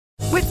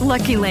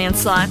Lucky Land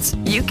Slots,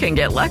 you can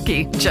get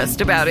lucky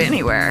just about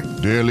anywhere.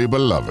 Dearly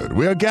beloved,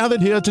 we are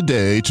gathered here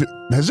today to...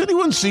 Has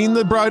anyone seen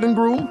the bride and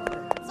groom?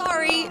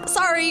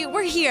 Sorry,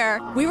 we're here.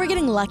 We were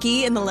getting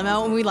lucky in the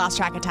limo and we lost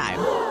track of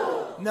time.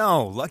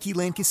 No, Lucky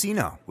Land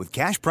Casino, with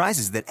cash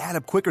prizes that add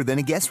up quicker than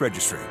a guest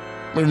registry.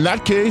 In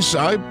that case,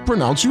 I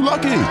pronounce you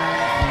lucky.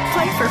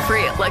 Play for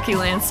free at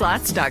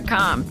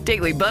LuckyLandSlots.com.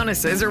 Daily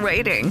bonuses are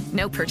waiting.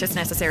 No purchase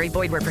necessary.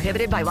 Void where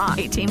prohibited by law.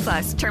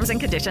 18+. Terms and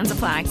conditions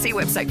apply. See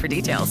website for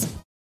details.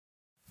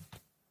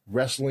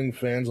 Wrestling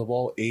fans of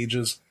all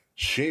ages,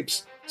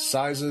 shapes,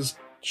 sizes,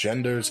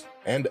 genders,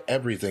 and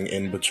everything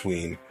in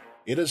between.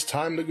 It is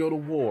time to go to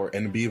war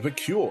and be the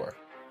cure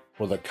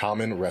for the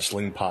Common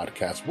Wrestling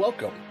Podcast.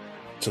 Welcome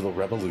to the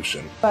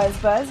revolution.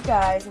 Buzz,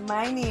 guys.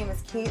 My name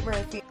is Kate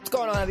Murphy. What's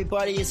going on,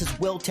 everybody? This is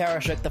Will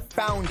Tarashuk, the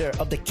founder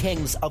of the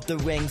Kings of the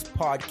Rings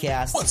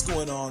podcast. What's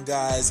going on,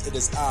 guys? It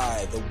is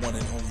I, the one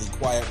and only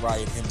Quiet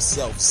Riot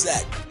himself,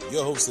 Zach,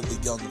 your host of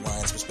the Young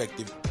Lions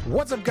Perspective.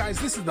 What's up, guys?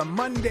 This is the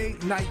Monday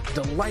Night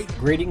Delight.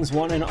 Greetings,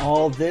 one and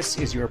all. This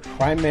is your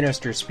Prime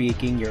Minister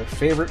speaking, your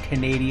favorite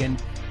Canadian,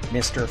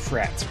 Mr.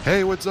 Fretz.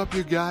 Hey, what's up,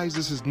 you guys?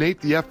 This is Nate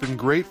the Effin'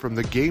 Great from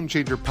the Game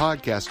Changer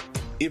podcast.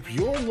 If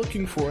you're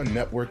looking for a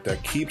network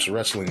that keeps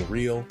wrestling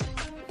real,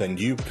 then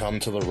you've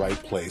come to the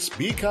right place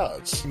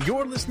because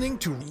you're listening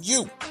to...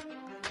 You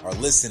are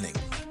listening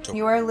to...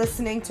 You are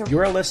listening to...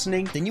 You're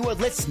listening... Then you are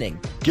listening.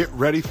 Get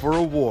ready for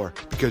a war,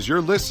 because you're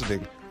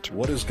listening to...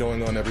 What is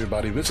going on,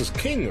 everybody? This is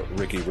King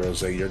Ricky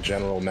Rose, your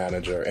general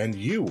manager, and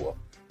you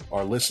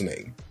are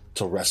listening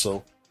to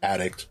Wrestle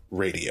Addict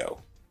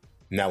Radio.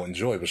 Now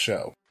enjoy the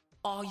show.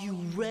 Are you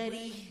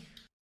ready?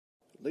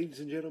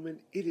 Ladies and gentlemen,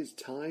 it is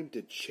time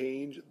to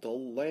change the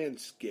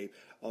landscape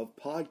of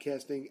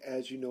podcasting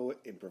as you know it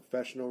in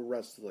professional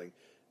wrestling.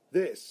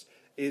 This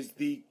is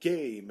the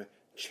Game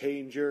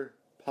Changer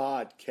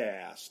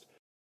Podcast.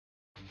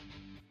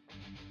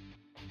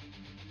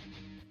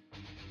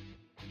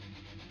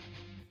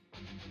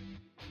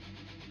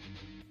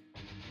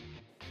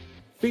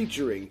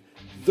 Featuring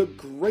the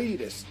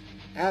greatest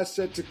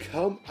asset to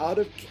come out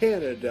of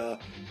Canada,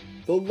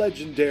 the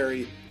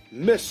legendary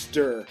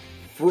Mr.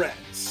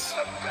 Fretz.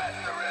 The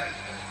best there is,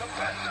 the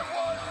best there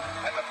was,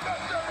 and the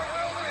best there ever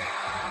will be.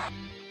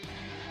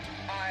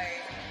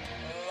 I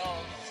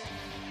love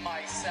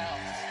myself.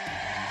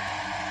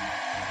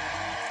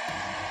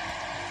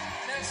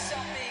 There's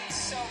something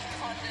so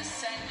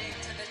condescending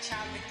to the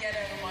champ to get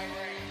out of my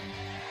ring.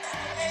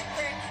 They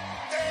think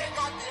they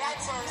got the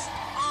answers.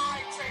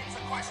 I change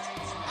the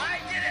questions.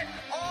 I did it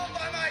all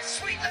by my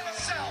sweet little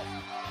self.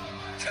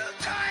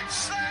 2-time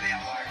Slammy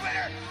Award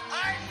winner.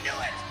 I knew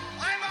it.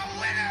 I'm a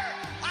winner.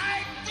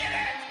 I did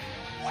it.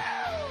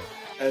 Wow.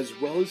 As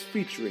well as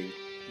featuring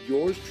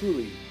yours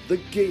truly, the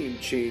Game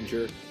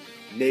Changer,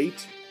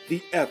 Nate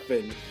the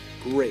Effin'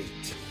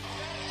 Great.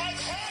 I've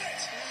had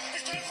it.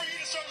 It's time for you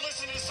to start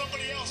listening to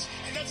somebody else,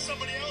 and that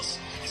somebody else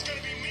is going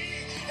to be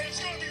me, and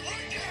it's going to be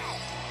right now.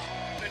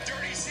 The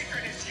dirty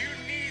secret is you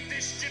need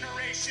this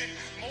generation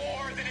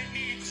more than it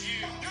needs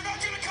you. You're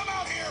not going to come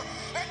out here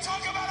and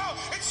talk about how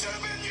it should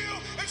have been you,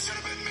 it should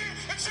have been me,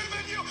 it should have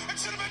been you, it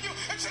should have been you,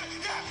 it should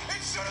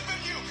have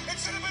been you, it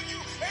should have been you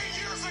 8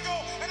 years ago,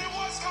 and it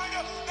was kind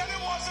of, then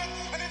it wasn't,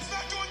 and it's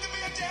not going to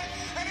be again,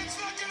 and it's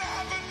not going to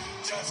happen.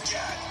 Just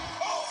get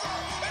over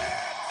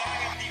it. I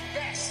am the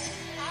best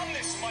on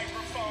this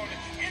microphone,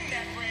 in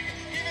that ring,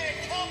 even in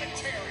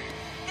commentary.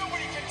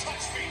 Nobody can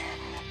touch me.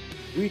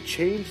 We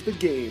change the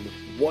game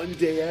one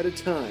day at a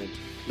time.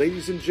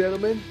 Ladies and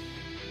gentlemen,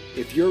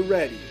 if you're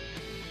ready,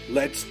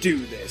 let's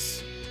do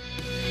this.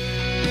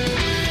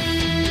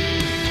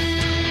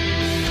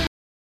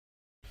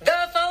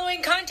 The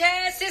following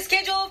contest is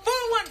scheduled for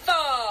one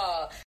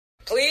fall.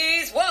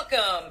 Please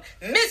welcome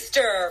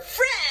Mr.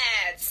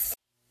 Fretz.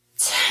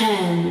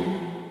 10.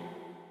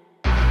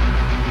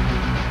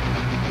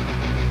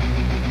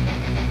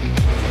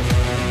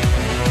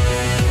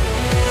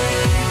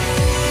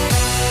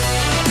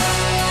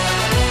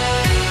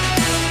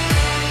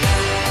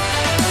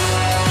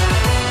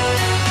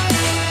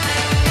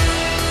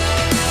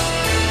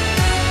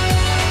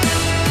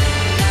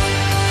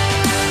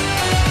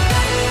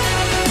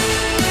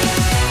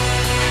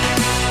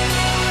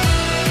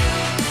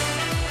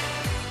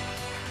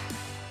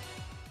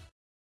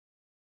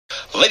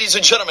 Ladies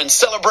and gentlemen,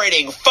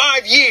 celebrating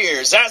 5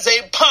 years as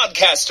a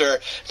podcaster,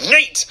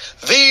 Nate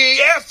the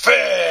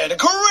Effin'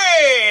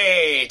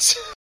 Great!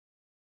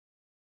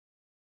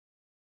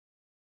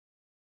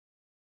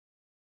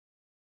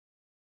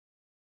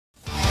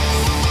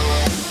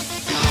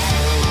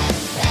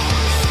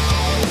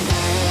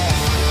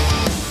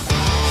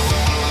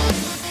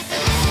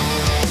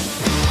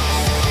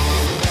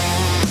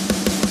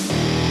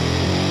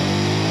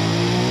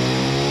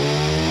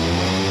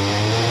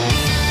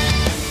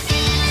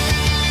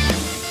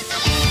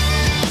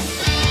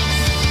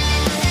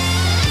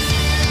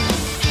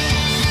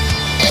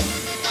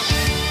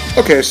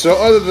 Okay, so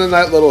other than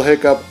that little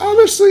hiccup,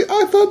 honestly,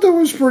 I thought that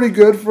was pretty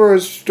good for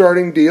a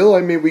starting deal.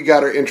 I mean, we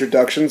got our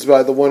introductions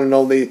by the one and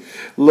only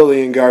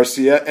Lillian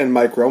Garcia and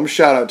Mike Rome.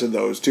 Shout out to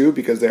those two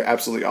because they're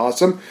absolutely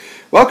awesome.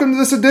 Welcome to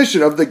this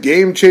edition of the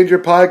Game Changer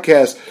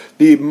Podcast,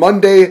 the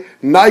Monday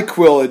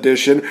NyQuil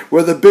edition,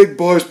 where the big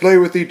boys play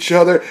with each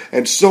other,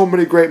 and so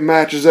many great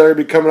matches that are going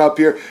to be coming up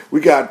here.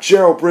 We got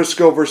Gerald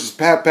Briscoe versus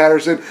Pat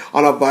Patterson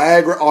on a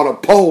Viagra on a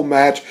pole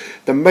match.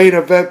 The main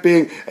event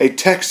being a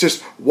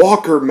Texas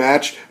Walker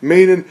match,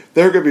 meaning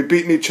they're going to be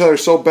beating each other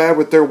so bad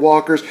with their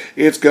walkers,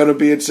 it's going to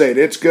be insane.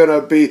 It's going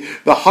to be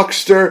the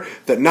Huckster,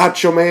 the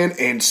Nacho Man,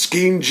 and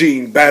Skeen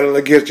Gene battling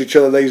against each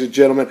other, ladies and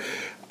gentlemen.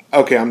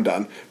 Okay, I'm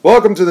done.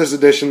 Welcome to this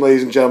edition,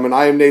 ladies and gentlemen.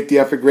 I am Nate the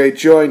Effing Great,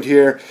 joined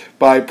here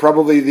by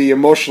probably the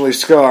emotionally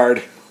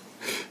scarred,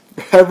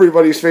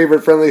 everybody's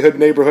favorite friendly hood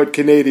neighborhood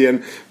Canadian,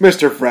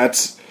 Mr.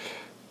 Fretz.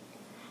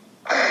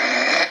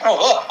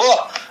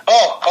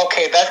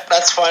 Okay,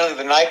 that's finally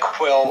the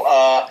NyQuil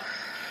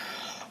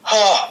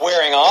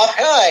wearing off.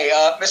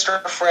 Hi,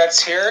 Mr.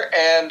 Fretz here,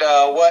 and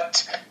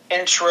what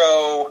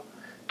intro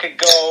could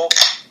go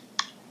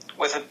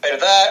with a bit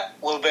of that,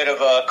 a little bit of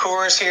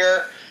Coors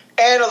here,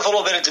 and a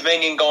little bit of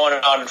Dominion going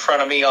on in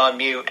front of me on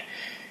mute.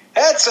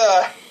 That's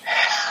a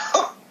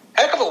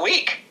heck of a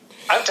week.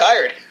 I'm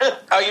tired.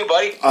 How are you,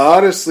 buddy?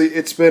 Honestly,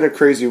 it's been a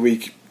crazy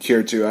week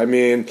here, too. I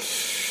mean,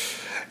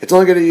 it's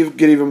only going to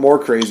get even more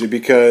crazy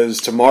because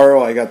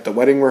tomorrow I got the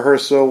wedding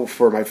rehearsal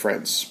for my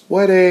friend's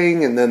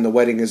wedding, and then the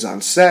wedding is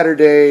on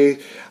Saturday.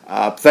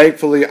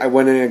 Thankfully, I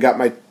went in and got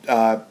my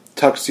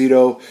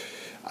tuxedo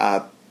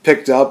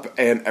picked up,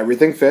 and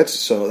everything fits,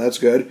 so that's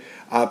good.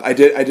 I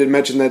did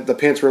mention that the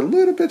pants were a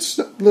little bit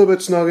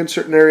snug in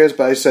certain areas,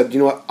 but I said, you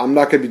know what, I'm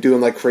not going to be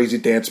doing like crazy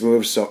dance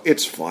moves, so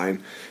it's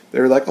fine.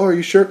 They were like, "Oh, are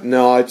you sure?"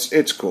 No,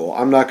 it's cool.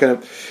 I'm not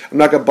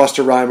gonna bust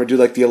a rhyme or do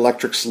like the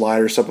electric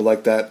slide or something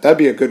like that. That'd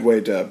be a good way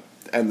to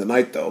end the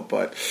night, though.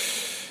 But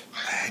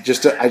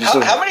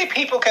how many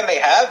people can they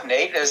have,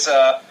 Nate?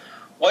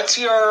 What's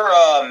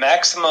your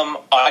maximum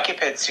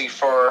occupancy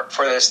for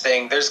this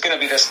thing? There's going to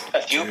be just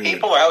a few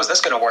people, or how is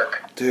this going to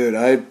work? Dude,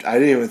 I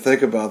didn't even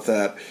think about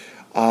that.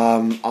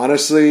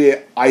 Honestly,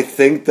 I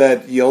think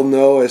that you'll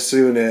know as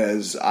soon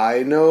as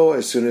I know,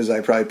 as soon as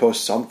I probably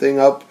post something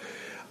up.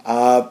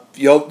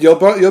 You'll be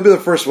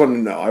the first one to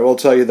know. I will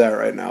tell you that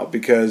right now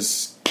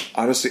because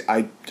honestly,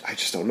 I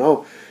just don't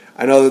know.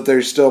 I know that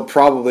they're still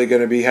probably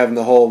going to be having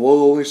the whole,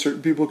 well, only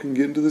certain people can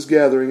get into this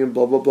gathering and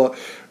blah blah blah.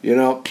 You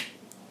know,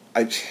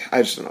 I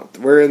just don't know.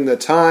 We're in the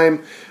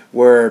time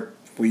where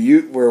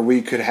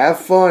we could have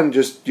fun,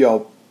 just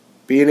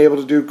being able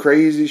to do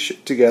crazy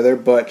shit together,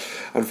 but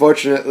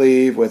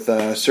unfortunately, with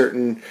a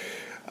certain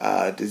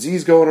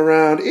disease going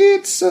around,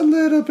 it's a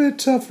little bit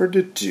tougher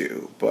to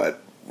do.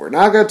 But we're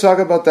not going to talk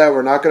about that.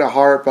 We're not going to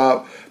harp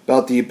about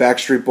the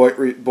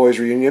Backstreet Boys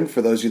reunion.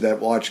 For those of you that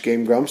watch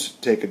Game Grumps,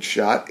 take a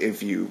shot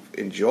if you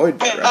enjoyed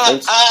that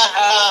reference.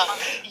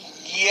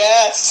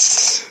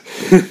 Yes.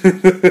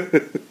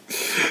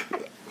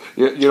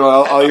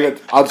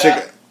 I'll take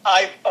it.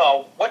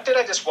 What did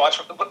I just watch?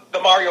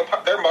 Their Mario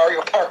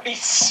Party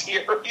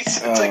series.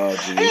 It's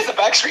the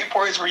Backstreet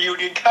Boys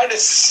reunion kind of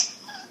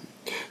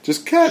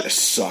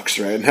sucks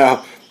right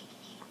now.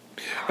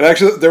 And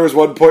actually, there was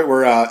one point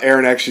where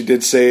Aaron actually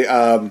did say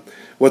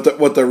what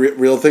the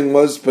real thing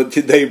was, but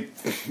they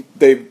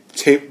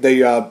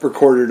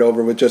recorded it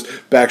over with just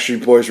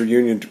Backstreet Boys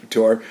reunion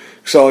tour.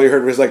 So all you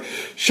heard was like,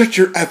 "Shut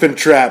your effing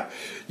trap."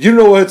 You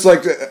know what it's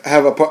like to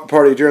have a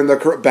party during the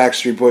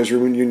Backstreet Boys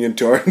reunion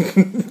tour.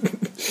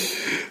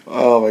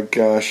 Oh my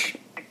gosh.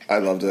 I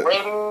loved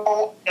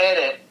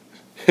it.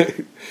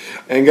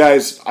 And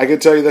guys, I can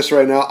tell you this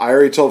right now. I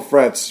already told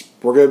Fretz,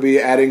 we're going to be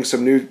adding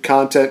some new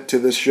content to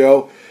this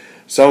show.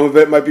 Some of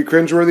it might be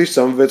cringeworthy.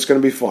 Some of it's going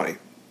to be funny.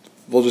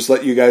 We'll just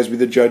let you guys be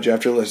the judge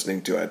after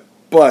listening to it.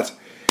 But,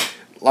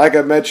 like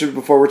I mentioned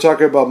before, we're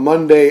talking about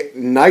Monday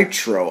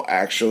Nitro,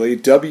 actually.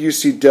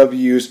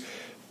 WCW's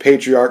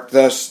Patriarch.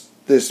 Thus,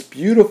 this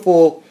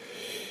beautiful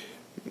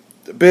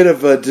bit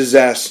of a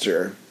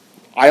disaster.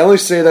 I only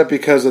say that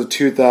because of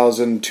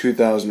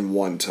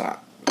 2001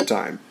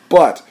 time.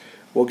 But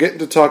we'll get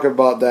into talk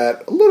about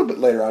that a little bit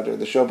later on during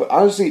the show. But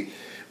honestly,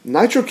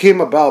 Nitro came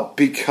about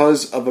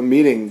because of a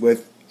meeting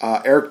with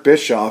Eric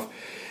Bischoff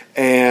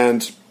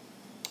and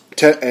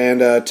Ted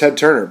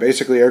Turner.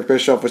 Basically, Eric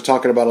Bischoff was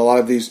talking about a lot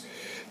of these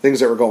things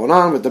that were going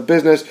on with the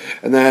business.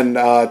 And then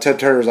Ted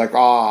Turner was like,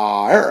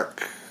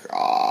 Eric,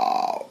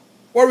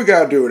 what do we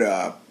got to do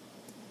to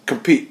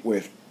compete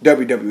with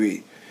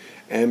WWE?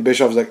 And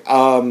Bischoff was like,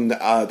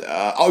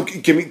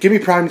 give me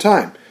prime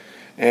time.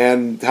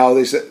 And how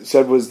they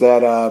said was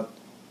that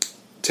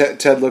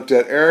Ted looked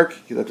at Eric,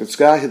 he looked at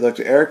Scott, he looked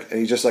at Eric,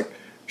 and he's just like,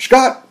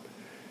 Scott,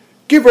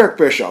 give Eric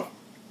Bischoff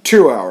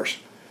 2 hours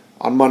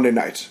on Monday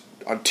nights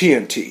on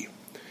TNT.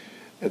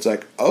 It's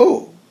like,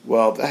 oh,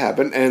 well, that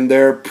happened. And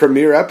their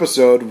premiere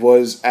episode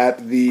was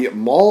at the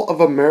Mall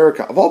of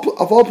America. Of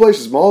all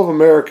places, Mall of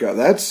America.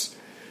 That's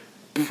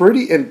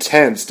pretty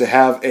intense to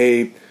have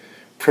a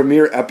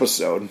premiere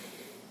episode.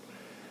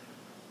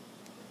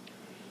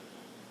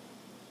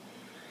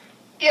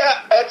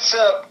 Yeah, it's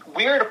a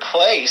weird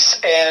place.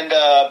 And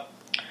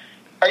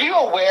are you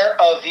aware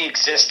of the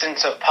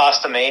existence of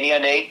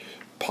Pastamania, Nate?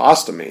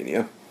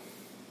 Pastamania?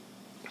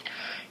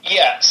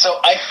 Yeah,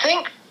 so I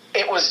think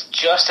it was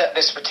just at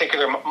this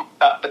particular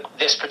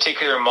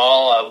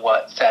mall,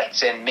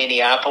 that's in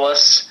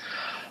Minneapolis.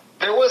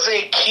 There was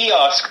a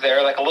kiosk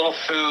there, like a little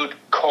food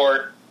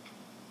court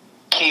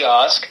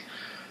kiosk,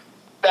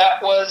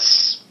 that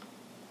was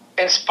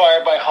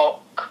inspired by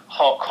Hulk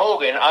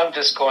Hogan. I'm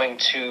just going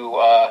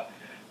to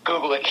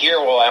Google it here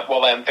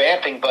while I'm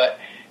vamping, but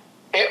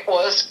it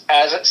was,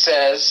 as it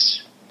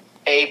says,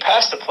 a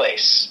pasta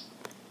place,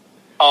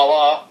 a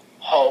la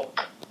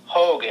Hulk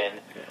Hogan.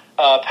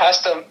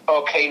 Pasta,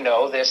 okay,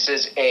 no, this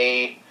is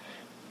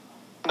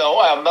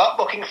no, I'm not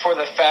looking for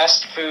the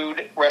fast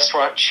food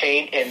restaurant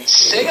chain in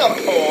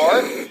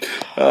Singapore.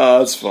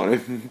 That's funny.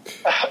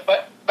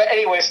 But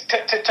anyways,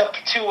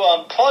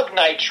 to plug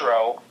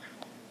Nitro,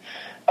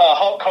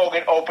 Hulk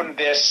Hogan opened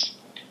this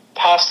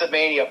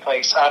Pastamania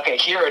place. Okay,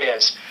 here it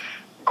is.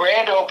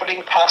 Grand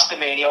opening,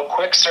 Pastamania,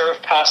 quick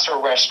serve pasta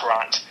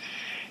restaurant.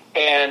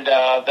 And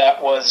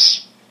that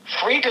was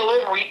free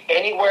delivery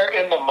anywhere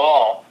in the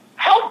mall.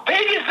 How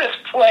big is this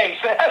place?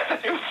 It has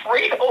to do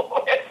free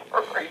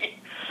delivery.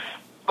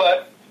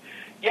 But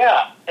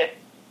yeah, it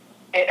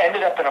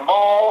ended up in a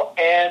mall,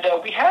 and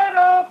we had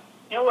a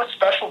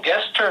special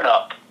guest turn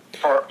up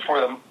for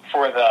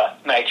the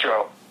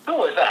Nitro. Who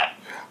was that?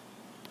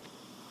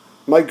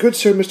 My good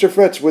sir, Mr.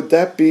 Fretz, would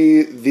that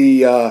be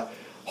the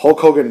Hulk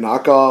Hogan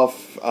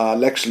knockoff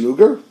Lex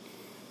Luger?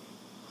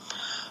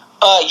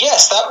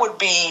 Yes, that would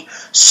be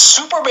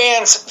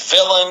Superman's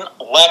villain,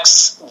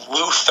 Lex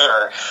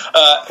Luthor.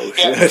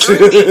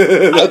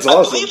 That's awesome.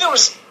 I believe it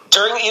was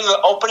during either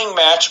the opening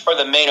match or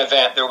the main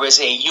event, there was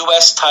a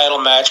U.S. title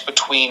match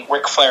between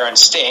Ric Flair and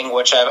Sting,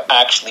 which I've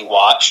actually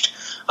watched.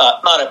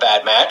 Not a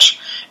bad match.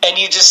 And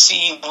you just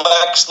see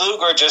Lex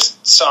Luger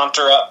just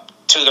saunter up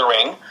to the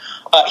ring.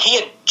 He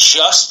had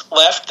just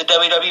left the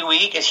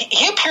WWE.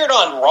 He appeared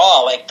on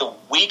Raw like the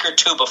week or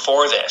two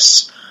before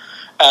this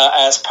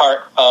as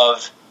part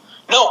of...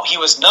 No, he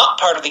was not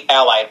part of the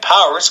Allied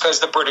Powers because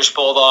the British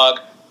Bulldog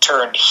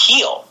turned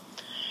heel.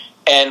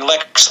 And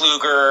Lex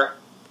Luger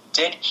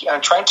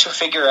I'm trying to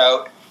figure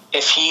out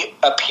if he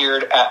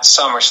appeared at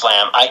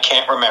SummerSlam. I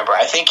can't remember.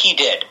 I think he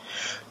did.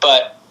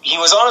 But he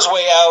was on his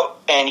way out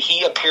and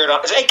he appeared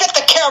on... Hey, get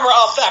the camera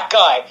off that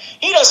guy.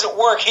 He doesn't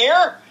work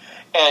here.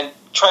 And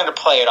trying to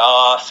play it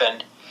off.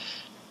 And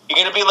you're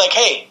going to be like,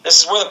 hey,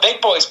 this is where the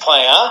big boys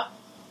play, huh?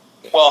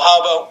 Well,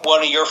 how about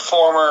one of your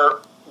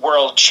former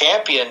world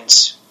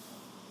champions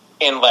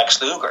in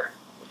Lex Luger?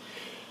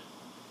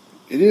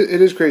 It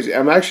is crazy.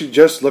 I'm actually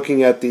just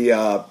looking at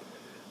the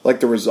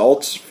the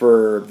results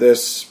for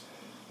this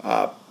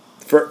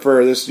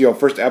for this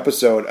first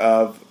episode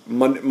of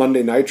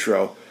Monday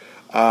Nitro.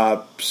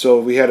 So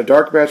we had a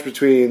dark match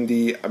between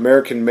the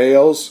American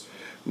males,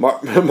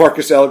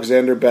 Marcus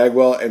Alexander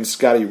Bagwell and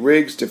Scotty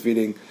Riggs,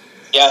 defeating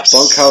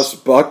Bunkhouse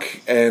Buck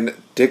and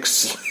Dick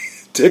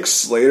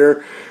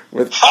Slater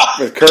with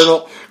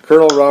Colonel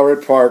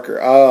Robert Parker.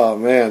 Oh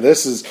man,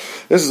 this is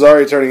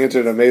already turning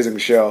into an amazing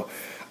show.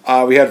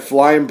 We had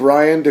Flying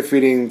Brian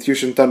defeating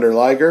Jushin Thunder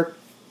Liger.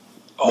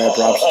 Mad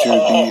props to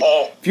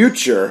the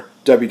future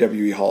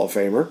WWE Hall of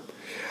Famer.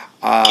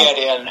 Get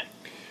in.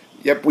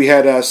 Yep, we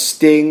had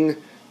Sting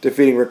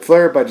defeating Ric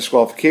Flair by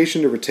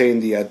disqualification to retain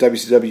the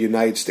WCW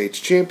United States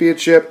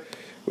Championship,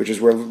 which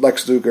is where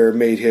Lex Luger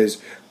made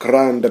his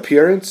grand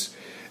appearance.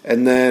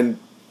 And then,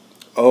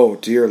 oh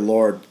dear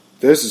Lord,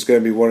 this is going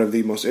to be one of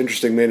the most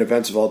interesting main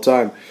events of all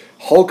time.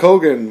 Hulk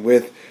Hogan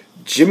with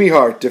Jimmy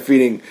Hart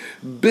defeating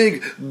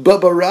Big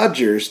Bubba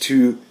Rogers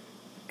to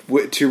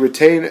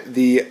retain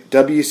the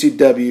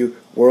WCW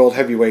World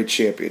Heavyweight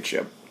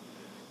Championship.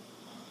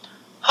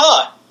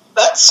 Huh,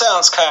 that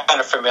sounds kind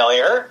of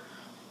familiar.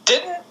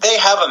 Didn't they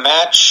have a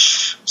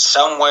match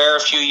somewhere a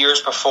few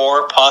years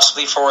before,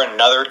 possibly for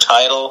another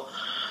title?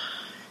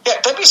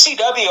 Yeah,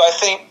 WCW,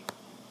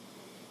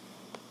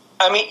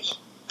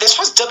 this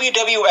was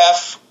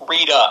WWF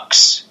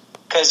Redux,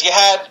 because you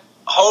had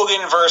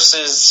Hogan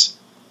versus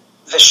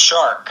the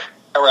Shark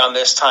around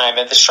this time,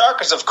 and the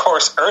Shark is, of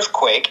course,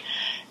 Earthquake,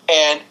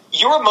 and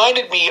you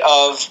reminded me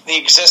of the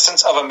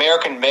existence of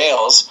American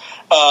males.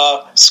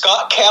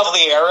 Scott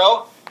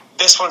Cavaliero,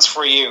 this one's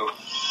for you.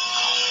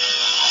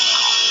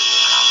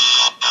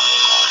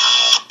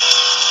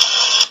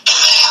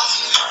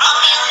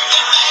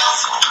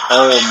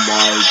 Oh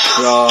my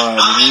God,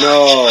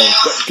 no.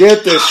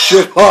 Get this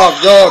shit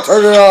off. No,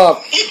 turn it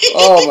off.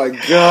 Oh my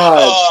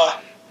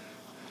God.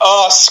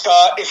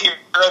 Scott, if you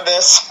heard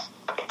this,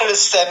 I'm going to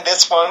send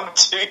this one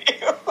to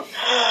you.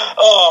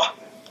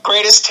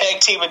 Greatest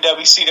tag team in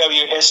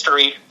WCW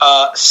history,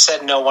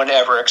 said no one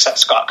ever except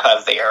Scott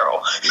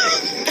Cavaliero.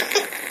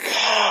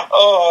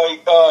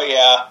 Oh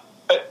yeah.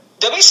 But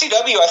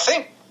WCW, I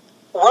think,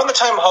 around the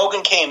time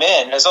Hogan came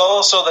in, is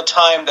also the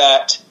time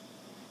that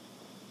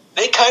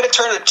they kind of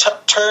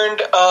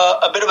turned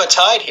a bit of a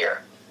tide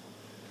here.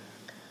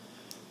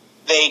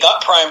 they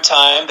got Prime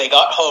Time, they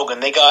got Hogan,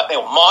 they got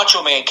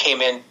Macho Man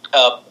came in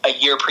a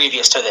year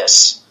previous to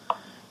this.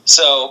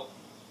 So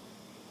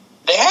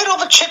they had all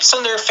the chips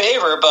in their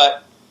favor,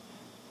 but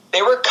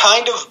they were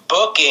kind of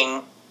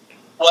booking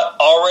what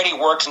already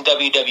works in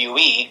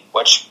WWE,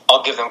 which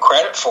I'll give them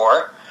credit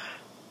for.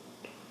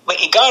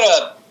 But you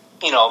gotta,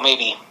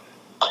 maybe,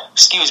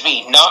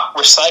 not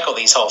recycle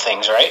these whole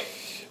things, right?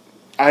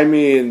 I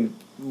mean,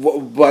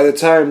 by the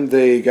time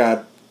they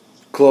got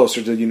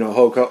closer to,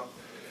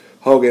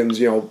 Hogan's,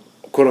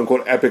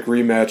 quote-unquote epic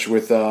rematch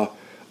with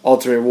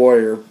Ultimate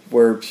Warrior,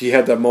 where he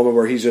had that moment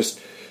where he's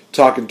just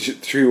talking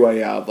through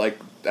a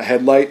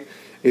headlight.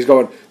 He's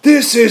going,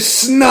 "This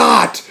is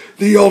not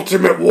the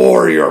Ultimate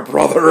Warrior,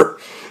 brother."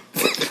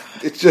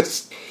 It's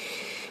just,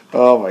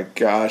 oh my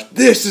gosh,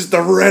 this is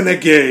the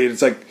Renegade.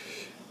 It's like,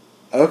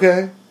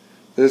 okay.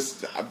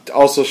 This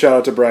also shout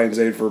out to Brian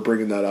Zane for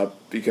bringing that up,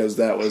 because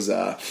that was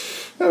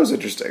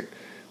interesting.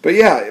 But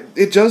yeah,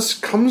 it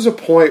just comes a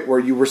point where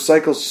you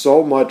recycle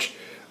so much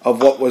of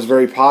what was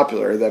very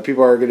popular that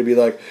people are going to be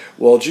like,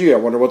 well, gee, I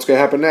wonder what's going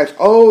to happen next.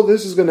 Oh,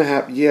 this is going to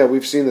happen. Yeah,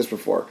 we've seen this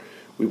before.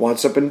 We want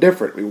something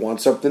different. We want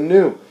something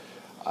new.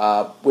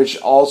 Which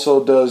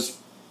also does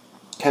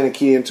kind of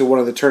key into one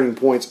of the turning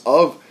points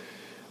of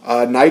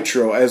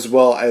Nitro, as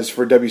well as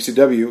for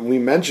WCW. We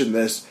mentioned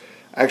this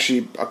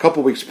actually a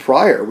couple weeks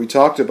prior. We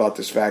talked about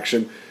this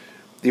faction,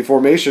 the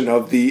formation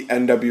of the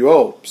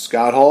NWO.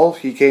 Scott Hall,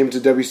 he came to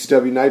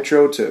WCW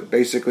Nitro to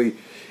basically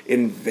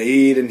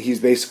invade, and he's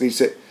basically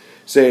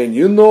saying,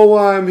 "You know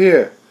why I'm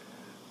here."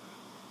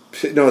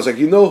 No, it's like,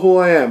 "You know who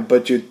I am,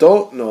 but you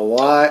don't know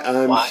why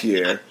I'm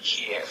here."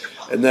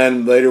 And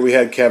then later we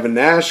had Kevin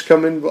Nash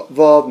come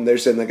involved, and they're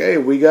saying, like, "Hey,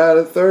 we got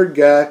a third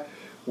guy.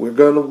 We're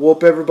going to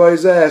whoop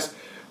everybody's ass."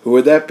 Who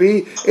would that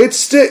be? It's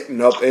Stick.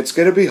 Nope, it's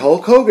going to be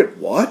Hulk Hogan.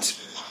 What?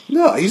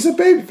 No, he's a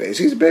babyface.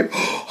 He's a baby.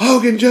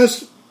 Hogan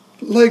just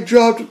leg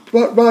dropped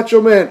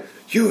Macho Man.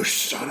 You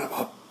son of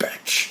a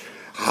bitch.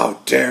 How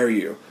dare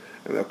you?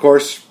 And of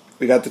course,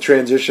 we got the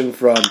transition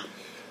from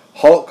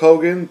Hulk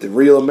Hogan, the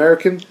real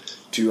American,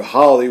 to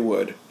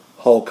Hollywood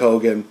Hulk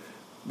Hogan,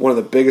 one of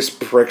the biggest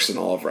pricks in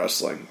all of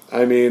wrestling.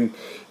 I mean,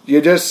 you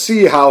just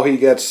see how he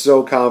gets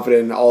so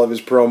confident in all of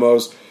his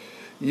promos.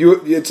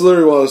 It's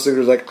literally one of those things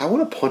where it's like, I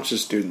want to punch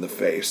this dude in the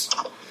face.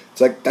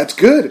 It's like, that's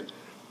good,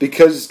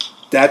 because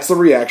that's the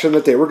reaction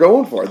that they were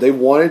going for. They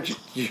wanted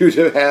you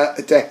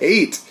to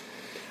hate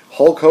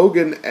Hulk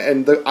Hogan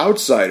and the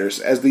Outsiders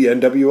as the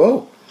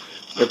NWO.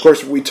 Of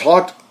course, we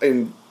talked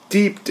in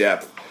deep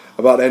depth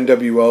about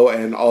NWO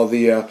and all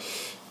the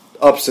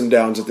ups and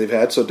downs that they've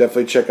had, so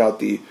definitely check out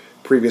the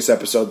previous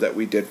episode that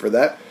we did for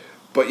that.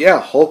 But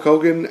yeah, Hulk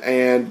Hogan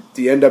and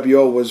the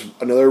NWO was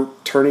another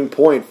turning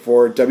point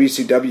for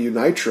WCW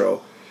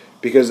Nitro,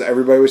 because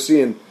everybody was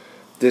seeing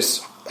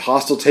this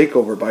hostile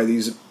takeover by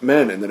these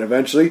men, and then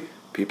eventually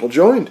people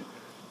joined,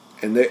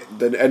 and the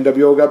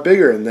NWO got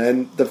bigger, and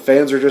then the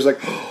fans are just like,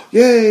 oh,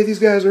 yay, these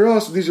guys are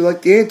awesome, these are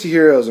like the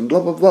anti-heroes, and blah,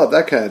 blah, blah,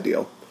 that kind of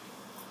deal.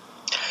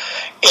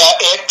 Yeah,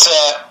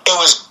 it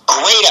was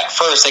great at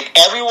first. Like,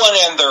 everyone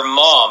and their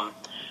mom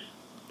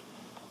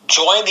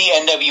joined the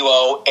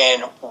NWO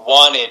and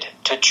wanted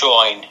to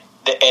join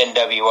the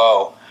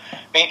NWO. I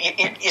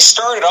mean, you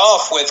started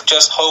off with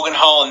just Hogan,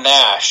 Hall, and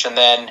Nash, and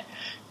then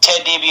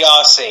Ted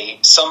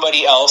DiBiase,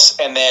 somebody else,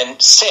 and then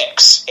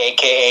Six,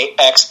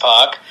 a.k.a.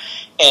 X-Pac.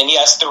 And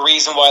yes, the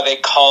reason why they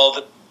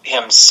called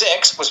him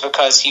Six was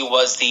because he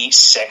was the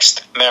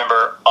sixth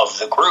member of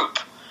the group.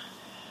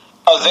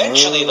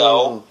 Eventually,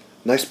 though...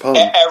 Nice pun.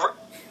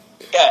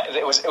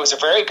 It was a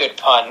very good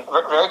pun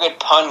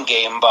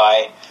game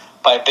by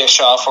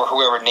Bischoff or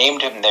whoever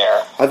named him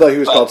there. I thought he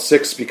was called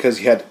Six because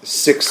he had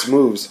 6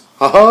 moves.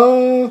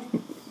 Ha-ha!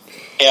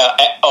 Yeah,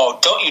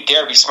 don't you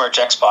dare besmirch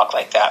X-Pac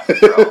like that, bro.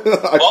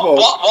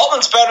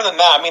 Waltman's better than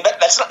that. I mean,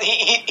 that's not...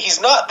 He's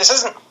not... This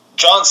isn't...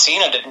 John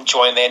Cena didn't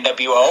join the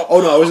NWO.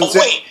 Oh, no, I wasn't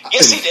saying... wait,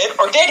 yes he did,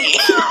 or did he?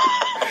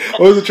 I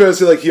wasn't trying to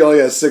say, like, he only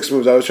has 6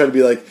 moves. I was trying to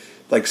be,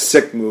 like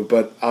sick move,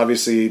 but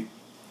obviously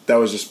that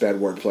was just bad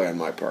wordplay on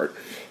my part.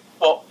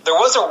 Well, there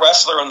was a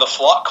wrestler in the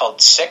flock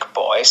called Sick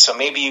Boy, so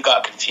maybe you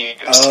got confused.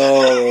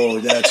 Oh,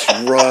 that's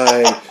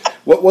right.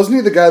 Wasn't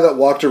he the guy that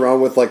walked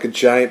around with, like, a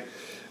giant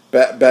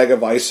bag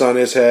of ice on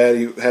his head?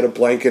 He had a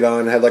blanket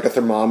on, had, like, a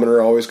thermometer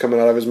always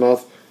coming out of his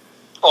mouth?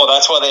 Oh,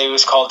 that's why he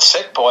was called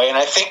Sick Boy. And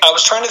I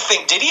was trying to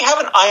think, did he have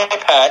an eye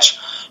patch?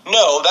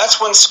 No, that's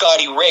when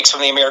Scotty Riggs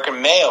from the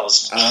American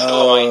Males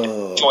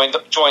joined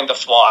the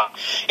flock.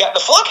 Yeah, the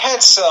flock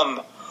had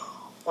some...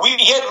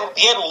 He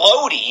had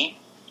Lodi,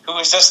 who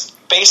was just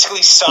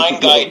basically Sign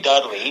Guy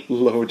Dudley.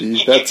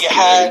 Lodi, that's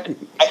great.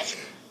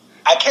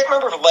 I can't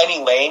remember if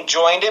Lenny Lane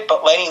joined it,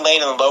 but Lenny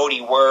Lane and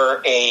Lodi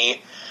were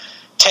a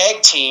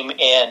tag team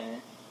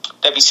in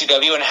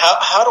WCW. And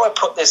how do I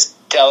put this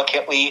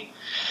delicately?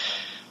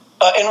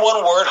 In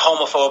one word,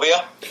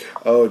 homophobia.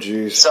 Oh,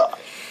 jeez. So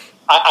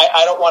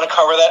I don't want to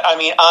cover that. I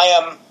mean,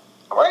 I'm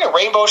wearing a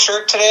rainbow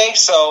shirt today,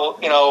 so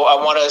I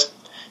want to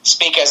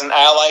speak as an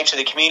ally to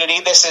the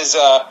community. This is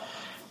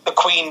the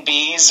Queen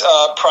Bee's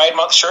Pride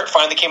Month shirt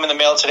finally came in the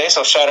mail today,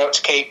 so shout out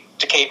to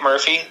Kate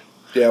Murphy.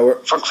 Yeah,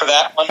 for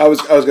that one. I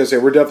was gonna say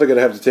we're definitely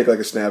gonna have to take like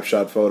a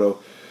snapshot photo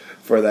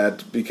for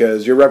that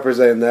because you're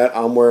representing that.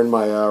 I'm wearing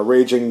my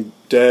Raging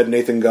Dead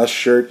Nathan Gus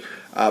shirt.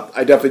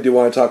 I definitely do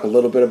want to talk a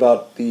little bit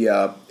about the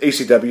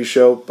ACW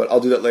show, but I'll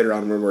do that later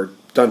on when we're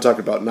done talking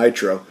about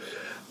Nitro.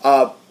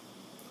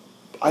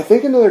 I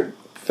think another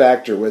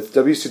factor with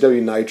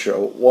WCW Nitro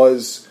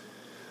was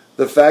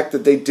the fact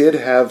that they did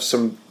have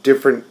some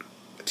different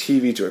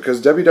TV to it,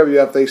 because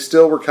WWF, they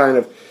still were kind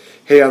of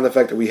on the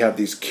fact that we have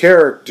these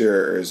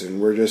characters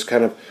and we're just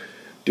kind of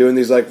doing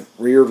these like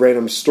weird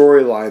random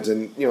storylines,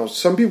 and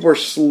some people are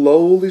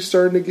slowly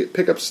starting to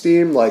pick up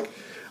steam, like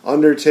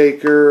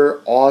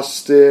Undertaker,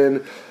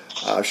 Austin,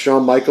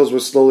 Shawn Michaels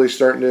was slowly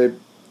starting to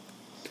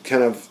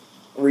kind of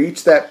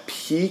reach that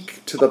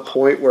peak to the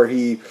point where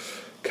he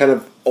kind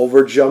of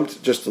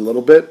overjumped just a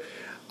little bit,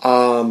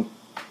 but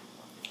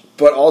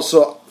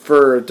also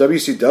for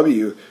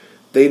WCW,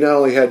 they not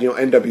only had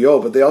NWO,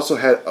 but they also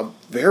had a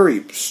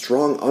very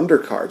strong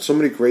undercard. So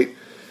many great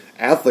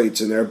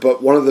athletes in there.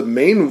 But one of the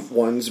main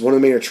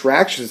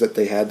attractions that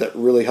they had that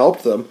really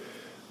helped them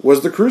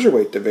was the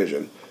Cruiserweight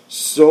division.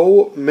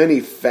 So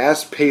many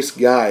fast-paced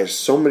guys,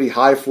 so many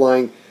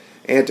high-flying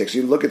antics.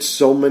 You look at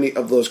so many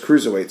of those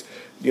Cruiserweights.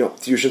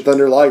 Fusion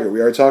Thunder Liger,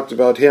 we already talked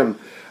about him.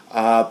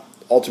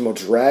 Ultimo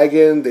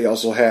Dragon, they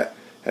also had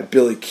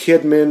Billy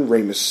Kidman,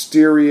 Rey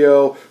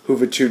Mysterio,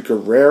 Juventud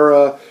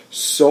Guerrera.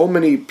 So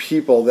many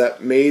people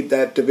that made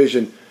that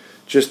division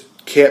just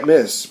can't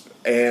miss.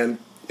 And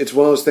it's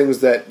one of those things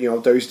that,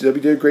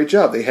 WCW did a great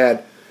job. They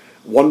had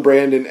one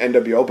brand in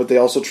NWO, but they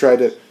also tried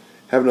to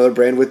have another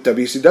brand with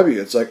WCW.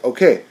 It's like,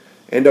 okay,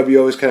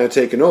 NWO is kind of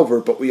taken over,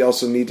 but we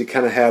also need to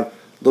kind of have a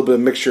little bit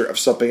of mixture of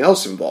something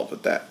else involved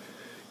with that.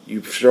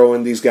 You throw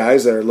in these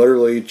guys that are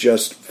literally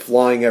just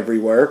flying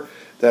everywhere,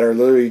 that are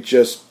literally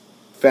just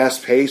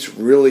fast-paced,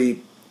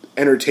 really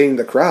entertaining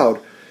the crowd.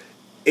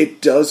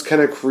 It does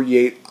kind of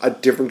create a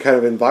different kind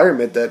of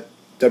environment that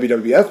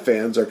WWF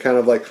fans are kind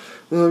of like,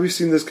 well, we've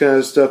seen this kind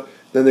of stuff.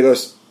 Then they go,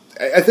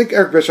 I think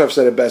Eric Bischoff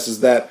said it best,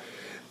 is that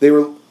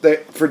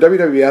for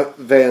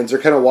WWF fans, they're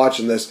kind of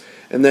watching this,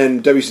 and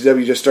then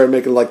WCW just started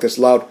making like this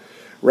loud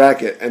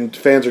racket, and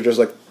fans are just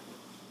like,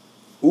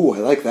 ooh, I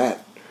like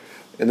that.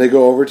 And they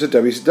go over to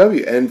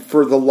WCW, and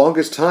for the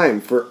longest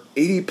time, for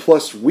 80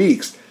 plus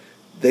weeks,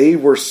 they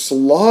were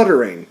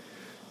slaughtering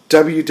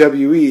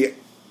WWE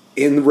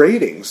in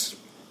ratings.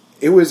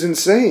 It was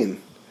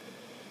insane.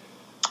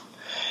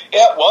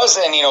 Yeah, it was,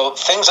 and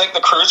things like the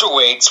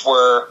Cruiserweights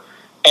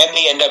and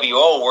the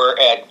NWO were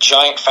a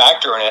giant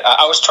factor in it.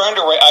 I was trying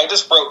to I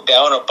just wrote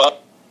down a bunch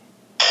of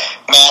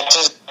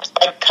matches.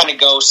 I kind of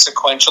go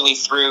sequentially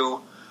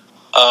through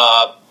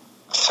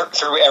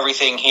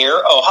everything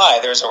here. Oh,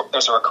 hi, there's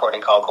a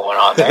recording call going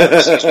on there.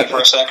 Excuse me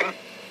for a second.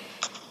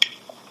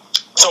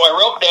 So I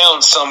wrote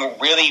down some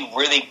really,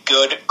 really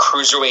good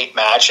Cruiserweight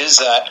matches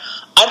that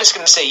I'm just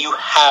going to say you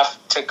have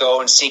to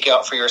go and seek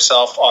out for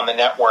yourself on the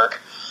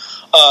network.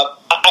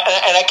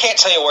 I can't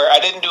tell you where. I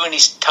didn't do any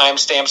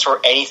timestamps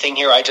or anything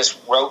here. I just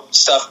wrote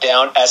stuff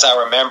down as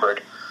I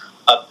remembered.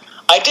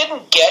 I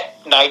didn't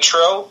get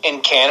Nitro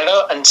in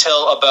Canada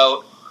until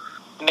about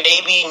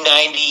maybe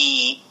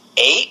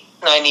 98,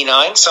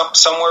 99,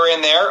 somewhere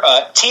in there.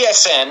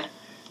 TSN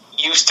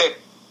used to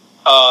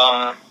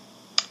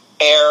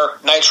air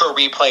Nitro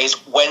replays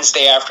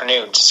Wednesday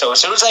afternoons. So as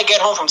soon as I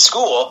get home from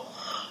school,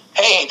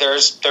 hey,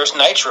 there's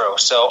Nitro,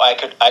 so I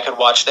could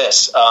watch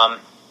this.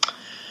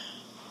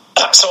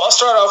 So I'll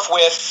start off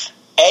with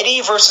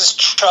Eddie versus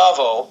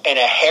Chavo in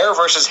a hair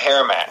versus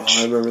hair match.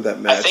 Oh, I remember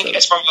that match. I think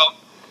it's from about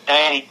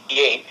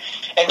 98.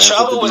 And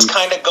Chavo was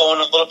kind of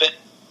going a little bit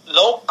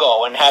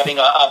loco and having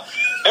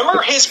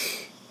remember his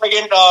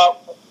friggin'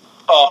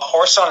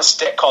 horse on a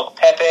stick called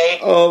Pepe?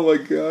 Oh my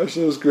gosh,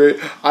 that was great.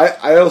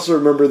 I also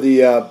remember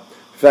the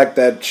fact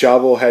that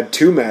Chavo had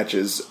two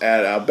matches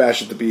at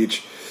Bash at the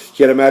Beach.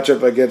 He had a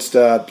matchup against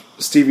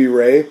Stevie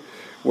Ray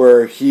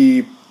where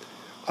he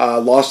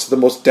lost to the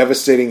most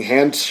devastating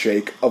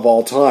handshake of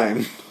all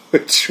time,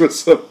 which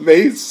was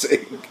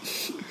amazing.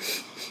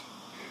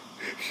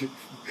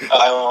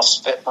 I almost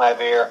spit my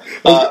beer.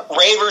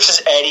 Ray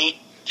versus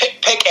Eddie.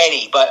 Pick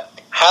Eddie,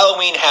 but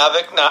Halloween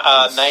Havoc,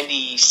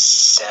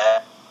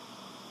 97.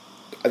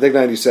 I think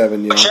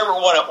 97, yeah. Whichever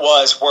one it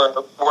was, where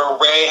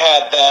Ray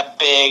had that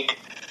big,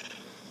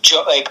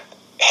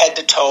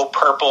 head-to-toe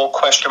purple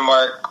question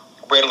mark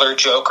Riddler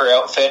Joker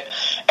outfit.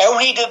 And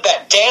when he did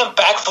that damn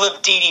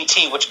backflip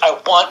DDT, which I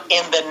want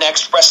in the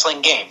next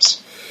Wrestling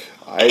Games.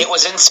 It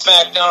was in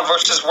SmackDown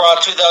versus Raw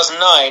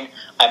 2009.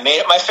 I made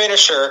it my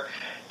finisher,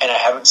 and I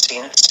haven't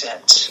seen it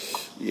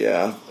since.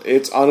 Yeah,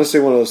 it's honestly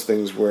one of those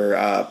things where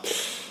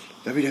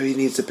WWE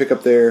needs to pick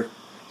up their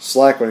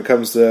slack when it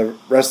comes to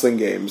Wrestling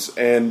Games.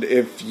 And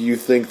if you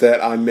think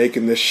that I'm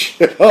making this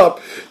shit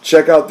up,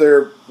 check out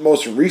their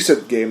most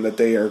recent game that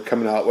they are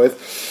coming out with.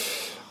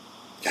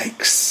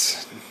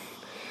 Yikes.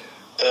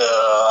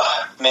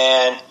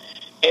 Man,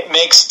 it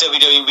makes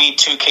WWE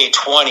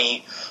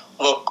 2K20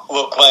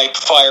 look like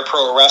Fire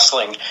Pro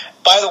Wrestling.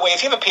 By the way,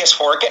 if you have a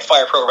PS4, get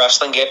Fire Pro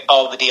Wrestling, get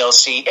all the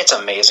DLC. It's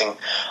amazing.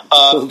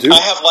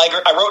 I have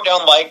Liger. I wrote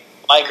down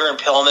Liger and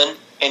Pillman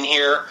in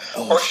here.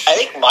 I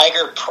think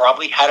Liger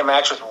probably had a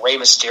match with Rey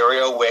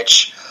Mysterio,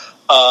 which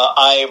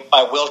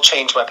I will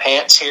change my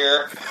pants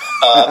here.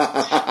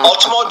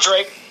 Ultimo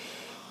Drake.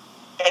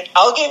 And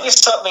I'll give you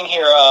something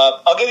here.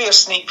 I'll give you a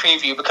sneak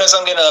preview because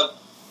I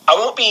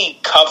won't be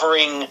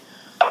covering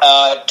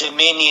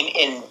Dominion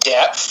in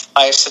depth.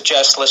 I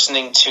suggest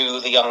listening to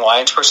the Young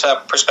Lions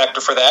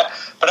perspective for that.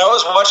 But I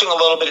was watching a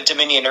little bit of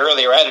Dominion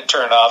earlier. I had to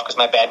turn it off because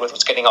my bandwidth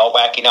was getting all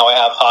wacky. Now I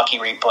have hockey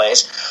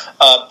replays.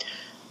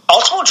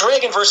 Ultimo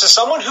Dragon versus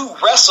someone who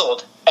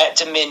wrestled at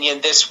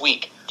Dominion this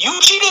week.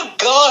 Yuji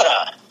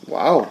Nagata.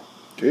 Wow.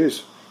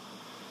 Jeez.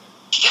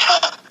 Yeah.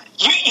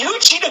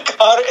 Yuji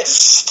Nagata is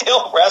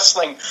still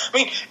wrestling. I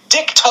mean,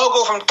 Dick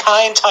Togo from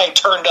Kai En Tai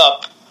turned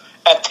up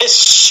at this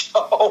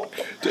show.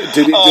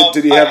 Did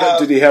he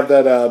have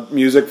that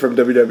music from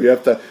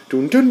WWF? The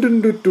dun dun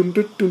dun dun dun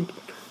dun dun.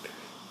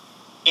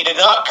 He did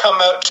not come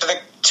out to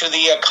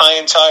the Kai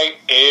En Tai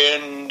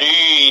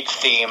Indeed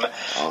theme.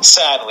 Oh.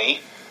 Sadly,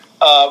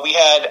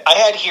 I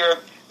had here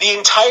the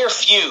entire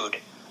feud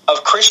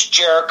of Chris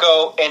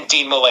Jericho and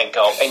Dean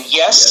Malenko, and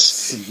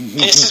yes.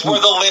 This is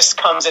where the list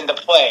comes into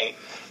play.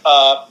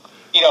 I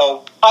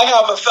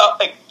have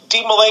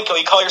Dean Malenko.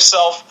 You call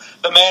yourself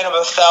the man of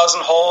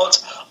 1,000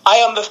 holds. I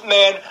am the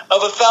man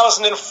of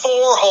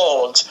 1,004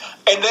 holds,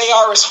 and they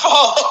are as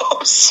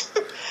follows.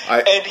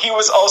 And he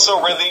was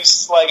also really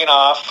slagging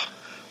off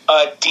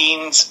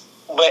Dean's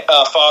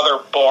father,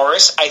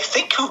 Boris, I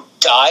think, who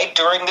died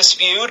during this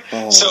feud.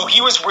 Oh. So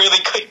he was really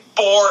good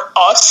for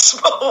us.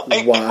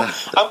 Wow.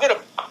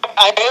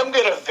 I am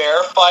gonna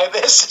verify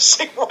this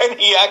when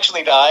he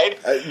actually died.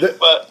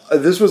 But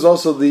this was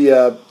also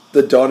the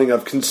dawning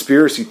of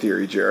conspiracy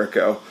theory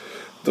Jericho.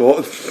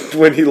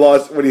 When he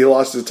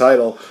lost his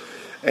title,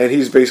 and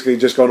he's basically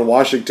just going to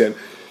Washington.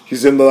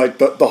 He's in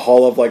the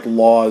hall of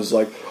laws,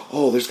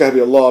 there's got to be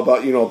a law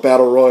about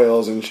battle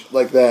royals and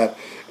like that.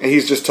 And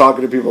he's just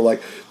talking to people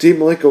like, Dean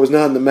Malenko was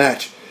not in the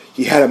match.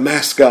 He had a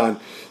mask on,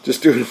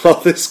 just doing all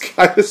this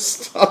kind of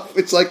stuff.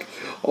 It's like,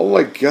 oh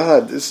my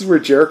God, this is where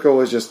Jericho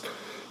was just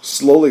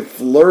slowly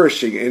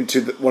flourishing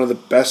into one of the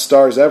best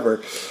stars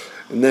ever.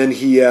 And then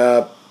he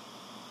had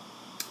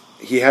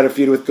a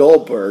feud with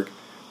Goldberg,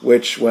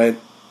 which went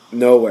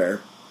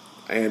nowhere.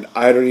 And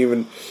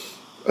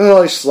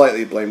I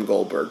slightly blame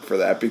Goldberg for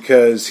that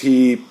because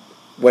he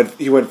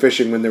went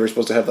fishing when they were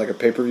supposed to have a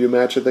pay-per-view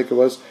match, I think it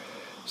was.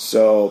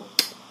 So,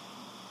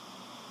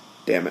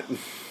 damn it.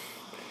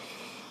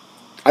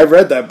 I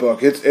read that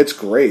book. It's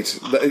great.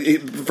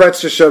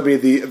 Fretz just showed me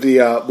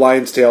the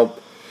Lion's Tail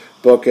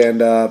book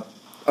and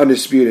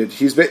Undisputed.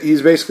 He's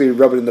basically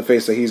rubbing in the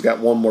face that he's got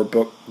one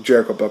more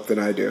Jericho book than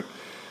I do.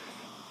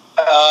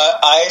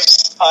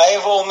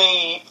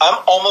 I'm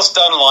almost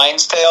done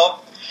Lion's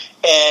Tail,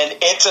 and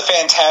it's a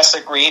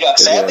fantastic read.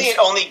 Sadly, it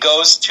only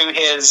goes to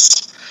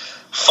his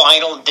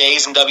final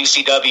days in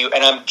WCW,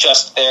 and I'm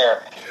just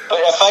there. But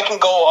if I can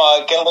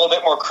go get a little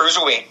bit more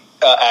cruiserweight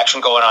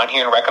action going on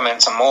here and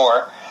recommend some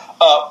more.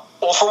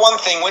 Well, for one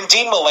thing, when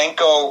Dean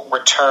Malenko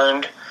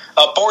returned,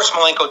 Boris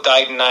Malenko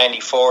died in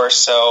 '94,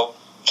 so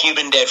he'd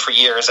been dead for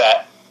years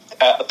at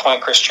the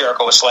point Chris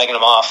Jericho was slagging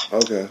him off.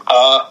 Okay.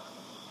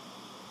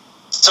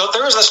 So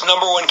there is this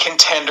number one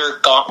contender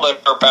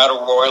gauntlet or battle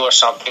royal or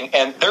something,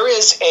 and there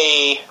is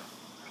a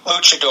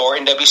luchador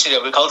in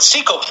WCW called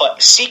Seco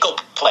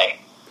Play.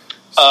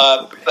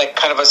 Like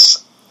kind of a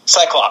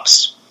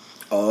Cyclops.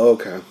 Oh,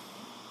 okay.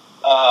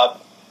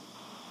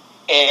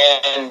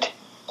 And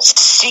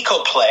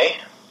Seco Play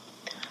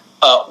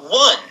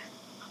won,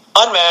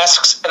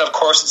 unmasks, and of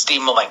course it's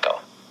Dean Malenko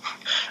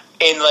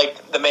in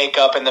the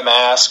makeup and the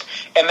mask,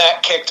 and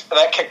that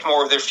kicked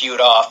more of their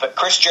feud off. But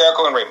Chris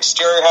Jericho and Rey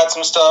Mysterio had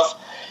some stuff,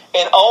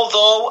 and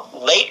although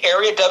late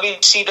area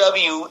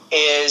WCW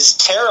is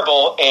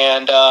terrible,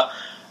 and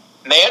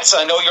Nance,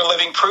 I know you're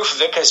living proof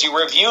of it because you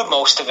reviewed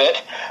most of it.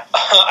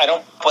 I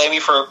don't blame you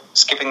for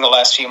skipping the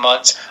last few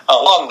months.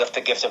 Long Live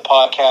the Gifted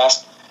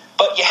podcast,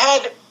 but you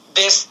had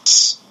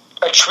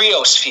a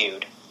trios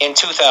feud in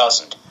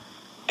 2000.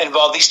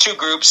 Involved these two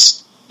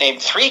groups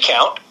named Three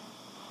Count,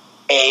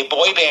 a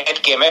boy band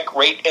gimmick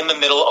right in the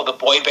middle of the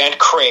boy band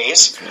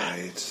craze,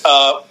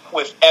 right.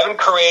 With Evan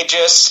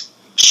Courageous,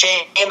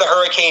 Shane the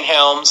Hurricane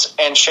Helms,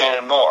 and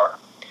Shannon Moore.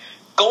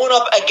 Going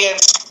up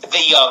against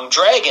the Young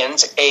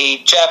Dragons, a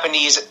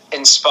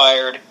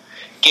Japanese-inspired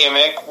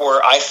gimmick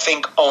where I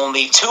think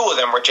only two of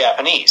them were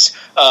Japanese.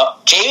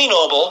 Jamie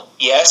Noble,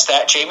 yes,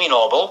 that Jamie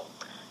Noble,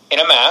 in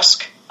a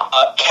mask,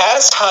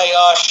 Kaz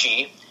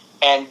Hayashi,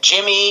 and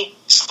Jimmy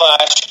 /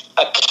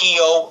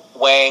 Akio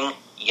Wang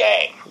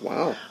Yang.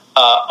 Wow.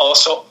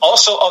 Also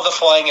of the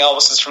Flying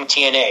Elvises from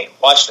TNA.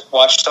 Watch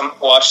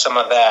some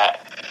of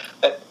that.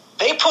 But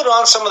they put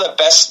on some of the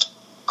best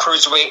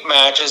cruiserweight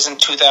matches in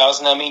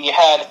 2000. I mean, you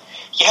had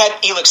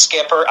Elix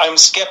Skipper. I'm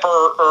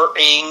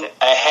Skipper-ing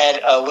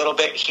ahead a little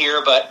bit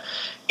here, but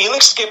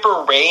Elix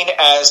Skipper reign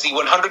as the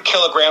 100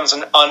 kilograms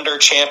and under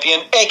champion,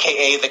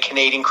 a.k.a. the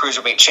Canadian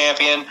Cruiserweight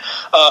champion.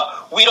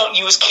 We don't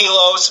use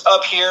kilos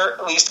up here.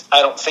 At least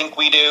I don't think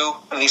we do.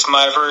 At least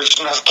my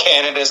version of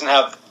Canada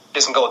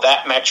doesn't go with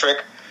that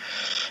metric.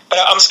 But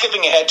I'm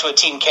skipping ahead to a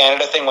Team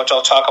Canada thing, which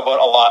I'll talk about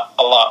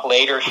a lot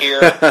later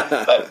here.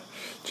 But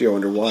gee, I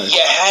wonder why.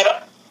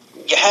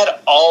 You had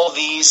all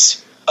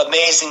these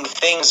amazing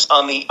things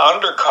on the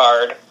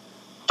undercard,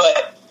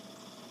 but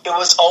it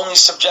was only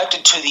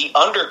subjected to the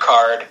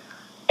undercard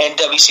and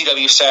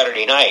WCW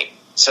Saturday Night.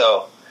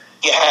 So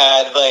you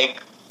had,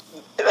 like,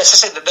 let's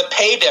just say that the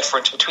pay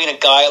difference between a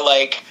guy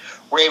like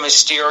Rey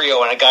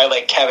Mysterio and a guy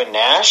like Kevin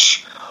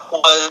Nash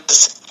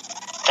was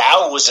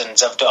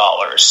thousands of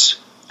dollars.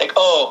 Like,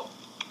 oh,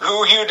 who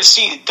are here to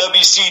see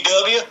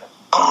WCW?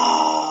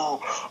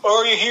 Oh,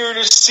 are you here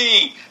to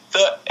see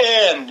the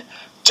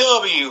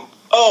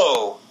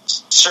NWO?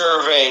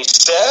 Survey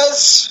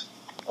says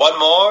one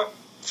more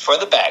for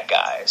the bad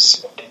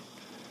guys.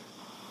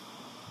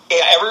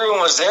 Yeah, everyone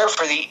was there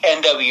for the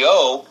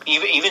NWO,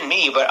 even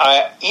me, but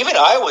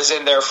I was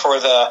in there for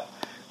the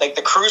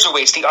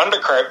cruiserweights, the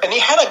undercard, and they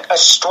had a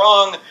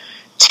strong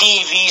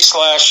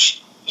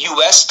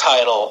TV/US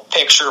title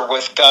picture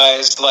with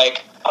guys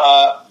like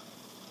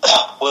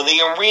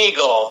William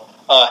Regal,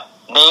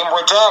 name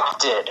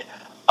redacted,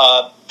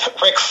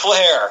 Ric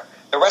Flair,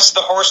 the rest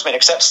of the Horsemen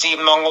except Steve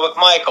Mongo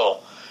McMichael.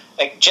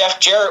 Like Jeff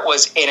Jarrett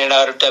was in and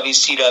out of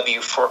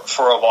WCW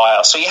for a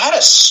while, so you had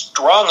a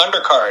strong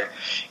undercard.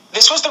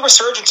 This was the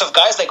resurgence of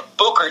guys like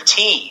Booker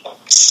T.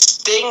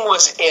 Sting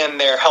was in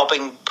there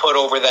helping put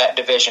over that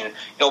division. You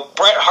know,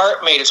 Bret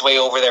Hart made his way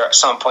over there at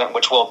some point,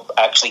 which we'll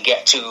actually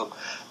get to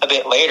a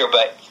bit later.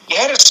 But you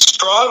had a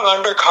strong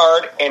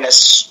undercard and a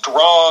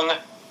strong,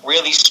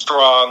 really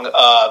strong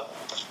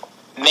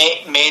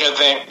main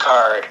event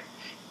card,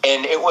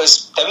 and it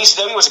was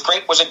WCW was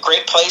a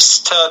great place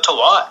to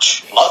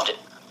watch. Loved it.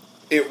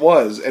 It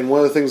was, and one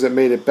of the things that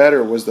made it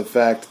better was the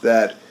fact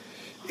that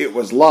it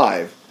was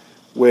live,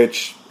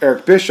 which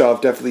Eric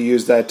Bischoff definitely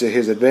used that to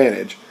his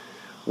advantage.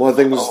 One of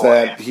the things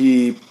that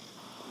he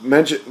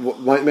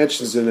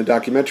mentions in the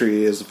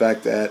documentary is the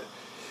fact that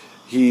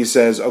he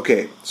says,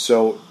 okay,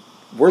 so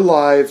we're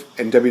live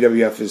and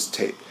WWF is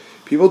taped.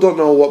 People don't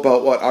know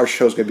about what our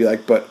show's going to be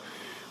like, but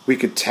we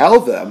could tell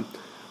them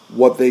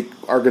what they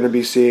are going to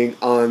be seeing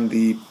on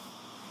the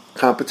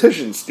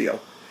competition deal.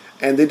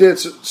 And they did it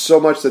so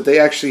much that they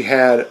actually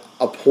had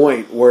a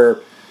point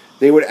where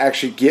they would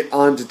actually get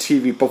onto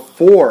TV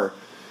before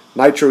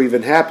Nitro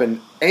even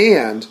happened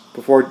and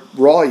before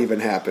Raw even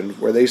happened,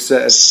 where they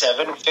said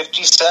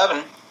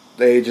 7:57.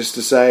 They just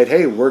decided,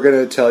 hey, we're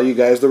going to tell you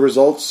guys the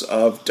results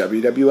of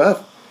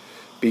WWF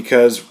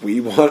because we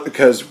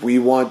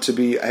want to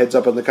be heads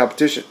up on the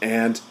competition.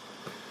 And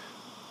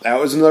that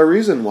was another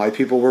reason why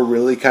people were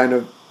really kind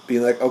of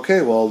being like,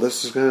 okay, well,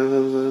 this is kind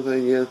of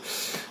yeah,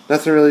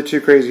 nothing really too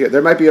crazy here.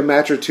 There might be a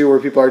match or two where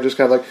people are just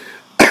kind of like,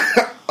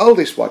 I'll at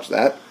least watch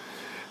that.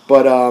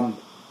 But a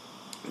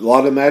lot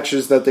of the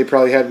matches that they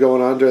probably had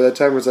going on during that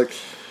time was like,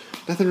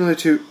 nothing really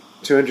too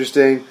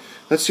interesting.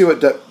 Let's see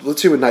what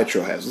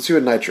Nitro has. Let's see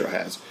what Nitro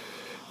has.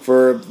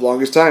 For the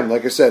longest time,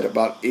 like I said,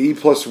 about 80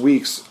 plus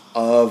weeks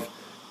of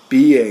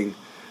being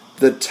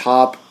the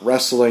top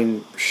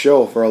wrestling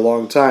show for a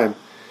long time.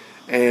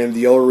 And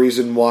the only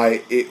reason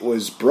why it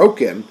was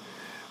broken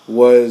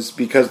was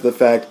because of the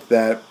fact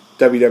that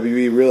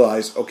WWE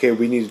realized, okay,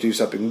 we need to do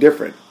something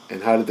different.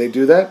 And how did they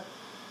do that?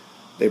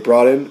 They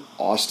brought in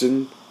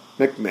Austin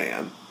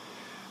McMahon.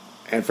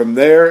 And from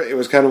there, it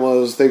was kind of one of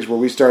those things where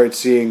we started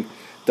seeing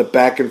the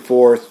back and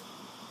forth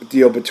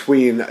deal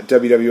between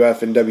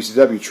WWF and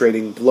WCW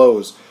trading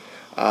blows.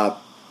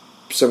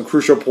 Some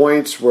crucial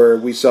points where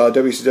we saw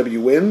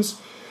WCW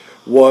wins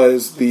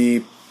was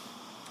the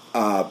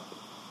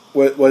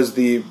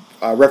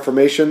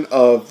reformation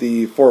of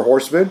the Four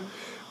Horsemen,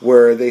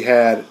 where they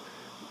had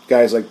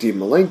guys like Dean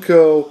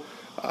Malenko,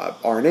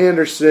 Arn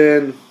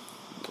Anderson,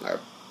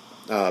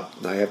 now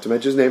I have to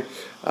mention his name,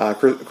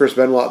 Chris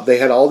Benoit. They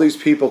had all these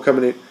people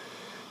coming in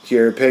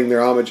here paying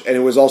their homage, and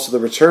it was also the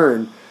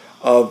return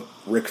of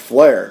Ric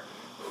Flair,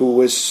 who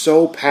was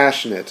so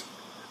passionate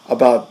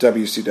about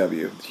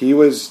WCW. He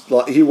was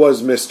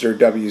Mr.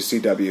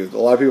 WCW. A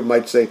lot of people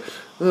might say,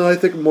 oh, I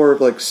think more of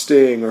like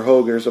Sting or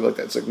Hogan or something like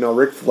that. It's like, no,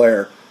 Ric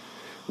Flair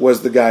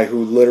was the guy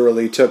who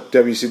literally took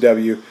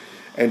WCW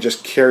and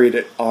just carried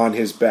it on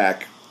his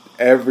back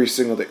every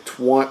single day,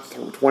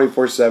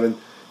 24/7,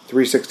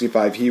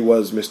 365. He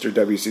was Mr.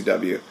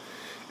 WCW.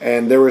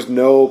 And there was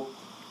no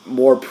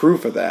more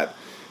proof of that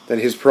than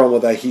his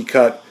promo that he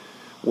cut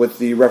with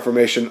the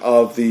reformation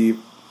of the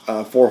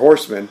Four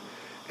Horsemen.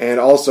 And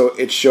also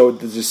it showed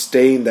the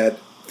disdain that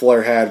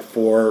Flair had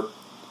for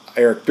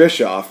Eric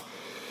Bischoff,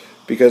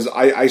 because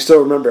I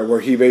still remember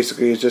where he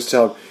basically is just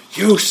telling,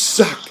 you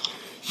suck,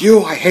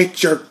 I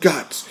hate your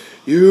guts,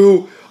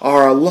 you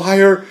are a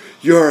liar,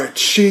 you're a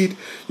cheat,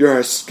 you're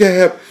a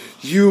scab,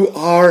 you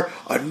are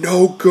a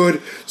no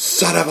good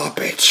son of a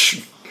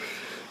bitch.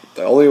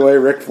 The only way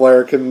Ric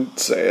Flair can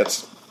say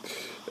it.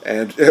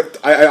 And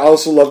I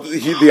also love the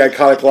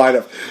iconic line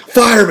of,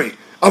 "Fire me!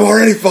 I'm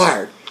already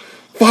fired!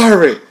 Fire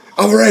me!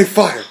 I'm already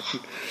fired!"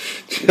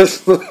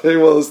 Just one of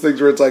those things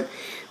where it's like,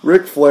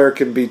 Ric Flair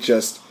can be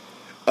just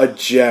a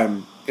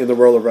gem in the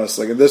world of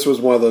wrestling. And this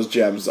was one of those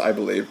gems, I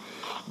believe.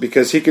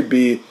 Because he could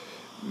be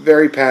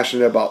very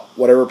passionate about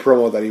whatever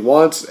promo that he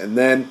wants, and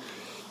then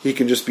he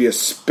can just be a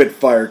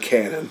spitfire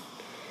cannon.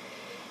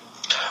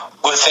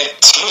 With a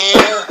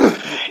tear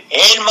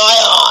in my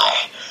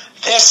eye,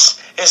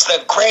 this is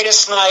the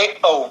greatest night.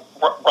 Oh,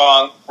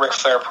 wrong, Ric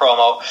Flair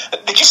promo.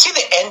 Did you see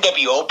the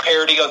NWO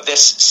parody of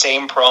this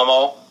same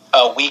promo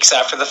weeks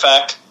after the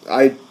fact?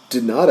 I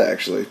did not,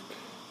 actually.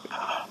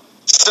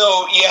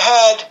 So you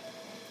had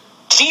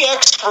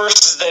DX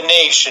versus the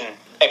Nation,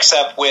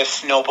 except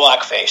with no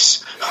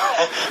blackface.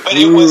 But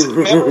it was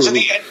members of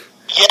the...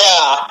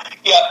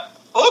 Yeah.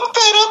 Look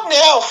that up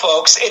now,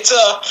 folks.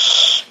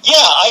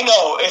 I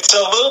know. It's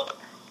a little...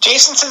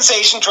 Jason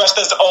Sensation dressed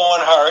as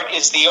Owen Hart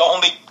is the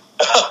only...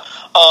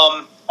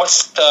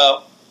 what's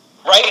the...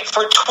 Right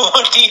for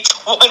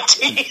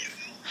 2020?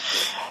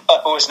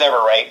 It was never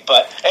right,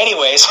 but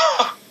anyways...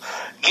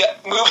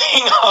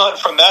 moving on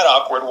from that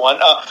awkward one,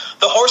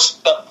 the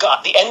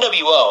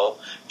NWO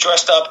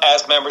dressed up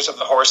as members of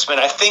the Horsemen.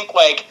 I think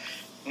like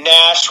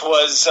Nash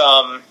was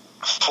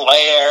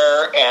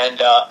Flair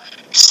and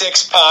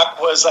Six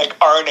Pack was like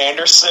Arn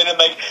Anderson, and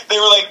like they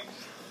were like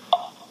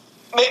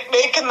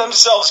making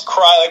themselves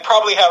cry, like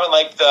probably having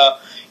like the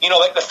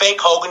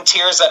fake Hogan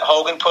tears that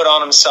Hogan put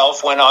on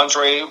himself when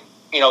Andre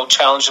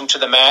challenged him to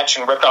the match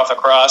and ripped off the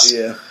cross.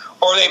 Yeah.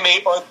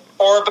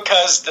 Or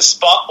because the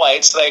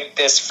spotlights, like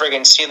this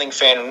friggin' ceiling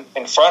fan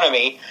in front of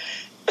me,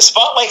 the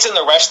spotlights in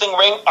the wrestling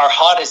ring are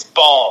hot as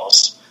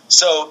balls.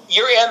 So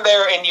you're in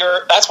there and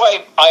that's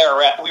why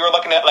IRS, we were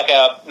looking at like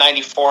a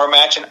 94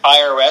 match and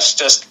IRS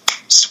just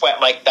sweat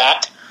like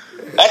that.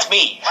 That's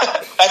me.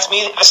 That's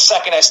me the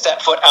second I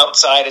step foot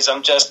outside is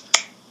I'm just,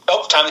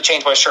 time to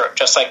change my shirt,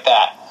 just like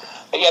that.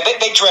 But yeah,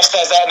 they dressed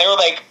as that, and they were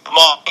like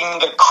mocking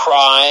the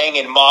crying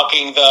and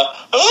mocking the,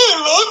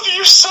 I love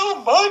you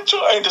so much,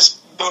 and just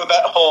doing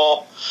that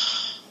whole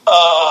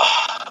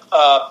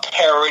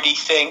parody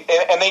thing,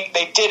 and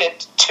they did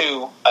it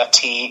to a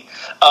T.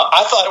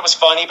 I thought it was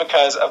funny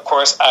because, of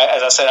course,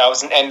 as I said, I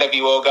was an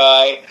NWO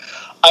guy.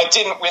 I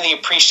didn't really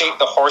appreciate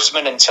the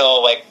Horsemen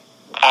until like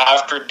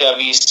after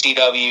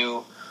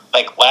WCW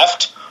like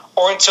left,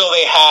 or until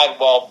they had.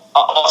 Well,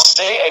 I'll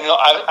say,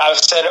 I've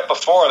said it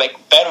before. Like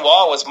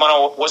Benoit was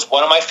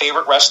one of my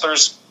favorite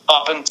wrestlers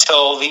up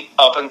until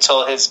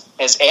his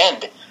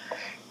end,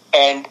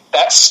 and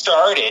that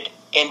started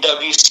in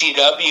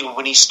WCW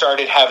when he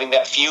started having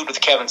that feud with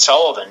Kevin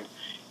Sullivan,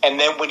 and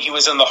then when he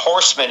was in the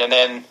Horsemen, and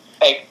then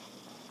like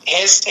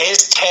his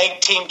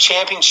tag team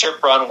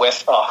championship run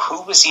with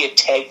who was he a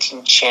tag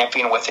team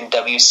champion with in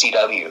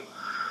WCW?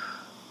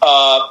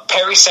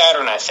 Perry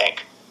Saturn, I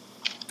think.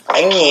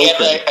 He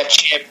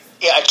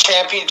had a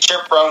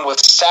championship run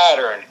with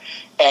Saturn,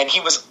 and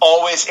he was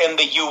always in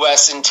the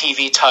US and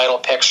TV title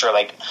picture.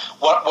 Like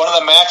one of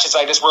the matches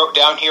I just wrote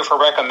down here for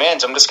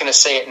recommends, I'm just going to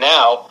say it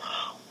now,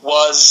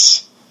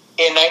 was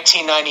in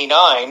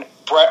 1999,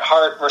 Bret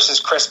Hart versus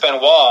Chris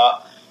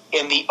Benoit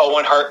in the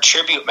Owen Hart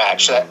tribute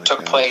match that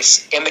took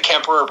place in the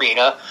Kemper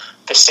Arena,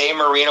 the same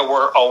arena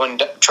where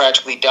Owen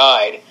tragically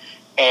died,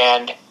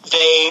 and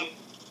they're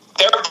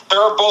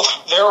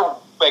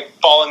like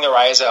bawling their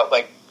eyes out,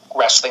 like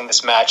wrestling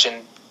this match,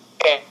 and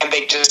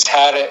they just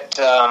had it.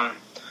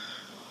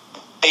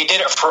 They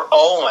did it for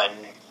Owen,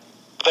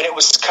 but it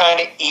was kind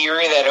of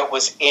eerie that it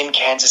was in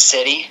Kansas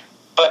City.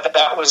 But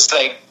that was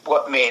like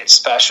what made it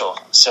special.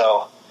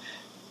 So,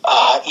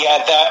 one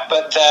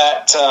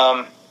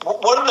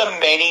of the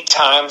many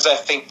times I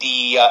think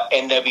the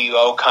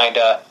NWO kind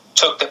of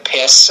took the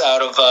piss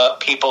out of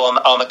people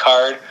on the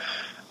card.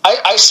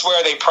 I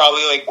swear they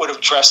probably like would have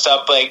dressed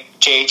up like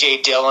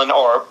J.J. Dillon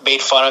or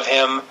made fun of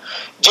him.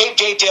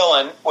 J.J.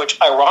 Dillon,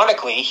 which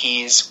ironically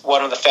he's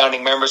one of the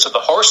founding members of the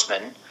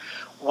Horsemen,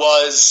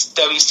 was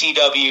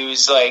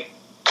WCW's like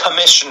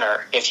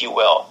commissioner, if you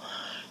will.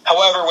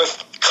 However,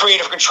 with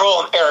Creative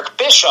Control and Eric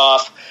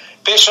Bischoff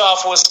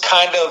was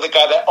kind of the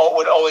guy that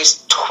would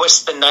always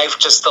twist the knife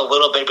just a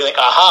little bit, be like,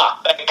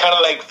 aha, kind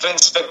of like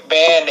Vince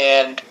McMahon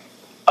and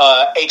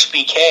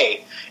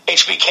HBK.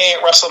 HBK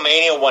at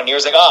WrestleMania one year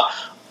was like,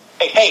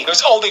 hey,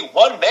 there's only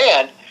one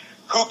man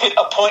who could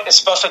appoint a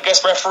special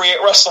guest referee at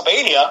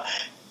WrestleMania,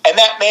 and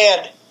that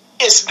man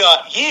is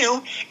not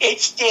you,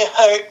 it's the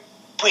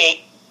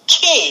Heartbreak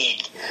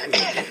Kid.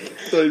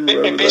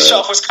 And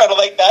Bischoff was kind of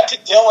like that to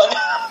Dillon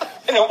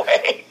in a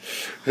way.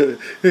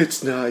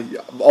 It's not.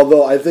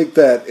 Although I think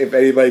that if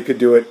anybody could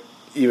do it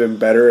even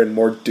better and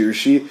more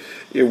douchey,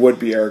 it would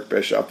be Eric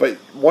Bischoff. But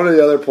one of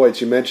the other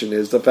points you mentioned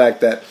is the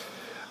fact that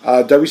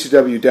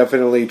WCW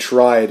definitely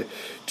tried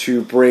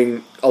to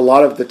bring a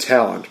lot of the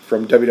talent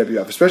from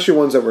WWF, especially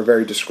ones that were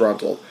very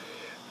disgruntled,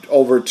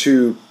 over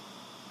to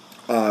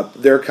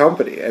their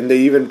company. And they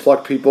even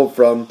plucked people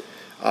from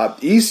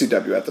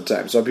ECW at the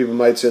time. Some people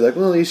might say, like,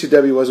 well,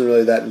 ECW wasn't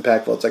really that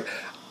impactful. It's like,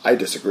 I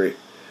disagree.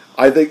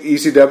 I think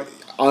ECW,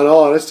 on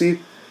all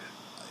honesty,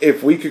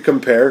 if we could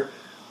compare,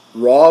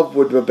 Raw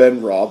would have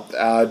been Raw,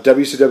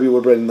 WCW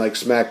would have been like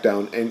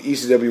SmackDown, and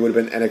ECW would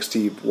have been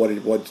NXT,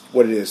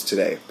 what it is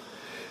today.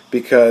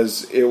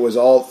 Because it was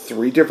all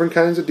three different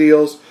kinds of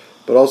deals,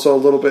 but also a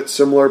little bit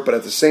similar, but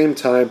at the same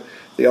time,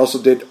 they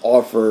also did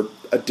offer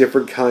a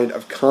different kind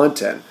of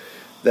content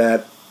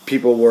that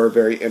people were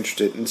very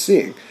interested in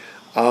seeing.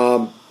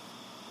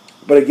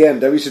 But again,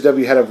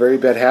 WCW had a very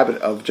bad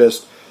habit of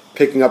just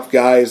picking up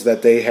guys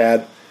that they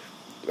had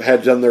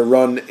done their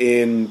run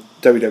in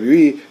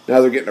WWE.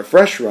 Now they're getting a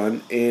fresh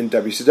run in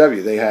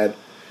WCW. They had,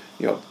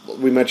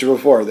 we mentioned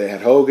before, they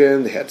had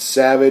Hogan, they had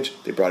Savage,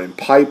 they brought in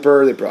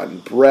Piper, they brought in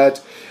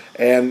Brett,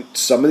 and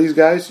some of these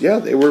guys,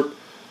 they were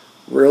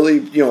really,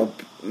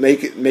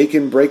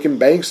 breaking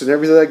banks and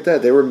everything like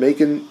that. They were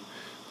making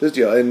this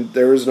deal, and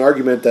there was an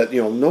argument that,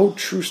 no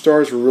true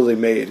stars were really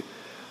made,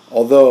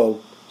 although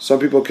some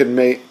people can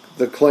make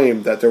the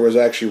claim that there was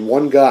actually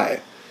one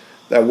guy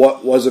that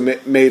was a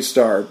made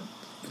star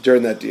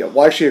during that deal.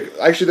 Well, actually,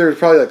 there was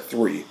probably like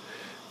three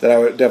that I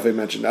would definitely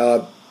mention.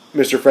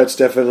 Mr. Fretz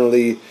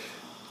definitely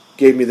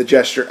gave me the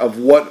gesture of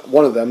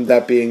one of them,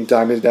 that being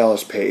Diamond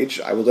Dallas Page.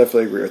 I will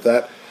definitely agree with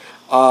that.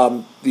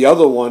 The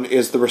other one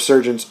is the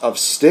resurgence of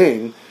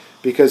Sting,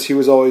 because he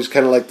was always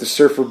kind of like the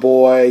surfer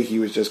boy. He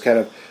was just kind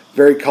of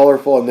very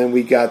colorful, and then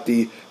we got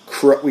the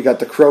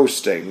Crow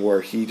Sting,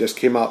 where he just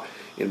came out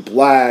in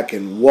black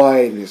and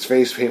white, and his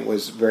face paint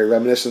was very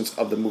reminiscent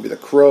of the movie The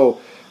Crow.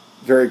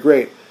 Very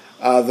great.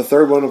 The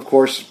third one, of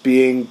course,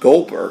 being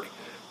Goldberg.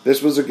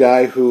 This was a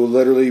guy who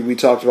literally we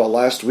talked about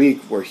last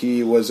week, where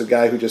he was a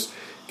guy who just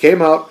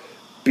came out,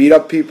 beat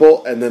up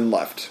people, and then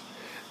left.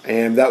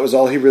 And that was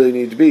all he really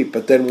needed to be.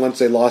 But then once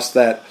they lost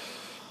that,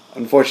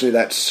 unfortunately,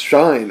 that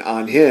shine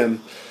on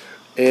him,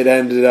 it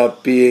ended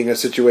up being a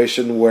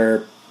situation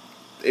where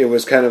it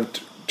was kind of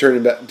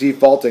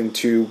defaulting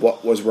to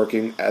what was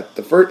working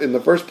in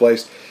the first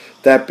place,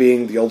 that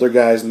being the older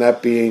guys, and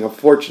that being,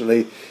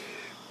 unfortunately,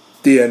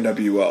 the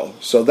NWO.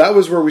 So that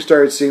was where we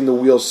started seeing the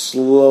wheels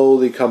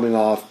slowly coming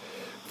off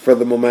for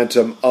the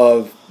momentum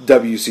of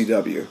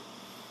WCW.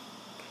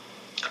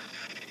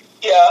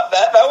 Yeah,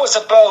 that was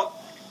about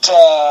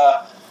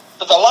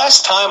the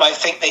last time I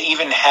think they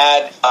even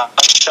had a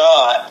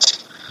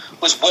shot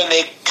was when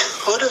they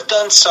could have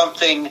done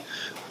something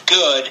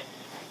good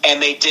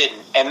and they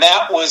didn't. And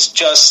that was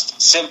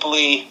just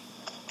simply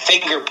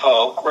finger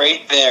poke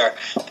right there.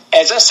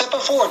 As I said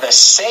before, the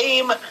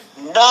same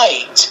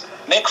night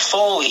Mick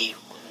Foley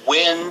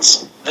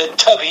wins the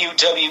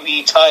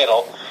WWE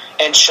title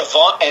and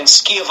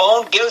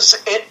Schiavone gives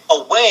it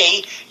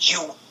away,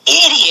 you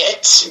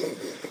idiot!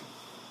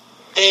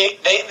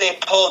 They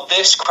pulled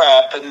this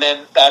crap, and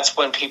then that's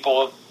when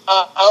people,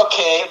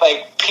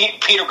 like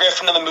Peter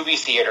Griffin in the movie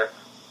theater.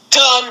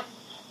 Done!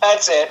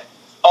 That's it.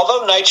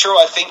 Although Nitro,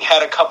 I think,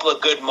 had a couple of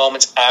good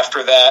moments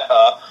after that.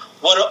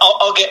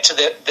 I'll get to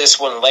this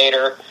one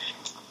later.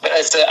 But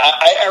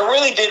I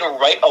really didn't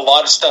write a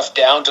lot of stuff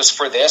down just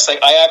for this.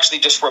 Like, I actually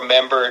just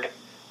remembered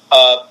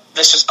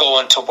this is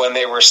going to when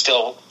they were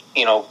still,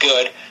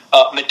 good.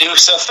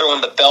 Medusa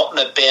throwing the belt in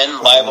a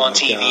bin live on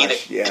TV,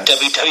 the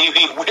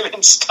WWE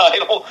Women's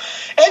title.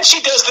 And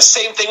she does the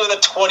same thing with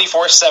a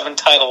 24/7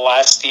 title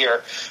last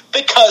year.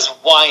 Because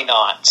why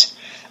not?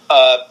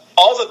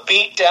 All the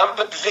beatdown,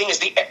 but the thing is,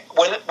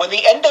 when the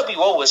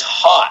NWO was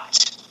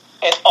hot,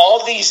 and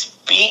all these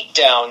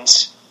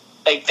beatdowns,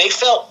 like, they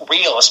felt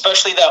real,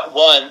 especially that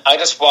one I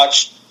just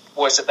watched,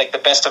 was it like the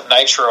Best of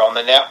Nitro on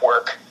the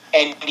network,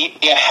 and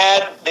you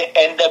had the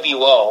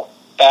NWO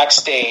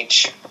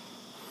backstage,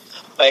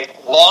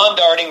 like, lawn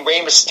darting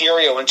Rey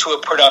Mysterio into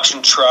a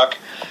production truck,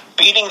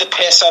 beating the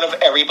piss out of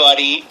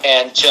everybody,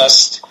 and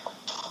just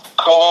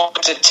going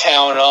to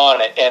town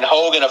on it. And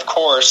Hogan, of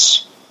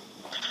course,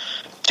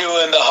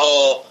 doing the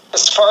whole,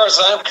 as far as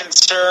I'm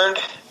concerned,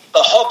 the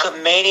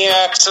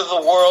Hulkamaniacs of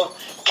the world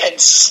can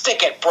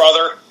stick it,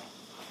 brother.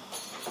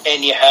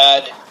 And you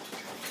had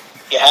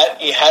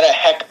a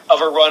heck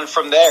of a run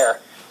from there.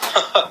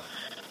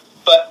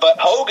 but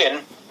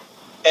Hogan,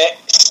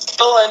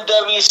 still in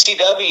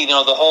WCW,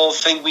 the whole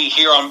thing we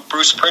hear on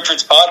Bruce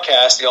Pritchard's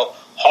podcast,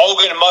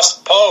 Hogan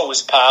must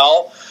pose,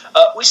 pal.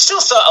 We still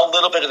saw a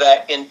little bit of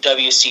that in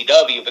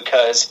WCW,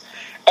 because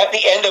at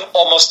the end of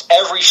almost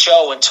every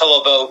show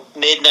until about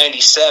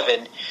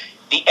mid-97,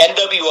 the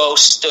NWO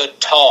stood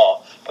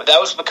tall. But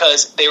that was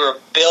because they were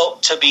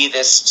built to be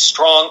this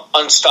strong,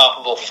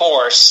 unstoppable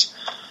force.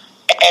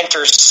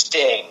 Enter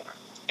Sting.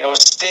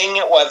 Sting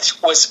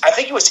was I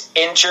think he was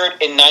injured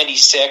in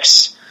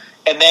 96,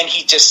 and then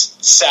he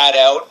just sat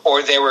out,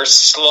 or they were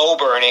slow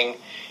burning.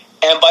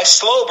 And by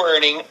slow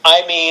burning,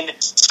 I mean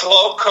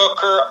slow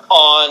cooker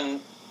on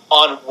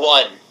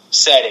one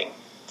setting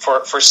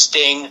for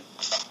Sting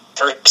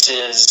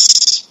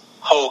versus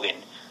Hogan.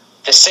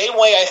 The same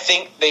way I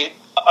think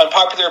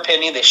unpopular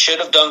opinion, they should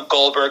have done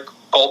Goldberg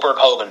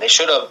Hogan. They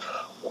should have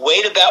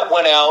waited that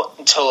one out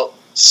until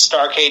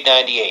Starrcade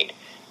 98.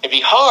 It'd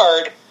be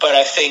hard, but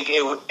I think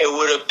it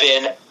would have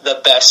been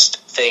the best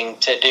thing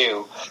to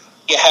do.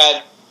 You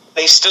had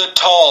they stood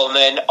tall, and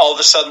then all of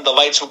a sudden the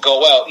lights would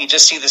go out. You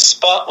just see the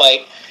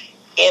spotlight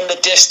in the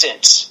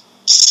distance.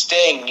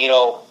 Sting,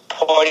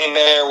 pointing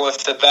there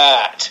with the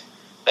bat.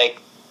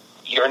 Like,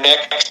 you're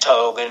next,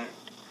 Hogan.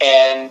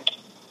 And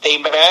they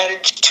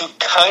managed to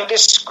kind of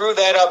screw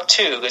that up,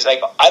 too. Because, I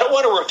don't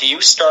want to review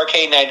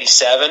Starrcade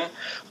 97,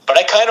 but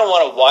I kind of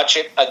want to watch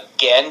it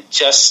again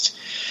just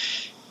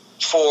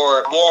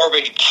for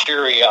morbid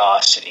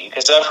curiosity.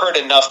 Because I've heard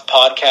enough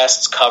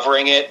podcasts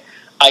covering it.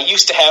 I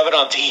used to have it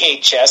on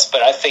VHS,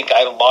 but I think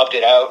I lobbed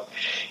it out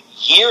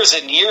years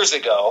and years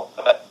ago.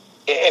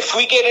 If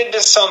we get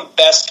into some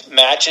best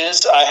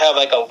matches, I have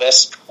a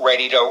list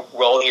ready to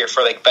roll here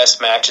for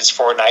best matches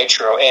for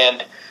Nitro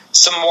and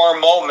some more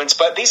moments.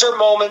 But these are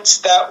moments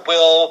that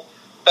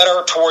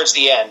are towards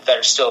the end that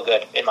are still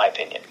good, in my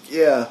opinion.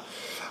 Yeah.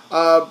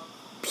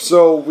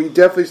 So we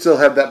definitely still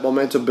have that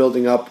momentum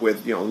building up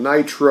with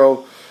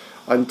Nitro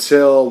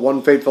until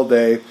one fateful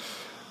day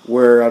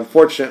where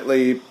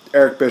unfortunately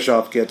Eric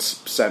Bischoff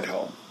gets sent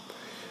home.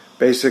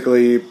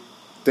 Basically,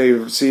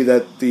 they see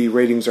that the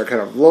ratings are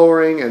kind of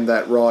lowering and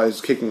that Raw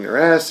is kicking their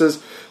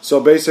asses. So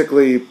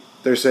basically,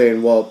 they're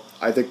saying, well,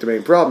 I think the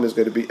main problem is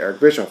going to be Eric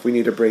Bischoff. We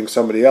need to bring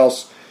somebody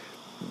else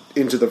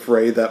into the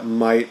fray that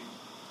might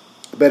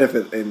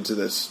benefit into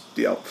this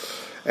deal.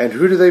 And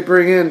who do they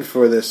bring in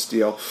for this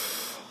deal?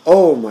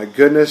 Oh my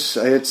goodness,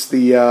 it's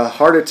the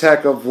heart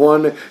attack of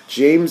one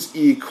James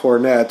E.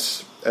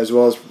 Cornette, as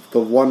well as the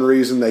one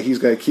reason that he's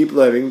going to keep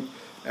living,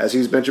 as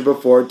he's mentioned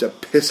before, to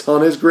piss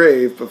on his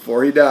grave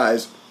before he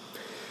dies.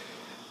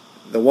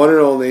 The one and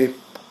only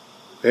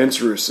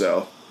Vince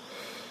Russo.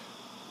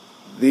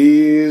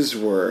 These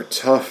were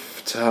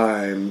tough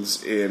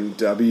times in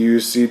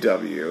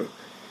WCW,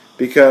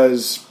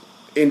 because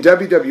in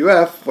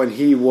WWF, when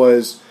he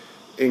was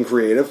in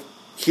creative,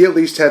 he at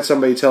least had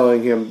somebody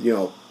telling him,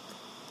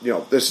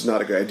 this is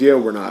not a good idea,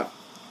 we're not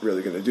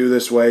really going to do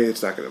this way,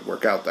 it's not going to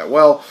work out that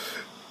well.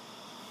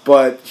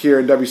 But here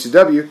in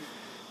WCW,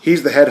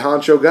 he's the head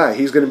honcho guy.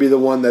 He's going to be the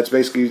one that's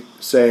basically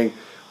saying,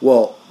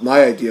 well,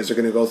 my ideas are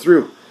going to go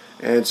through.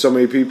 And so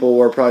many people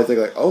were probably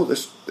thinking, oh,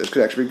 this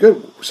could actually be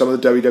good. Some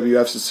of the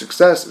WWF's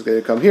success is going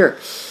to come here.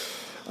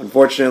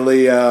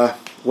 Unfortunately,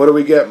 what do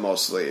we get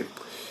mostly?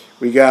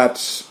 We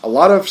got a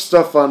lot of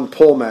stuff on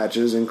pole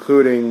matches,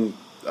 including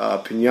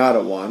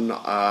Pinata one.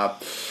 A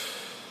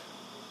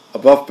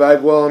Buff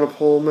Bagwell on a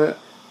pole match.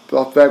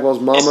 Buff Bagwell's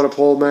mom on a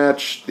pole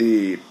match.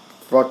 The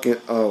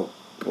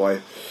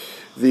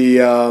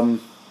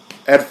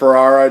Ed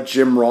Ferrara,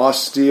 Jim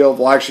Ross deal.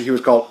 Well, actually, he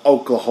was called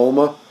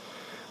Oklahoma,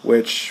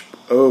 which,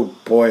 oh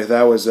boy,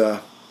 that was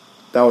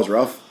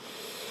rough.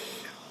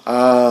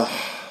 I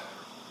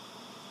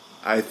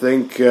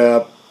think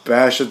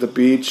Bash at the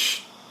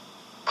Beach,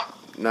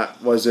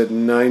 was it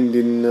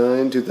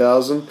 99,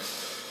 2000?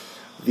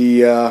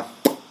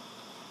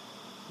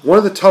 One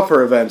of the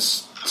tougher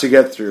events to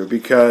get through,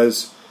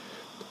 because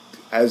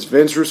as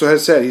Vince Russo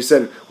has said, he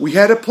said, we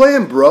had a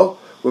plan, bro.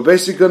 We're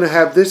basically going to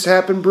have this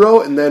happen, bro,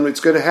 and then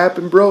what's going to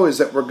happen, bro, is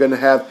that we're going to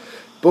have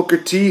Booker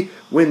T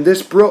win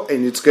this, bro,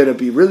 and it's going to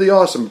be really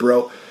awesome,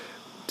 bro.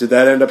 Did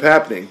that end up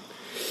happening?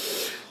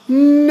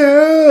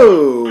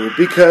 No,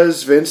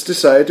 because Vince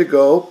decided to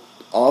go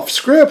off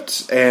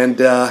script, and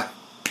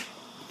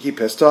he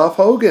pissed off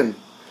Hogan,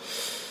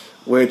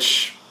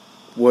 which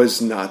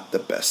was not the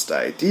best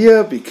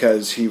idea,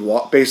 because he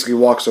basically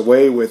walks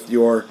away with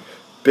your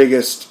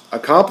biggest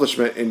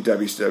accomplishment in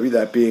WCW,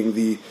 that being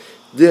the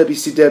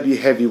WCW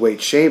Heavyweight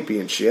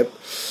Championship.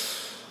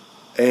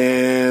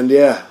 And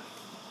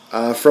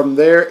from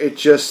there it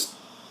just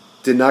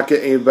did not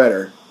get any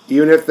better.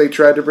 Even if they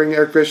tried to bring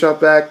Eric Bischoff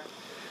back,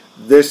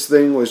 this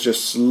thing was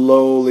just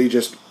slowly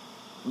just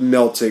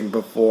melting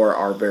before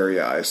our very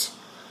eyes.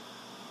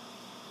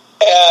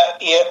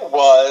 It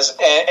was.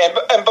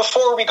 And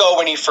before we go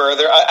any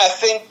further, I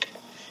think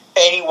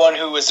anyone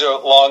who is a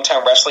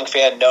longtime wrestling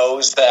fan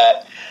knows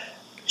that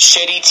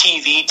shitty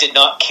TV did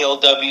not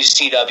kill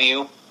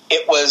WCW.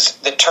 It was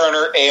the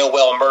Turner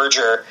AOL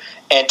merger,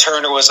 and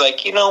Turner was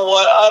like, you know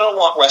what, I don't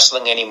want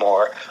wrestling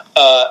anymore.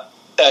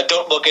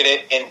 Don't look at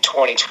it in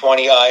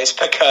 2020 eyes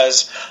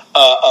because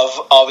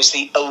of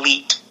obviously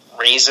elite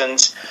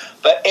reasons.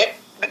 But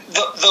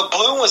the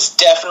bloom was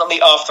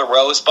definitely off the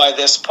rose by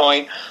this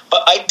point.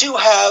 But I do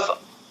have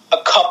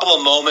a couple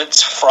of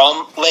moments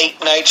from late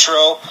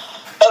Nitro,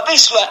 at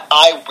least that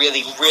I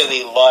really,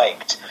 really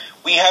liked.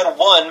 We had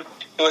one,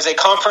 it was a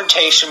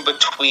confrontation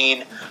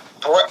between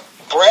Bret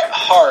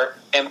Hart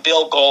and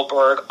Bill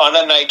Goldberg on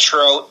a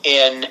Nitro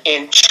in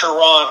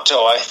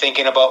Toronto, I think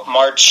in about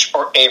March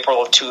or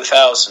April of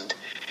 2000.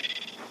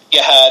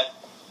 You had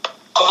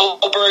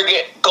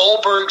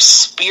Goldberg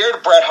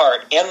speared Bret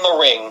Hart in the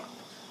ring,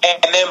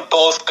 and then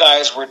both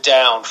guys were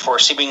down for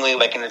seemingly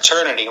like an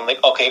eternity. I'm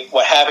like, okay,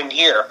 what happened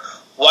here?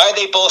 Why are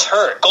they both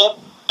hurt?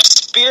 Goldberg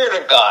speared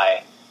a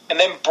guy, and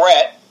then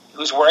Bret,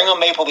 who's wearing a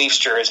Maple Leafs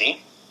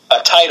jersey, a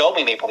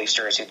tight-only Maple Leafs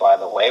jersey, by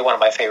the way, one of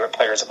my favorite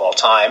players of all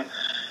time,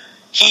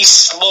 he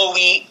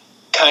slowly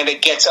kind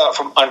of gets out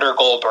from under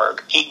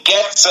Goldberg. He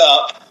gets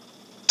up,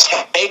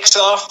 takes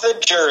off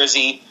the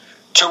jersey,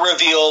 to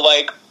reveal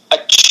like a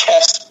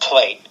chest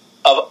plate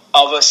of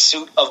a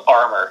suit of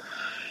armor.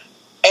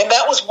 And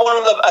that was one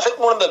of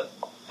the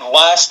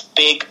last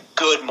big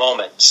good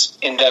moments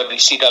in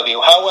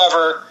WCW.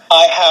 However,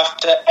 I have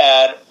to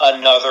add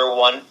another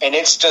one, and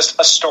it's just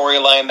a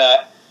storyline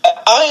that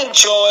I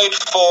enjoyed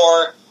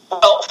for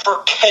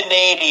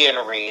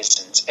Canadian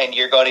reasons. And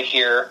you're going to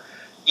hear,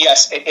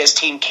 yes, it is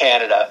Team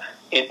Canada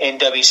in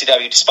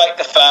WCW, despite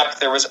the fact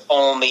there was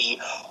only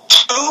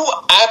 2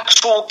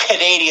 actual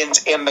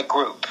Canadians in the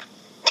group,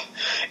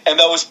 and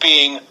those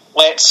being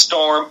Lance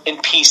Storm and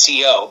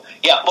PCO.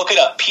 Yeah, look it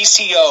up.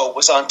 PCO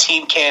was on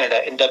Team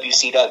Canada in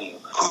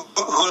WCW.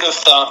 Who'd have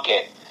thunk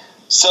it?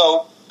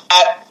 So,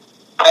 I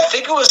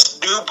think it was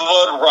New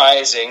Blood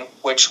Rising,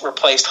 which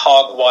replaced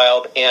Hog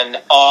Wild in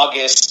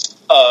August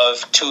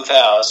of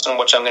 2000,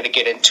 which I'm going to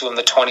get into in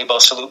the 20 Bell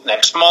Salute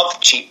next month.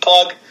 Cheap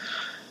plug.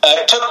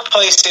 It took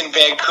place in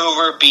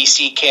Vancouver,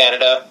 BC,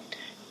 Canada,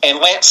 and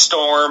Lance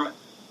Storm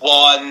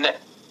won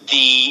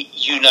the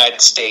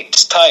United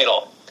States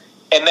title.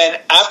 And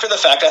then after the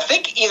fact, I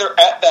think either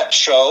at that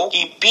show,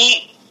 he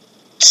beat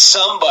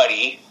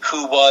somebody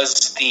who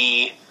was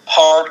the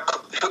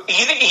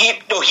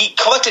he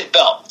collected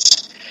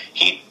belts.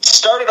 He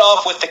started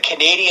off with the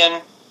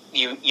Canadian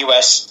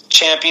U.S.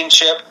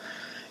 Championship,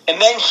 and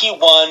then he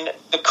won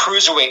the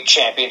Cruiserweight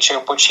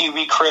Championship, which he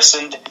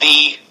rechristened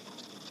the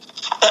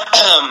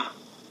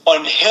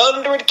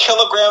 100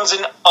 kilograms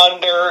and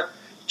under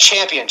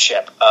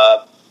championship.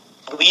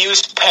 We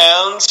use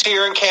pounds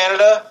here in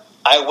Canada.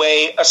 I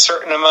weigh a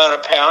certain amount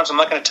of pounds. I'm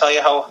not going to tell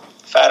you how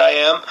fat I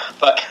am,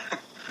 but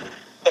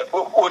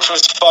which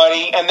was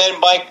funny. And then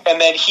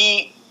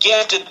he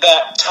gifted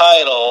that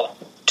title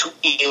to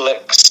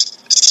Elix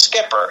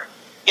Skipper.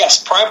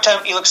 Yes,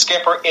 primetime Elix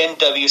Skipper in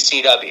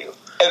WCW.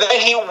 And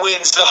then he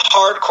wins the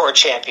Hardcore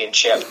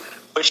Championship,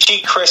 which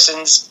he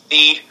christens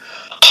the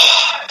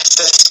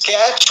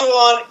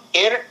Saskatchewan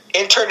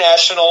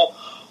International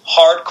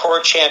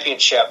Hardcore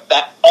Championship.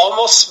 That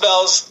almost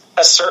spells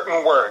a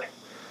certain word.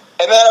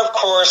 And then, of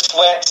course,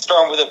 Lance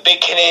Storm with a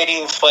big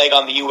Canadian flag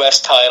on the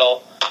U.S.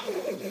 title.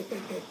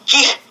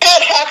 He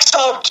had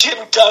Hacksaw Jim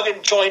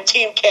Duggan join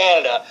Team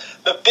Canada,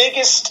 the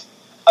biggest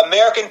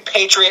American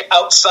patriot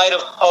outside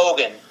of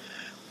Hogan,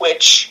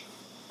 which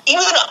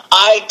even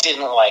I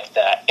didn't like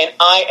that. And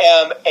I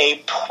am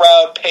a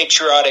proud,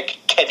 patriotic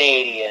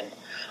Canadian.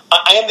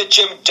 I am the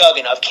Jim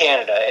Duggan of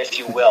Canada, if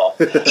you will.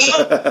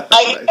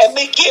 And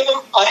they gave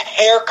him a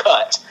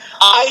haircut.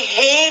 I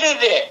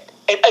hated it.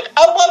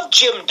 I love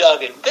Jim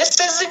Duggan. This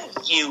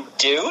isn't you,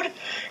 dude.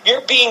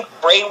 You're being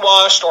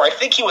brainwashed, or I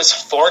think he was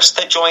forced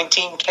to join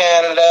Team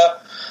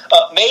Canada.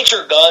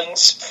 Major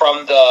Guns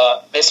from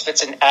the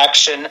Misfits in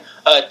Action.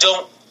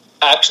 Don't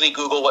actually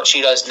Google what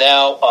she does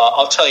now.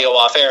 I'll tell you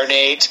off air,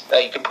 Nate.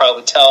 You can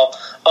probably tell.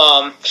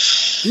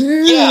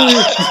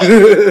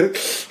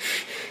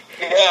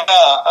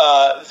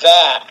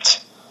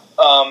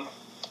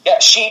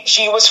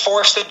 She was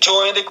forced to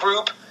join the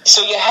group.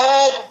 So you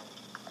had...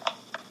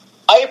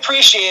 I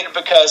appreciate it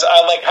because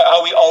I like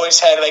how we always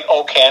had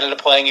Canada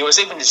playing. It was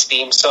even his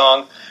theme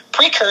song,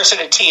 precursor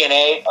to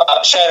TNA.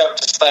 Shout out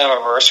to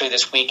Slammiversary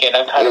this weekend.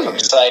 I'm kind of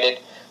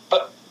excited.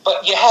 But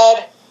you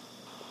had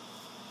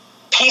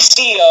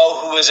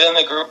PCO, who was in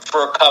the group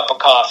for a cup of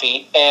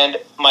coffee, and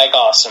Mike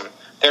Awesome.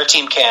 They're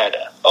Team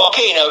Canada.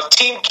 Okay, now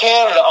Team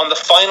Canada on the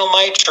final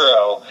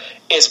Nitro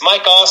is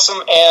Mike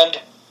Awesome and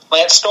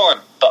Lance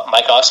Storm. But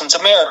Mike Awesome's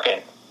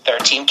American. They're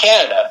Team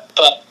Canada.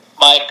 But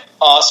Mike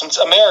Awesome's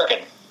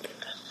American.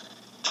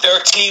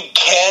 They're Team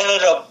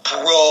Canada,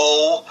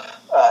 bro.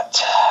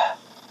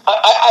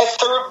 I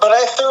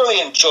thoroughly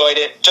enjoyed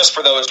it just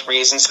for those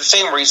reasons. The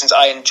same reasons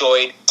I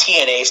enjoyed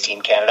TNA's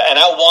Team Canada. And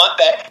I want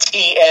that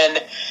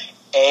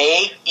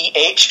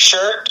TNAEH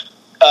shirt.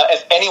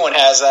 If anyone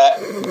has that,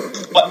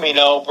 let me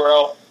know,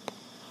 bro.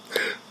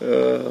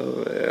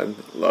 Oh, man.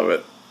 Love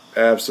it.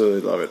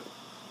 Absolutely love it.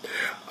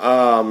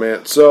 Ah,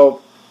 man.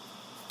 So,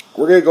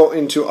 we're going to go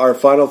into our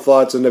final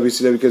thoughts on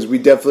WCW because we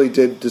definitely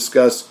did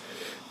discuss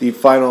the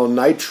final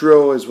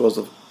Nitro, as well as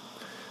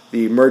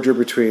the merger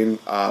between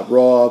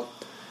Raw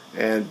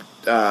and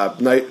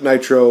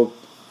Nitro,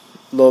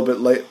 a little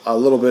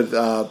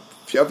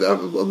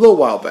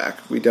while back.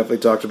 We definitely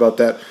talked about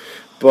that,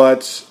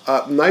 but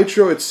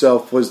Nitro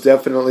itself was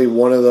definitely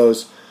one of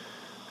those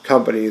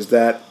companies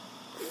that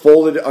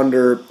folded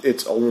under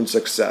its own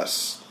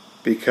success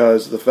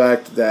because the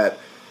fact that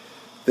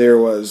there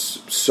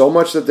was so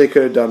much that they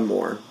could have done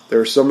more. There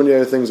were so many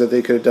other things that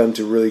they could have done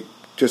to really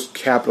just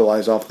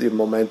capitalize off the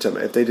momentum.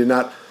 If they did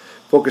not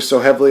focus so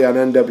heavily on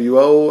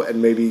NWO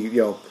and maybe,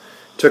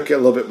 took a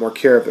little bit more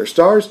care of their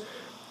stars,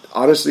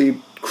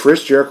 honestly,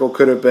 Chris Jericho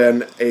could have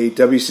been a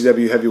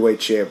WCW heavyweight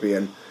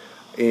champion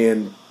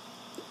in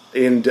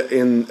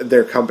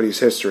their company's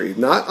history.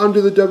 Not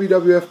under the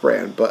WWF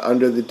brand, but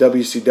under the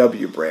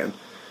WCW brand.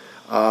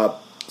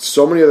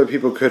 So many other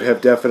people could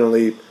have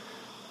definitely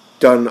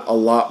done a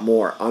lot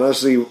more.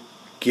 Honestly,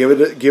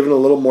 given a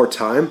little more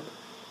time,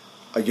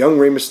 a young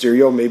Rey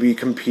Mysterio maybe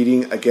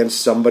competing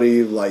against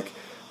somebody like,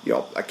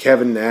 a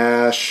Kevin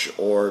Nash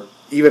or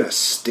even a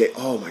Sting.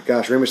 Oh my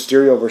gosh, Rey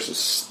Mysterio versus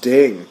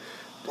Sting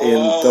in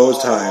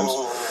those times.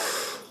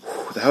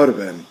 That would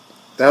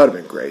have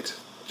been great.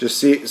 Just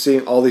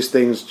seeing all these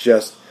things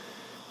just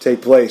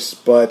take place.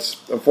 But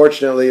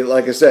unfortunately,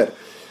 like I said,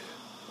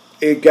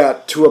 it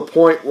got to a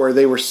point where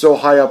they were so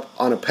high up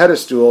on a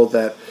pedestal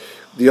that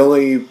the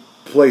only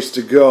place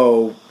to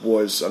go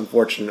was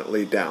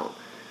unfortunately down.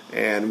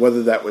 And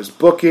whether that was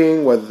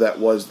booking, whether that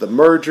was the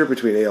merger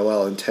between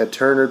AOL and Ted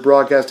Turner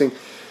Broadcasting,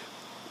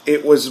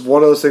 it was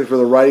one of those things where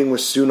the writing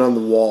was soon on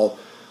the wall.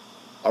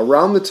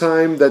 Around the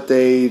time that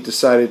they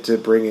decided to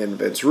bring in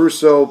Vince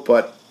Russo,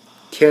 but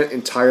can't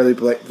entirely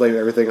blame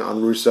everything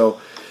on Russo,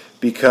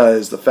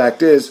 because the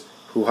fact is,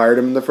 who hired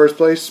him in the first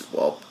place?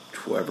 Well,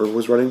 whoever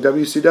was running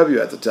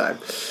WCW at the time.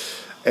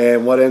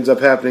 And what ends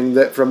up happening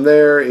from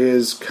there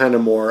is kind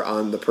of more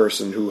on the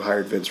person who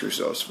hired Vince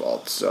Russo's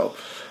fault. So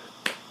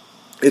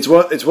it's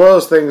one of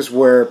those things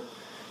where,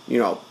 you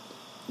know,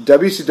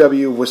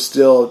 WCW was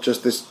still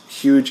just this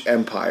huge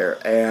empire,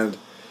 and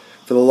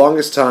for the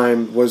longest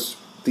time was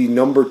the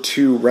number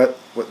two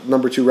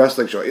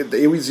wrestling show.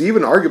 It was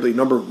even arguably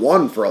number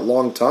one for a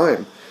long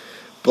time.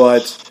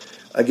 But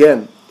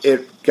again,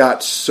 it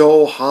got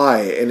so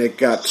high and it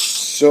got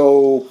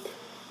so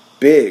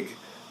big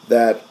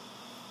that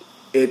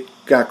it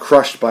got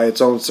crushed by its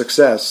own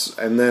success,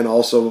 and then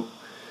also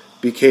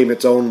became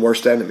its own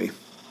worst enemy.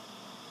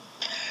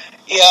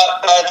 Yeah,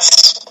 that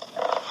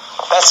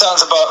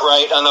sounds about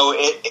right. I know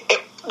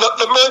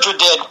the merger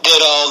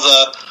did all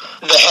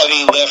the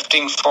heavy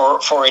lifting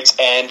for its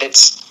end.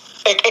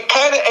 It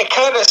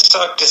kind of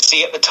sucked to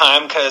see at the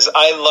time, because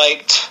I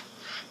liked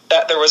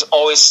that there was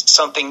always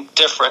something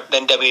different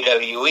than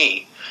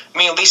WWE. I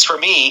mean, at least for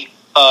me,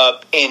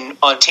 on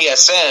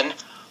TSN,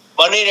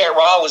 Monday Night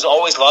Raw was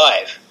always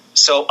live,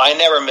 so I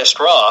never missed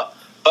Raw.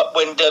 But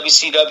when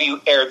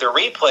WCW aired the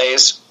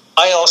replays,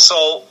 I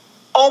also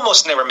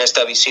almost never missed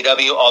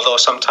WCW. Although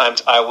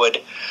sometimes I would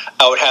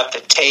have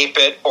to tape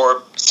it,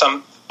 or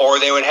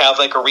they would have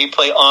like a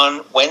replay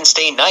on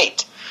Wednesday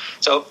night.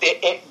 So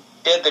it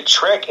did the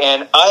trick,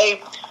 and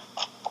I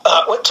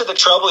went to the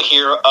trouble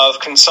here of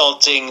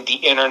consulting the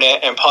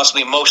internet and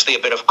possibly mostly a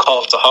bit of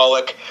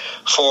Cultaholic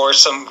for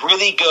some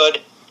really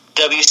good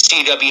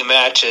WCW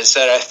matches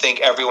that I think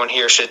everyone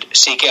here should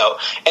seek out.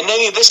 And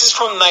then this is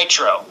from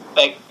Nitro,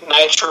 like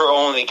Nitro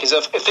only, because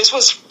if this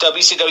was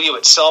WCW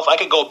itself, I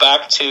could go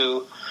back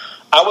to,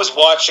 I was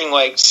watching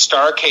like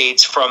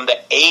Starcades from the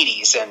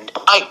 80s, and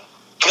my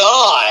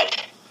God,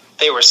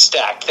 they were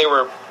stacked. They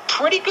were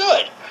pretty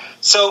good.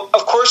 So,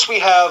 of course, we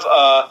have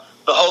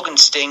the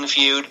Hogan-Sting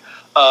feud.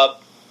 I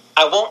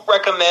won't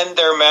recommend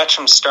their match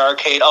from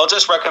Starrcade. I'll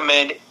just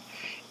recommend,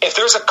 if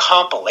there's a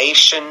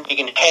compilation, you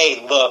can,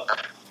 hey,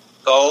 look,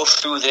 go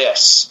through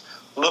this.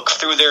 Look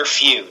through their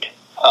feud.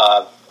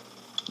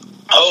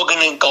 Hogan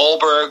and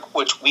Goldberg,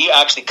 which we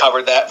actually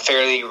covered that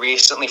fairly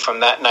recently from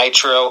that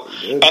Nitro.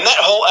 And that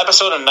whole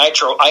episode of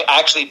Nitro, I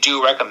actually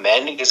do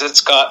recommend, because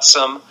it's got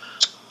some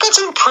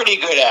pretty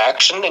good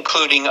action,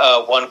 including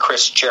one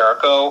Chris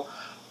Jericho.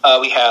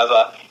 We have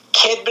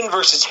Kidman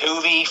versus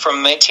Hoovy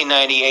from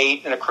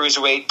 1998 in a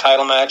Cruiserweight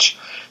title match.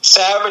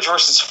 Savage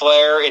versus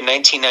Flair in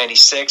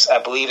 1996. I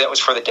believe that was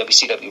for the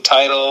WCW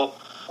title.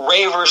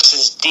 Ray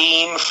versus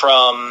Dean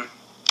from...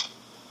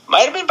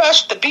 might have been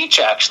Bash at the Beach,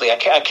 actually. I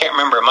can't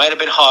remember. It might have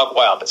been Hog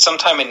Wild, but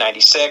sometime in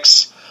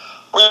 96.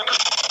 Ric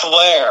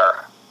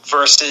Flair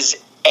versus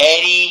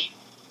Eddie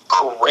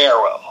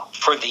Guerrero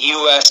for the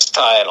U.S.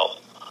 title.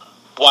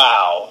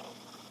 Wow.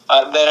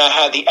 Then I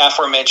had the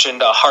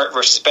aforementioned Hart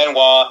versus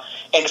Benoit.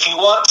 And if you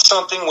want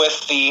something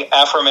with the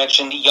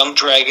aforementioned Young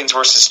Dragons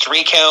versus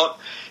 3 Count,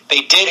 they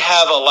did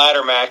have a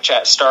ladder match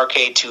at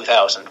Starrcade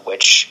 2000,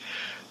 which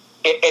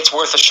it's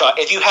worth a shot.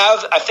 If you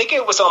have, I think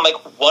it was on like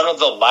one of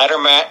the ladder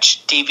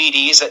match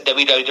DVDs that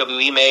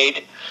WWE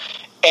made.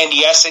 And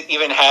yes, it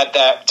even had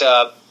that,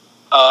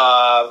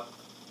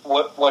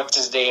 what's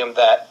his name,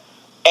 that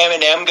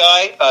Eminem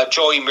guy,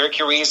 Joey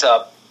Mercury's,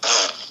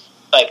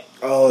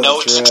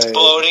 notes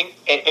exploding.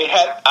 It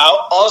had,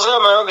 all I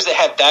remember was it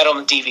had that on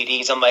the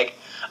DVDs. I'm like,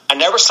 I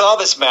never saw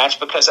this match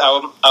because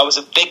I was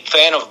a big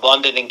fan of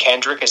London and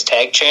Kendrick as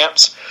tag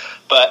champs,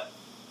 but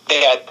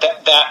they had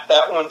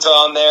that one's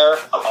on there.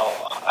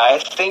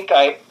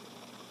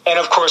 And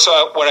of course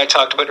what I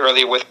talked about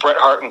earlier with Bret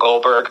Hart and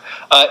Goldberg.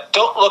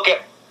 Don't look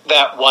at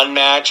that one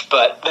match,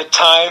 but the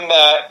time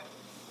that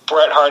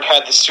Bret Hart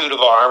had the suit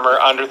of armor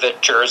under the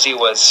jersey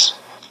was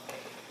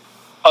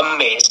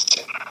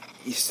amazing.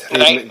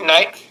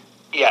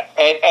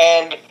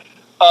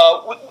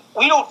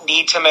 We don't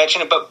need to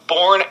mention it, but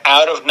born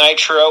out of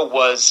Nitro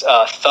was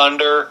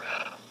Thunder.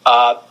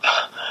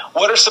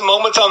 What are some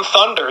moments on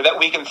Thunder that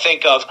we can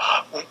think of?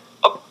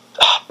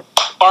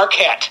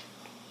 Arquette.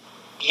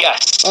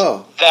 Yes.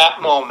 Oh.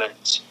 That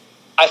moment.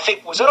 I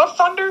think, was it on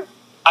Thunder?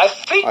 I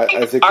think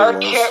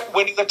Arquette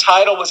winning the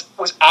title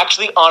was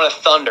actually on a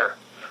Thunder.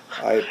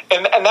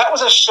 And that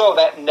was a show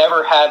that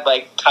never had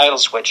like title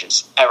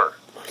switches, ever.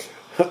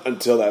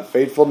 Until that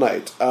fateful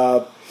night.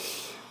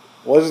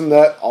 Wasn't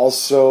that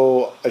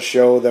also a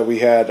show that we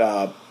had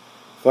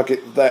Fuck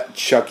it, that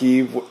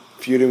Chucky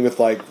feuding with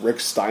like Rick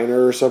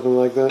Steiner or something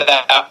like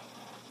that.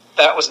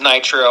 That was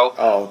Nitro.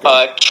 Oh,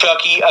 okay.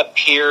 Chucky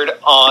appeared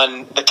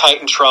on the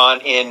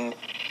Titantron in.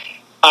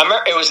 I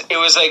remember it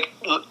was like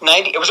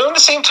 90. It was around the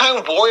same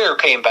time Warrior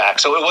came back,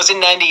 so it was in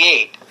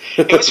 '98.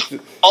 It was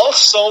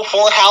also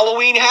for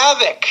Halloween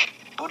Havoc.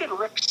 Who did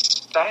Rick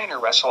Steiner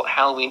wrestle at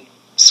Halloween?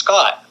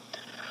 Scott.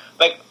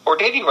 Or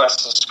did he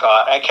wrestle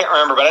Scott? I can't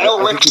remember, but I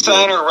know Rick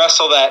Steiner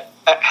wrestled at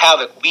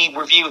Havoc. We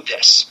reviewed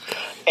this,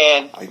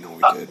 and I know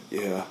we did.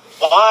 Yeah.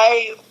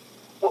 Why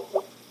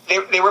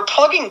they were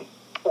plugging?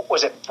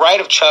 Was it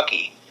Bride of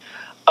Chucky?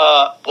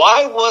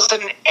 Why was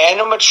an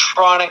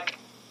animatronic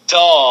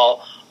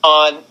doll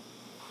on?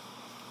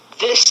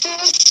 This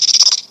is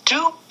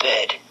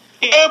stupid.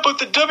 Yeah, but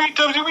the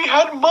WWE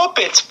had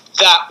Muppets.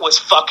 That was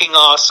fucking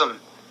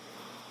awesome.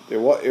 It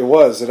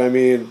was, and I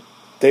mean,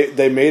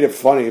 they made it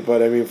funny,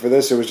 but I mean, for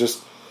this, it was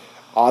just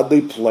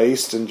oddly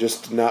placed and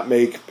just did not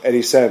make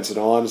any sense. In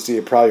all honesty,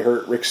 it probably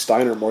hurt Rick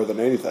Steiner more than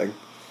anything.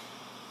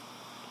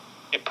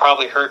 It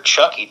probably hurt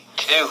Chucky,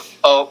 too.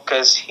 Oh,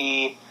 because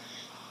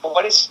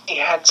what has he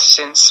had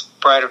since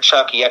Bride of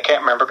Chucky? I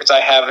can't remember because I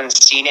haven't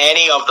seen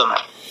any of them.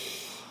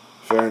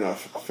 Fair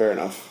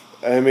enough.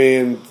 I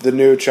mean, the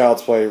new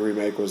Child's Play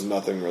remake was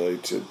nothing really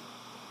to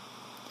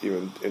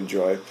even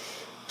enjoy.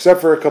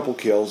 Except for a couple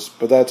kills,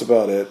 but that's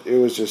about it. It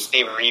was just...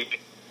 They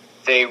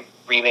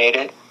remade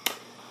it?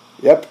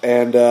 Yep,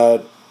 and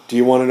do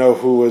you want to know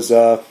who was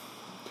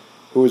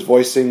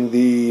voicing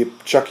the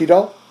Chucky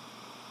doll?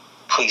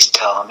 Please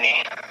tell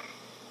me.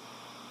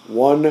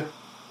 One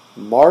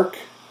Mark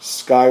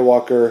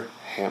Skywalker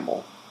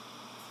Hamill.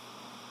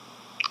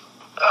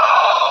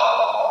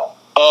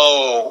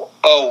 Oh,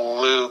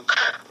 Luke.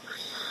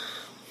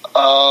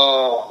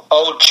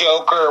 Oh,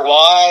 Joker,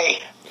 why?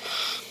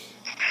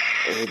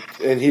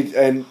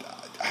 And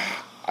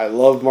I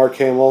love Mark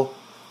Hamill.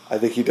 I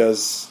think he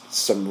does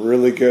some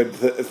really good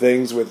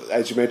things with,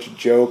 as you mentioned,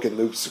 Joke and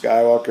Luke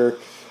Skywalker.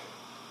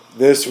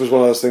 This was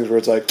one of those things where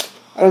it's like,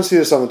 I don't see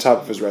this on the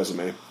top of his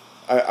resume.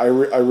 I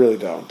really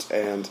don't.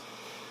 And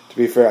to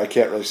be fair, I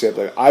can't really see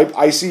it.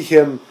 I see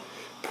him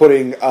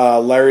putting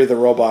Larry the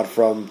Robot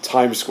from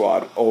Time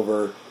Squad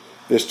over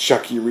this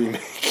Chucky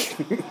remake.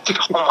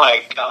 Oh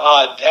my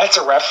God, that's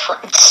a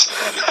reference.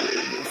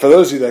 For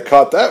those of you that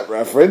caught that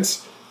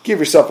reference, give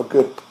yourself a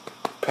good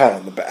pat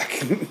on the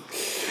back.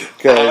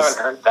 I haven't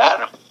heard that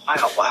in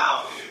a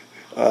while.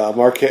 Wow.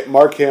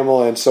 Mark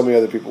Hamill and so many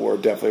other people were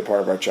definitely a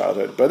part of our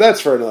childhood. But that's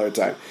for another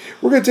time.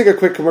 We're going to take a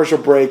quick commercial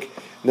break.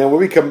 And then when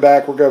we come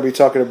back, we're going to be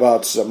talking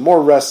about some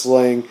more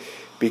wrestling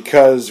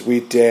because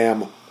we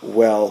damn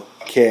well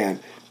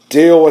can.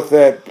 Deal with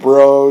it,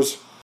 bros.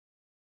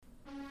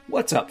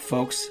 What's up,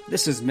 folks?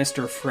 This is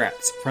Mr.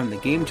 Fretz from the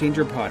Game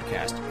Changer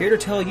Podcast, here to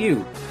tell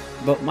you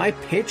about my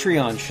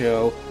Patreon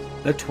show,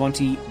 The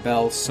 20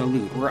 Bell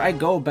Salute, where I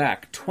go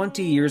back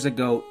 20 years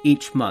ago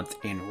each month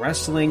in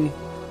wrestling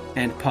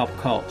and pop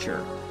culture.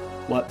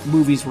 What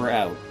movies were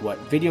out, what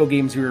video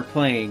games we were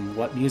playing,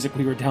 what music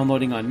we were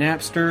downloading on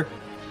Napster,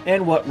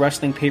 and what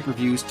wrestling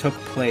pay-per-views took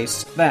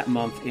place that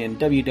month in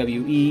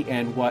WWE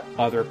and what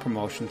other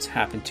promotions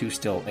happen to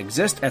still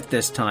exist at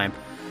this time.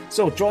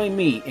 So join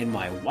me in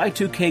my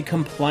Y2K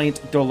compliant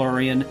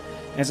DeLorean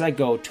as I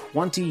go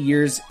 20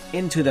 years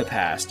into the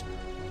past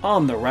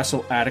on the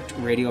Wrestle Addict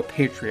Radio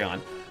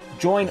Patreon.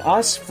 Join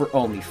us for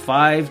only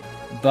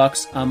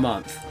 $5 a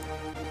month.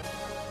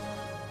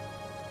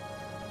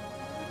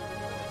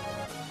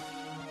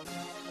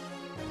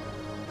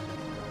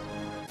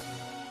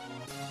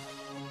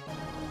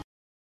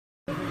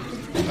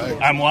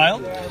 I'm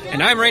Wild.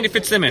 And I'm Randy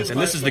Fitzsimmons,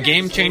 and this is the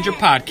Game Changer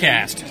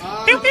Podcast.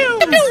 Pew, pew,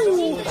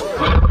 pew.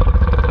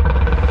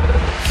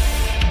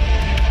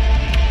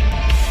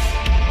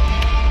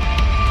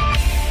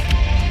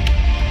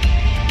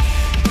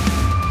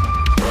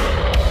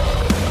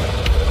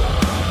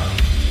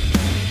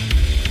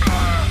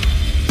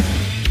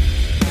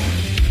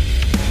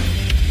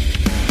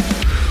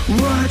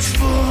 Watch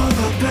for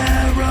the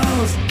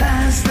barrels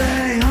as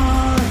they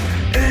hunt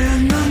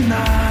in the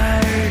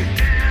night.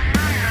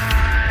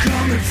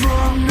 Coming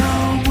from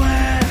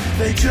nowhere,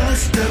 they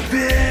just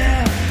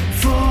appear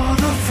for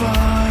the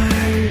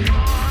fight.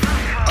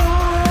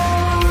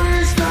 Oh,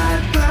 is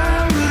that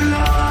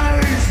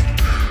paralyzed?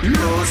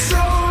 Your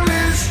soul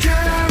is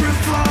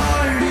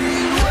terrified.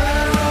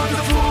 Beware of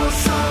the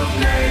force of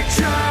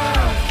nature.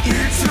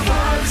 It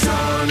survives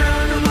on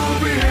animal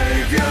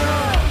behavior.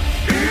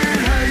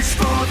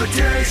 The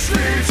taste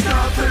leaves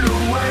nothing to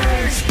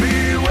waste.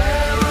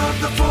 Beware of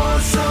the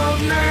force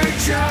of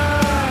nature.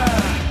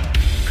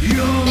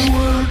 Your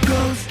word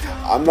goes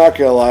down. I'm not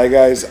gonna lie,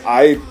 guys.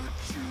 I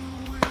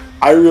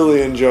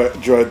really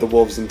enjoyed the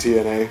Wolves in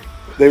TNA.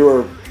 They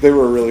were a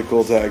really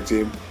cool tag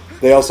team.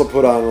 They also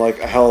put on like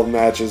a hell of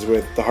matches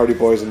with the Hardy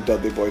Boys and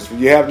Dudley Boys. If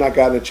you have not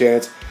gotten a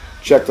chance,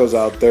 check those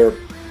out. They're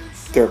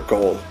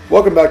gold.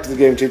 Welcome back to the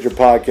Game Changer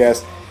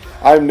Podcast.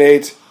 I'm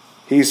Nate.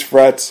 He's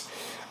Fretz.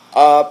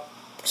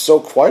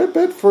 So quite a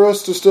bit for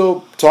us to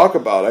still talk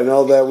about. I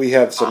know that we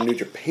have some New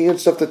Japan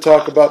stuff to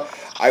talk about.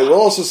 I will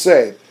also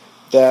say,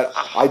 that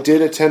I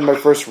did attend my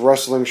first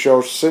wrestling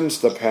show since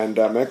the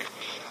pandemic.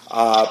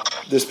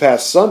 This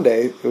past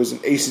Sunday, it was an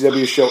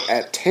ACW show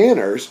at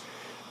Tanner's,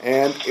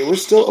 and it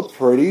was still a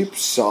pretty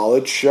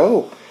solid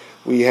show.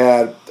 We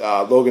had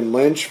Logan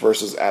Lynch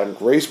versus Adam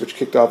Grace, which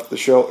kicked off the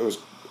show. It was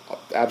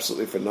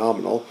absolutely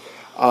phenomenal.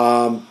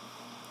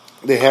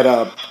 They had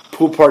a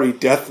pool party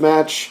death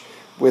match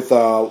with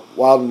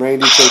Wild and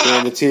Randy taking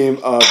on the team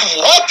of...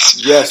 What?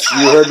 Yes,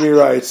 you heard me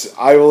right.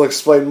 I will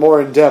explain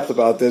more in depth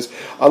about this.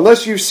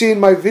 Unless you've seen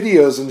my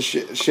videos and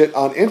shit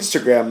on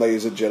Instagram,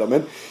 ladies and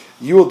gentlemen,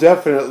 you will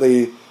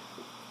definitely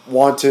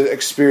want to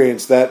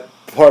experience that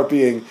part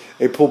being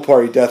a pool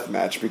party death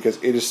match,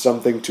 because it is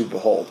something to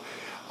behold.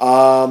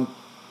 It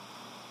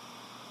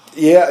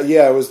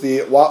was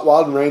the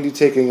Wild and Randy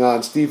taking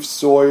on Steve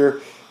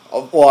Sawyer.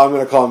 Well, I'm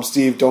going to call him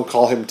Steve. Don't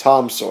call him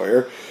Tom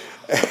Sawyer.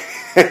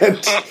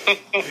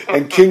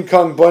 and King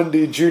Kong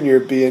Bundy Jr.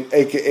 being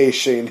a.k.a.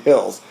 Shane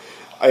Hills.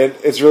 And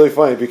it's really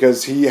funny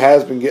because he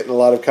has been getting a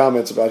lot of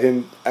comments about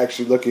him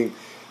actually looking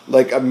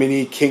like a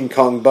mini King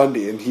Kong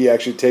Bundy, and he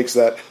actually takes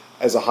that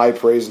as a high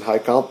praise and high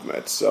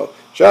compliment. So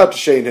shout out to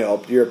Shane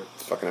Hill. You're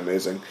fucking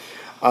amazing.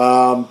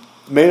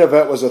 Main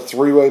event was a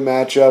three-way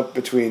matchup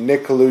between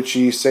Nick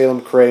Colucci,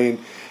 Salem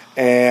Crane,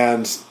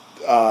 and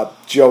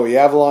Joey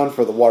Avalon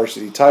for the Water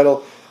City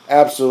title.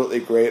 Absolutely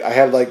great. I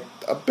had like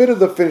a bit of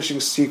the finishing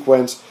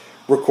sequence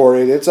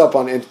recorded. It's up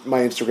on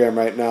my Instagram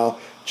right now.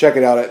 Check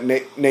it out at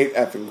Nate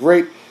effing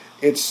Great.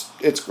 It's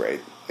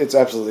great. It's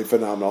absolutely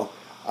phenomenal.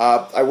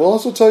 I will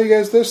also tell you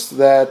guys this,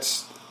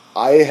 that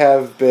I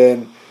have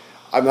been,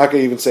 I'm not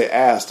going to even say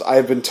asked, I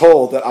have been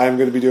told that I'm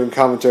going to be doing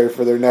commentary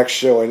for their next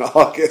show in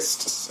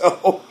August.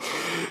 So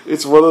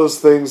it's one of those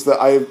things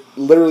that I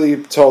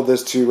literally told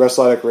this to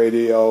Wrestletic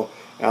Radio,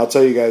 and I'll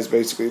tell you guys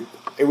basically,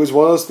 it was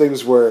one of those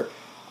things where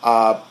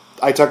I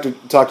talked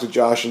to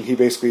Josh, and he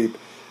basically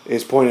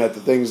is pointing at the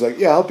things like,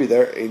 yeah, I'll be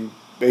there. And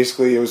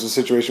basically, it was a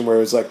situation where it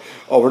was like,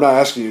 oh, we're not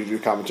asking you to do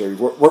commentary.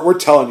 We're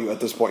telling you at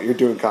this point you're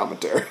doing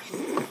commentary,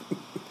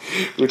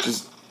 which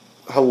is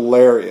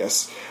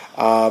hilarious.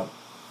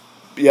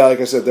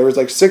 Like I said, there was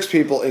like 6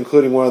 people,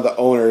 including one of the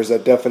owners,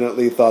 that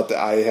definitely thought that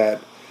I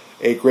had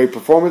a great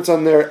performance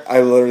on there.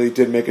 I literally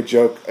did make a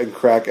joke and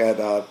crack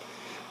at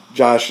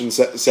Josh and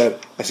said,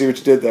 I see what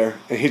you did there.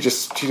 And he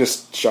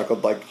just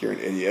chuckled like, you're an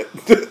idiot.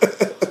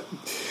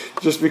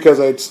 Just because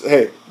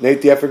hey,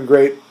 Nate the effing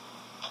great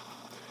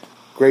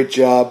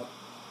job.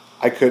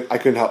 I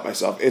couldn't help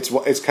myself.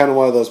 It's kind of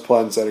one of those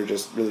puns that are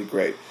just really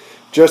great.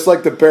 Just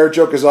like the bear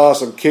joke is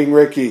awesome. King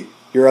Ricky,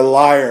 you're a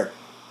liar.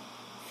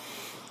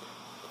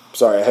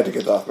 Sorry, I had to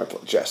get that off my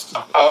chest.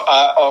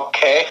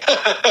 Okay.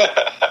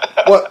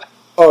 What?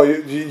 Oh,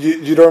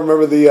 you don't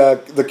remember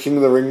the King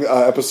of the Ring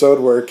episode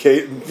where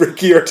Kate and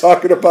Ricky are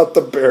talking about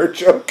the bear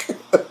joke?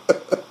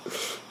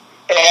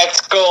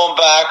 It's going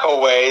back a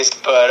ways,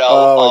 but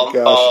I'll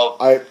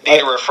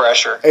need a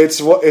refresher.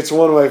 It's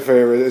one of my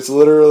favorites. It's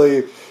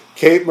literally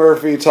Kate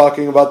Murphy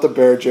talking about the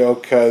bear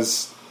joke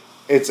because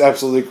it's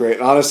absolutely great.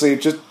 And honestly,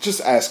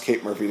 just ask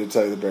Kate Murphy to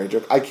tell you the bear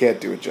joke. I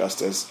can't do it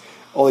justice.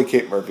 Only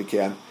Kate Murphy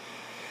can.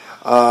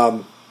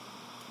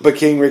 But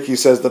King Ricky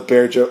says the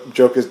bear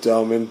joke is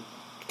dumb, and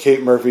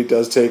Kate Murphy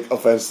does take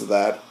offense to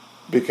that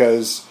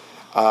because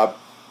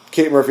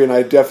Kate Murphy and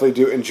I definitely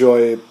do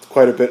enjoy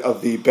quite a bit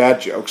of the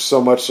bad jokes,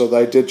 so much so that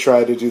I did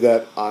try to do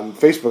that on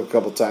Facebook a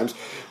couple times,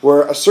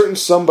 where a certain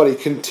somebody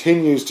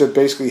continues to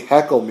basically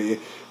heckle me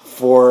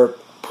for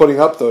putting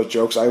up those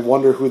jokes. I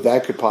wonder who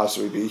that could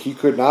possibly be. He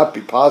could not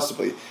be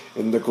possibly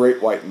in the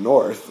Great White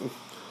North.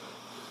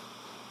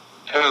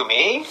 Who,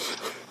 me?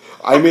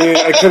 I mean,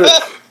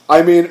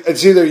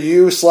 it's either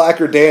you,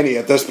 Slack, or Danny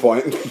at this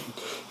point.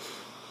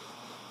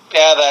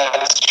 Yeah,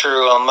 that's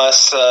true.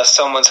 Unless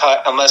someone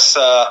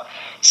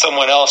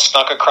else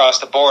snuck across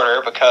the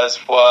border, because,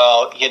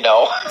 well, you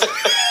know.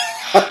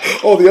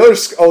 the other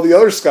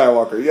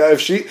Skywalker. Yeah,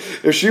 if she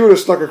would have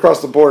snuck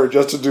across the border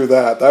just to do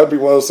that would be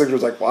one of those things where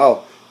it's like,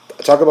 wow,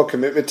 talk about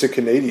commitment to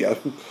Canada.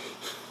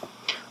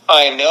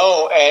 I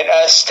know,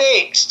 and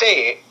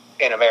stay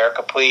in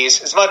America,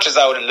 please. As much as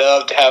I would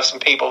love to have some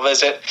people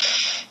visit,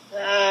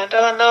 no,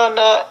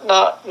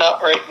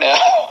 not right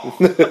now.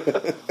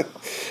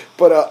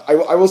 But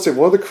I will say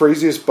one of the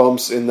craziest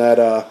bumps in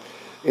that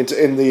in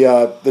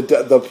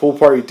the pool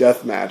party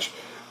death match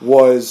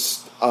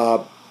was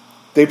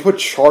they put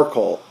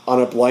charcoal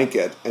on a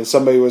blanket and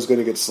somebody was going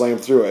to get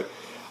slammed through it.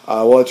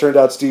 Well, it turned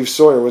out Steve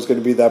Sawyer was going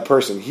to be that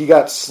person. He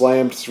got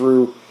slammed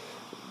through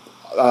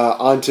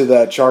onto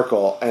that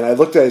charcoal, and I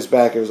looked at his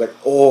back and it was like,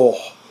 oh,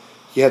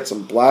 he had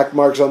some black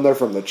marks on there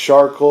from the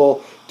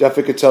charcoal.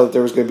 Definitely could tell that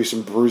there was going to be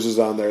some bruises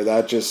on there.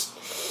 That just,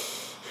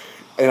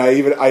 and I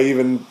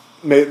even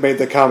made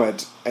the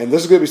comment, and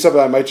this is going to be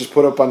something I might just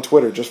put up on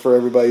Twitter just for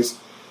everybody's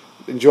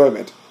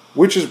enjoyment.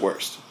 Which is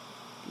worst,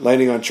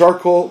 landing on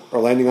charcoal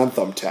or landing on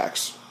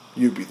thumbtacks?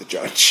 You be the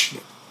judge.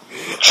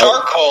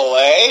 Charcoal,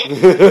 eh?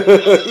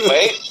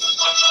 Wait.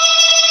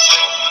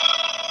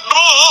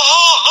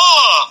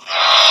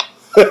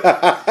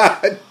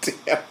 Damn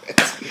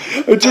it.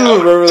 I do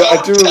remember that.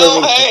 I do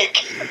remember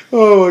that.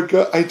 Oh my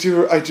god, I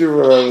do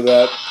remember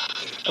that.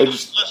 I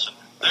just listen.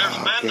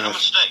 There's been a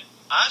mistake.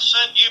 I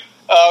sent you.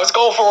 I was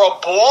going for a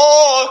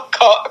blog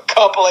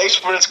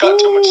compilation, but it's got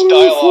too much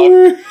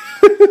dialogue.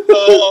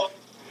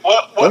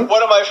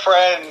 One of my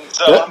friends,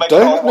 my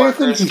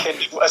coworkers,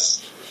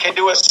 can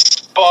do a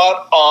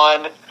spot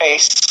on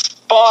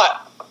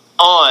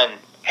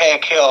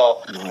Hank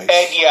Hill. Nice.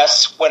 And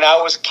yes, when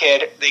I was a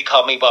kid, they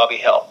called me Bobby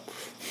Hill.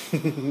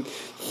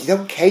 He's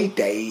okay,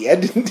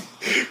 Dad.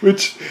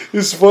 Which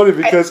is funny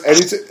because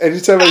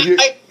anytime I hear,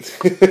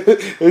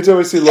 anytime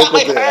I see local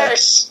Dad,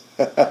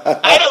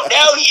 I don't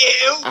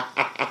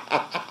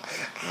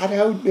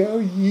know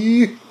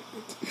you.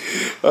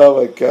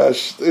 Oh my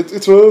gosh,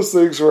 it's one of those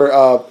things where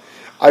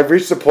I've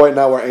reached a point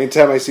now where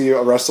anytime I see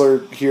a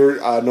wrestler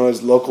here known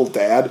as Local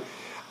Dad,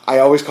 I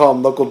always call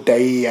him Local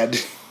Dad.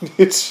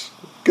 It's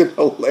fucking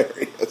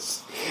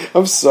hilarious.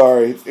 I'm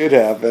sorry, it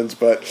happens,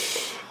 but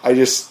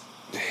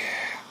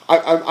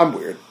I'm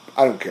weird.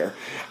 I don't care.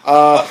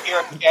 Up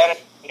here in Canada,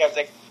 we have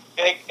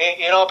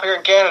up here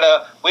in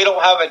Canada, we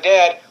don't have a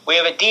dad, we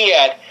have a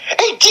dad.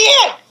 Hey,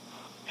 Dad!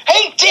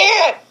 Hey,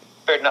 Dad!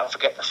 Better not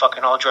forget the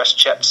fucking all-dressed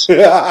chips.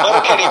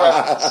 Letterkenny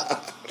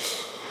reference.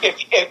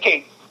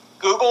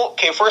 Google,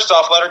 first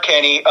off,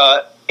 Letterkenny,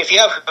 if you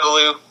have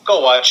Hulu,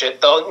 go watch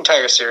it. The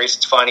entire series,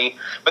 it's funny.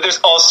 But there's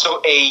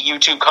also a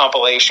YouTube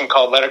compilation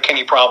called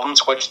Letterkenny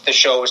Problems, which the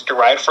show is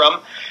derived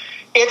from.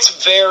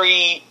 It's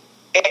very...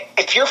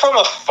 If you're from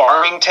a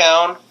farming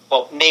town,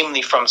 well,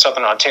 namely from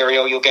Southern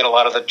Ontario, you'll get a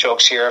lot of the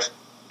jokes here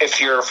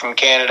if you're from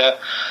Canada.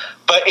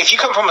 But if you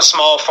come from a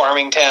small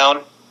farming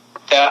town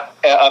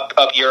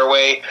up your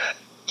way,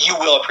 you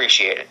will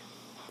appreciate it.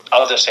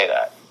 I'll just say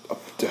that.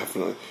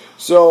 Definitely.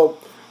 So,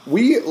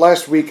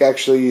 last week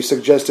actually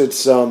suggested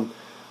some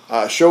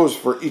shows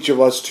for each of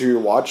us to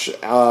watch.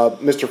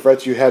 Mr.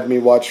 Fretz, you had me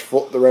watch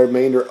the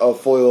remainder of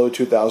Fully Loaded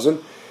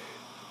 2000.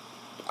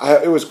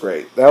 It was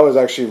great. That was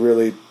actually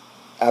really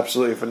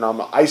absolutely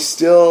phenomenal. I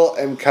still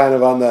am kind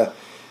of on the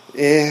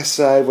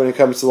side when it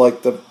comes to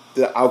like the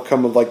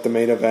outcome of like the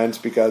main events,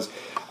 because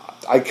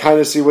I kind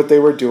of see what they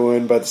were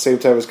doing, but at the same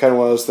time it's kind of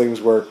one of those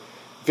things where it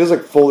feels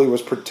like Foley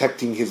was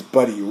protecting his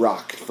buddy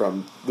Rock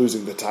from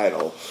losing the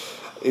title.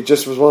 It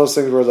just was one of those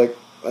things where it's like,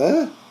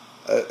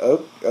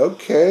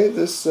 okay,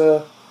 this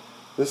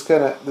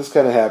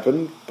kind of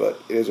happened,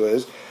 but it is what it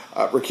is.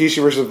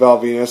 Rikishi versus Val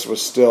Venus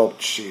was still,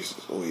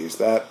 Jesus Louise,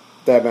 that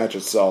match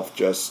itself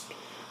just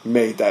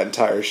made that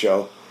entire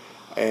show.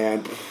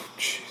 And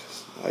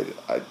Jesus,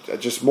 I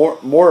just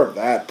more of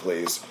that,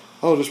 please.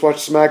 Oh, just watch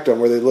SmackDown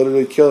where they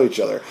literally kill each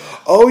other.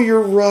 Oh,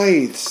 you're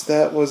right,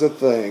 that was a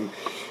thing.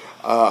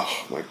 Oh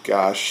my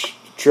gosh,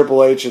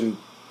 Triple H and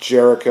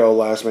Jericho,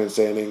 Last Man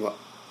Standing.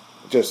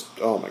 Just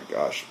oh my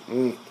gosh.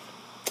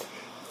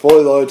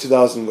 Fully Loaded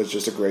 2000 was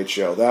just a great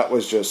show. That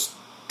was just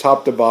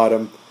top to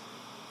bottom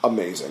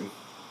amazing.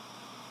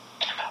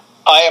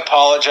 I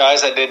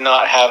apologize. I did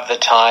not have the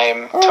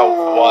time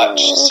to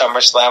watch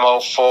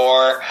SummerSlam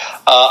 04.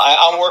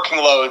 I'm working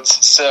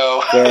loads,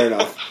 so fair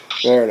enough.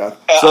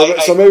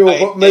 So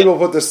maybe we'll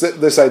put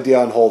this idea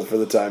on hold for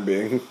the time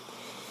being.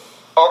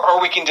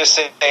 Or we can just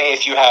say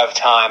if you have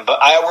time. But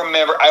I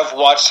remember I've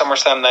watched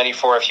SummerSlam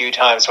 94 a few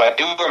times, so I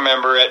do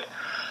remember it.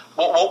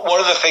 One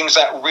of the things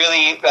that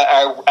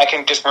I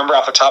can just remember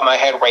off the top of my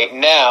head right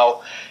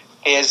now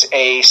is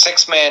a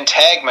 6-man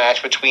tag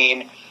match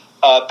between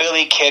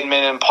Billy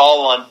Kidman and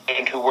Paul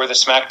London, who were the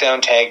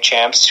SmackDown Tag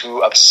Champs,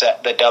 who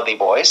upset the Dudley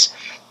Boys,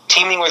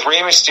 teaming with Rey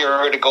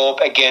Mysterio to go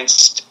up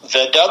against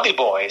the Dudley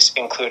Boys,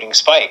 including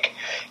Spike.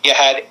 You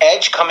had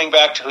Edge coming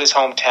back to his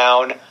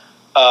hometown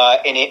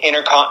in an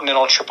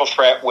Intercontinental Triple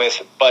Threat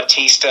with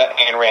Batista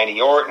and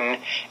Randy Orton.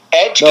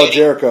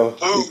 Jericho.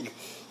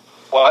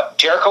 What?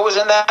 Jericho was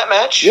in that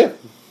match? Yeah.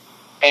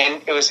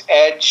 And it was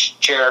Edge,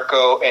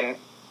 Jericho, and...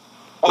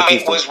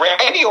 Wait, was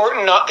Randy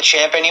Orton not the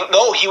champ anymore?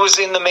 No, he was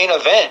in the main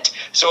event.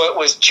 So it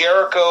was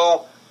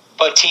Jericho,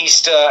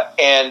 Batista,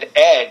 and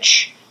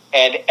Edge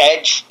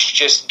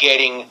just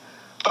getting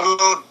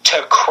booed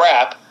to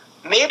crap.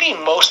 Maybe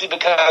mostly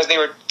because they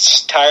were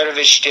tired of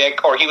his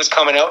shtick, or he was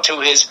coming out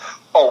to his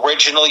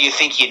original You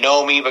Think You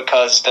Know Me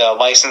because the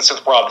license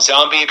with Rob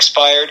Zombie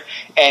expired,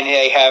 and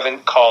they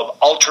haven't called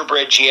Ultra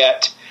Bridge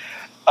yet.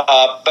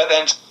 But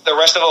then the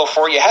rest of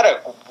 04, you had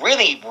a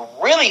really,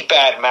 really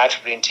bad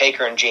match between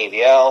Taker and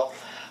JBL.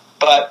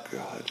 But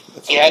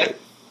you had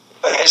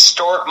a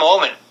historic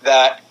moment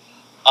that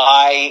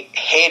I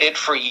hated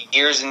for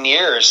years and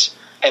years,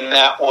 and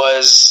that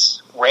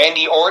was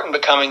Randy Orton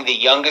becoming the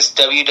youngest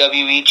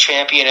WWE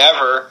champion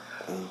ever,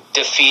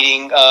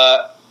 defeating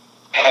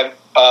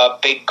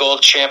big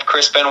gold champ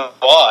Chris Benoit.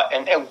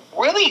 And a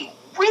really,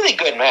 really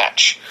good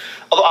match.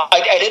 Although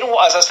I didn't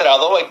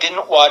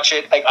watch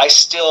it,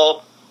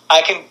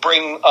 I can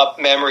bring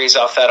up memories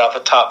off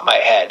the top of my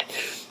head.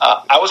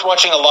 I was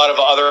watching a lot of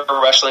other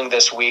wrestling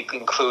this week,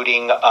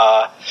 including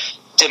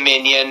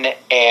Dominion,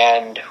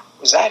 and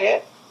was that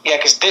it? Yeah,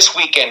 because this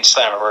weekend's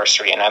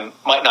Slammiversary, and I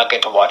might not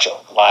get to watch it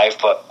live,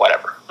 but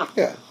whatever.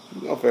 Yeah,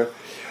 no fair.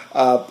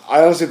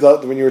 I honestly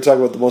thought when you were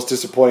talking about the most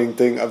disappointing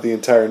thing of the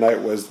entire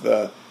night was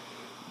the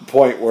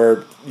point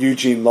where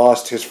Eugene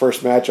lost his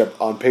first matchup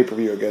on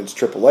pay-per-view against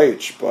Triple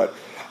H. But,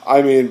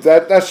 I mean,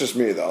 that's just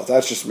me, though.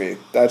 That's just me.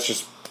 That's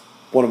just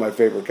one of my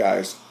favorite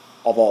guys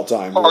of all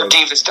time. Or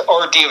Divas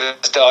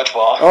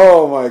Dodgeball.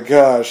 Oh, my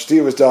gosh.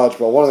 Divas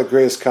Dodgeball. One of the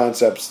greatest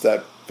concepts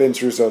that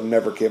Vince Russo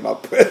never came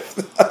up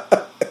with.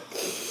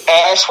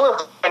 I swear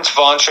Vince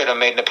Vaughn should have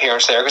made an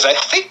appearance there, because I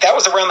think that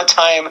was around the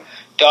time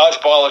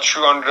Dodgeball, A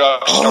True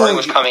Underdog Story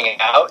was coming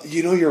out.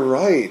 You know, you're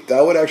right.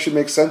 That would actually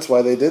make sense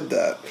why they did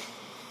that.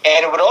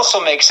 And it would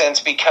also make sense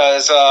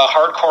because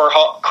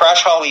Hardcore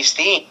Crash Holly's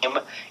theme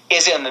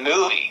is in the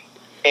movie.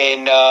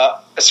 In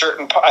a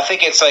certain part, I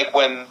think it's like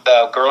when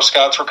the Girl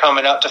Scouts were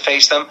coming up to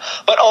face them.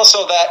 But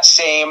also that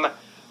same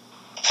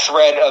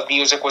thread of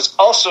music was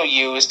also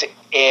used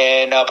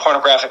in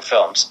pornographic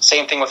films.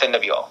 Same thing with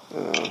NWO.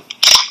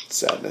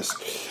 Sadness.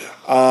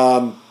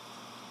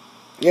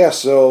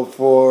 So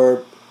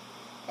for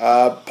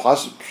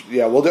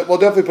we'll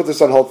definitely put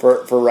this on hold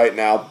for right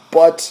now.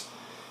 But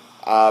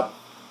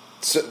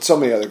so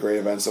many other great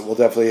events that we'll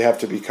definitely have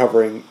to be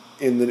covering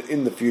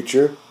in the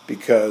future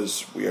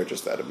because we are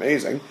just that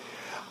amazing.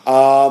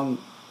 But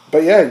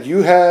yeah,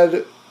 you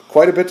had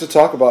quite a bit to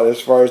talk about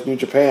as far as New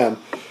Japan.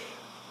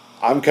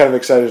 I'm kind of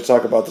excited to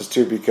talk about this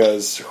too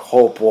because,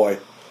 oh boy,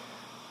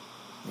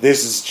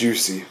 this is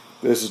juicy.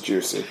 This is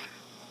juicy.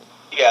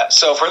 Yeah,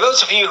 so for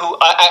those of you who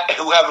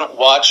haven't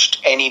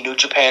watched any New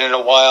Japan in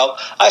a while,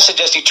 I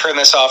suggest you turn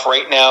this off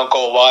right now,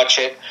 go watch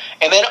it,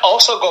 and then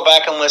also go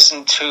back and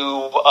listen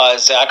to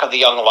Zach of the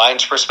Young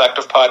Lions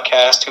Perspective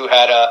podcast, who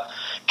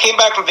came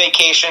back from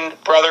vacation.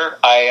 Brother,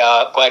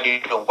 glad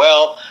you're doing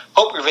well.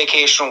 Hope your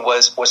vacation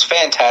was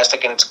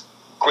fantastic, and it's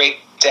great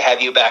to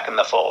have you back in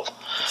the fold.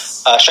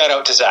 Shout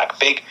out to Zach.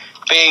 Big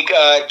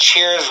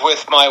cheers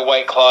with my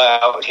White Claw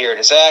out here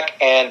to Zach,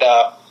 and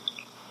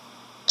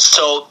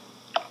so...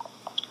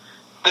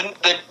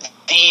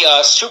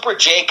 The Super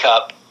J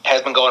Cup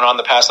has been going on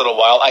the past little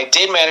while. I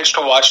did manage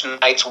to watch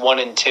nights 1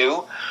 and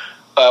 2,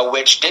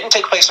 which didn't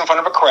take place in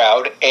front of a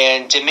crowd,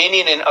 and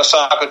Dominion in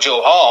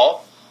Osaka-jo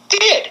Hall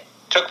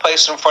took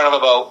place in front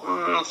of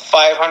about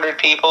 500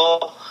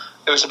 people.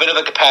 There was a bit of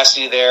a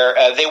capacity there.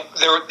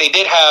 They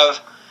did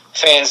have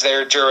fans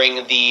there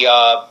during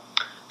the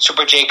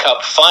Super J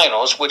Cup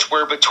finals, which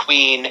were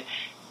between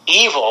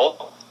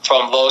Evil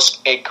from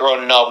Los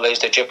Ingobernables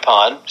de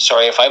Japan.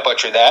 Sorry if I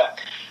butchered that.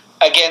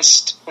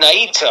 Against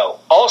Naito,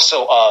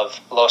 also of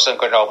Los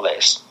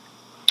Ingobernables.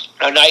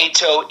 Now,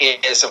 Naito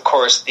is, of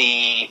course,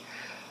 the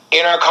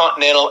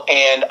Intercontinental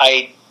and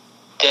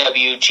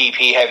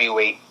IWGP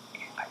Heavyweight.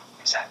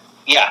 Is that?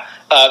 Yeah,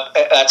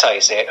 that's how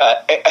you say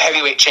it.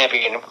 Heavyweight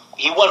champion.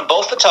 He won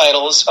both the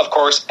titles, of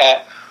course,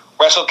 at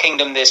Wrestle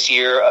Kingdom this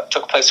year.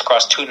 Took place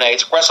across 2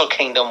 nights. Wrestle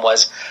Kingdom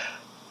was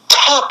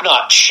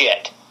top-notch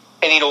shit.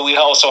 And, we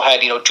also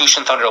had,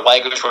 Jushin Thunder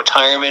Liger's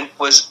retirement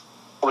was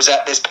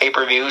at this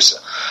pay-per-views.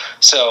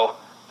 So,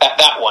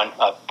 that one,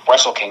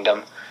 Wrestle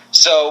Kingdom.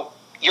 So,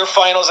 your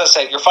finals, as I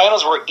said, your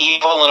finals were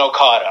Evil and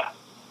Okada.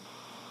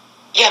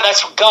 Yeah,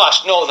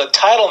 the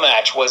title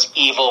match was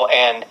Evil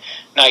and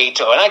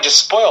Naito, and I just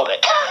spoiled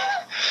it.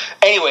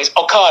 Anyways,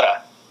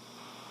 Okada.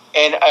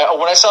 And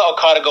when I saw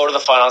Okada go to the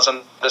finals,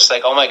 I'm just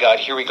like, oh my god,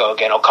 here we go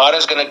again.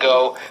 Okada's going to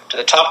go to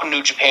the top of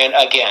New Japan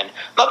again.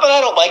 Not that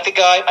I don't like the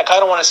guy. I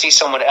kind of want to see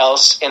someone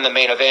else in the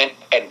main event,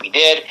 and we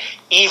did.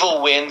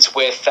 Evil wins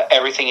with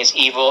Everything is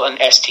Evil and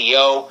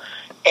STO.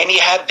 And he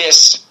had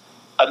this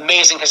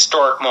amazing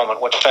historic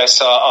moment, which I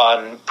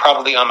saw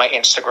probably on my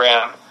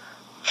Instagram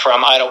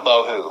from I don't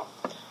know who.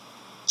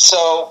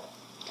 So,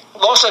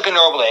 Los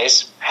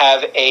Ingobernables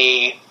have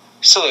a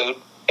salute.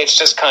 It's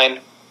just kind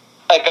of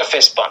like a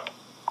fist bump.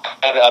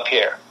 Kind of up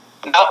here,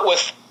 not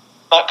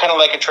kind of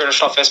like a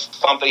traditional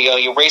fist bump, but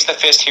you raise the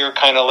fist here,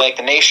 kind of like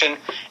the Nation,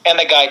 and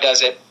the guy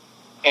does it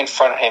in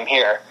front of him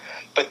here.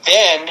 But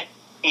then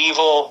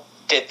Evil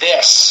did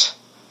this.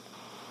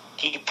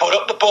 He put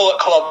up the Bullet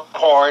Club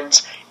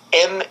horns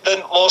in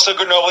the Los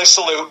Ingobernables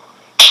salute.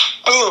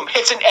 Boom!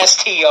 Hits an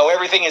STO.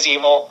 Everything is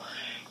Evil.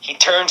 He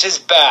turns his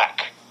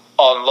back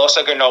on Los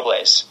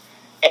Ingobernables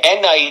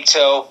and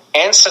Naito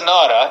and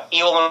Sonata.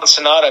 Evil and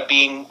Sonata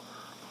being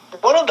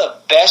one of the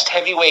best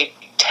heavyweight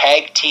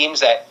tag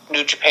teams that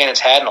New Japan has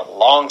had in a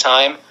long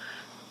time.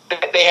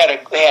 They had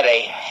a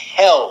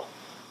hell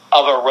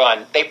of a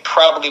run. They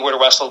probably would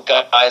have wrestled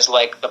guys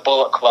like the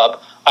Bullet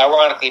Club.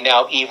 Ironically,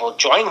 now Evil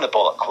joining the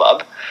Bullet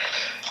Club.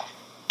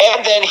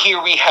 And then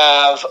here we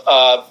have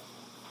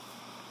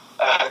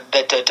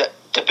the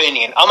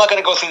Dominion. I'm not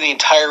going to go through the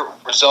entire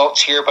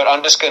results here, but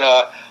I'm just going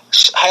to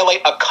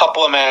highlight a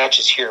couple of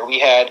matches here. We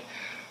had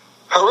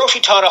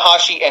Hiroshi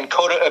Tanahashi and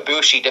Kota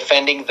Ibushi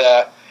defending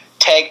the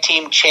Tag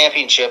Team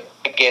Championship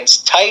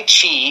against Tai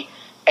Chi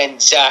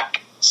and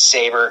Zack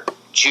Sabre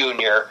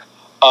Jr.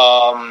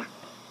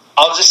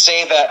 I'll just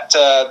say that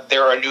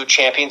there are new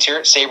champions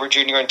here, Sabre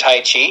Jr. and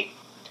Tai Chi.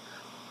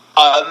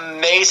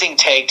 Amazing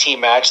tag team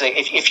match.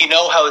 If you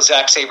know how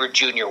Zack Sabre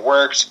Jr.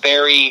 works,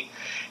 very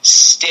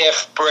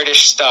stiff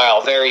British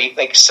style, very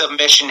like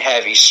submission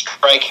heavy,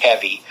 strike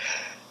heavy.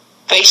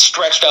 They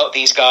stretched out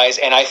these guys,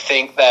 and I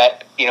think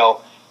that,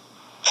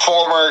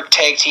 former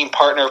tag team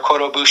partner of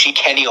Kota Ibushi,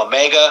 Kenny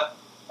Omega,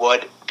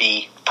 would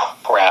be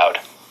proud.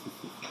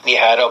 You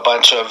had a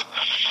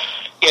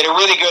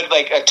really good,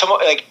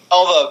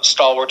 all the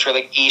stalwarts were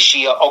like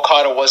Ishii,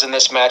 Okada was in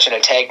this match in a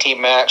tag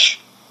team match.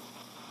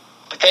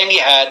 But then you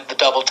had the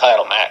double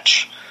title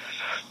match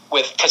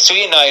with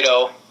Tetsuya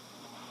Naito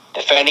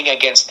defending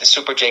against the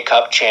Super J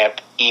Cup champ,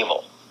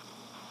 Evil.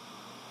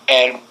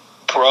 And,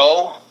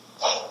 bro,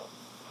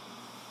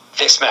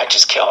 this match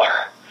is killer.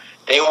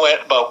 They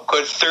went about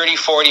good 30,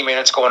 40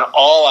 minutes going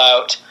all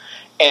out,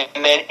 and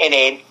then in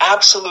an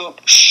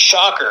absolute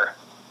shocker,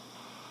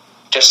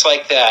 just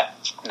like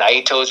that,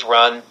 Naito's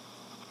run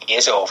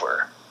is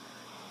over.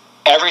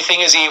 Everything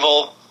is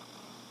Evil,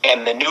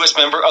 and the newest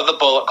member of the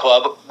Bullet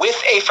Club,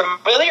 with a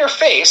familiar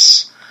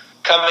face,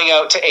 coming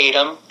out to aid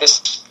him.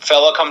 This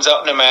fellow comes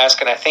out in a mask,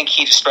 and I think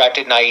he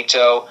distracted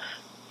Naito,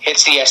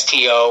 hits the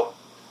STO,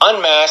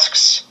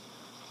 unmasks,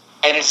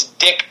 and it's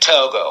Dick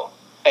Togo,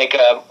 like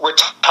a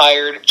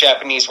retired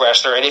Japanese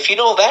wrestler. And if you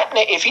know that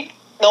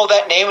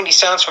name and he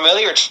sounds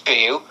familiar to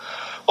you,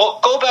 well,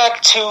 go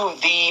back to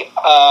the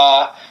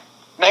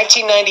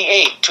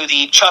 1998, to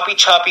the Choppy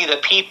the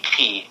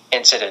PP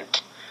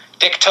incident.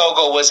 Dick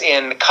Togo was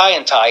in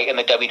Kaientai in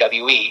the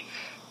WWE,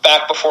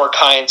 back before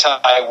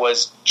Kaientai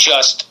was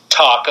just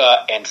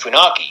Taka and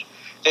Funaki.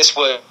 This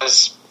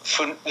was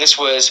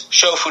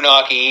Sho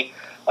Funaki,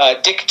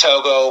 Dick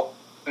Togo,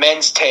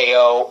 Men's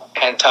Teo,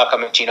 and Taka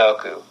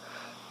Michinoku.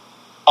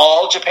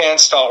 All Japan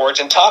stalwarts,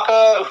 and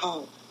Taka,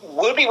 who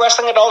would be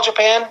wrestling at All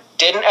Japan,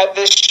 didn't at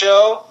this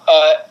show,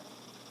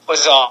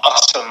 was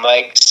awesome.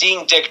 Like,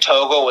 seeing Dick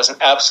Togo was an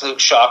absolute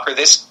shocker.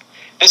 This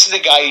is a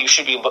guy you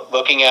should be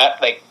looking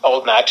at, like,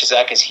 old matches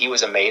at, because he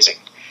was amazing.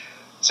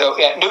 So,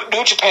 yeah,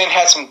 New Japan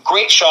had some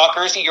great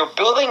shockers. You're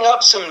building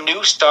up some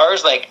new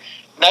stars, like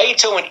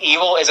Naito and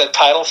Evil is a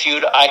title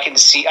feud. I can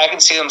see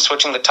them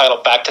switching the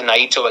title back to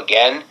Naito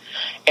again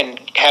and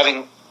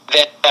having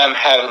them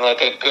having,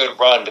 like, a good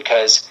run,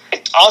 because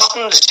it's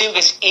awesome to see,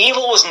 because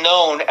Evil was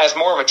known as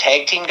more of a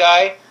tag team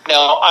guy.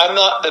 Now, I'm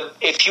not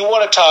if you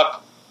want to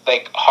talk,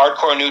 like,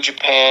 hardcore New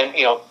Japan,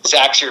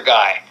 Zach's your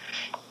guy.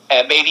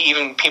 Maybe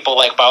even people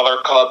like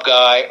Balor Club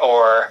guy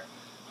or,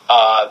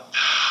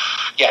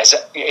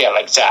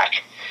 like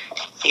Zach.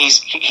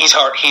 He's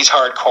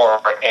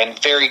hardcore and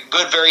very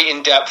good, very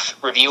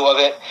in-depth review of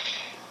it.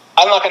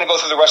 I'm not going to go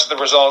through the rest of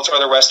the results or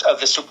the rest of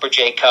the Super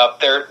J Cup.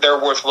 They're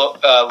worth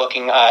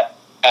looking at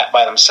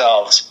by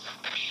themselves.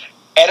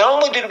 And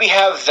not only did we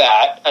have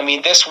that, I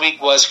mean, this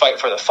week was Fight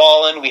for the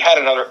Fallen. We had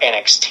another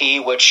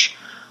NXT, which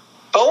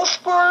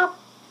both were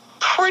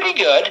pretty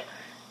good.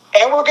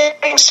 And we're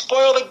getting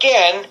spoiled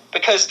again,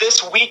 because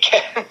this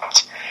weekend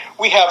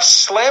we have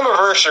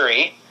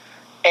Slammiversary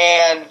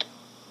and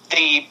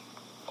the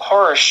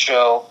horror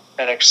show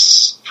at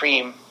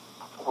Extreme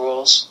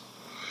Rules.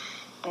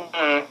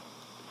 Mm-hmm.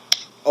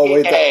 Oh,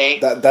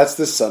 wait, that's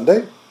this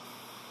Sunday?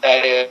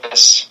 That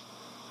is.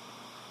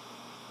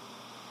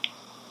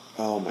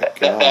 Oh my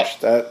gosh,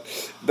 that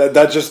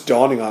just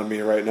dawning on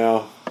me right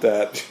now.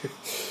 That,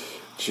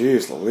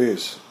 jeez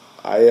Louise,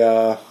 I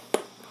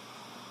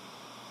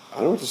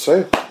don't know what to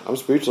say. I'm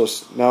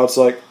speechless. Now it's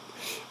like,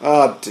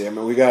 damn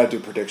it, we gotta do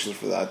predictions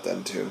for that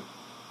then too.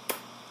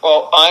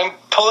 Well, I'm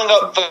pulling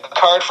up the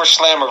card for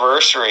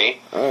Slammiversary,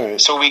 all right,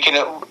 so we can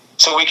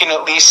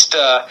at least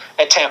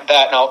attempt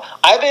that. Now,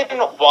 I've been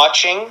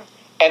watching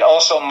and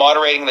also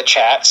moderating the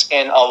chats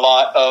in a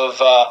lot of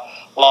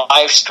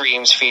live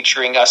streams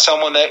featuring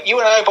someone that you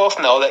and I both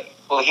know. That,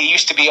 well, he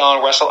used to be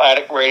on Wrestle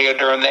Addict Radio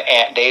during the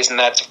Ant days, and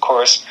that's, of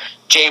course,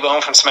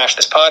 J-Bone from Smash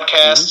This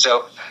Podcast. Mm-hmm.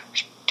 So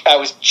I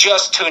was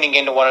just tuning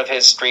into one of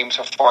his streams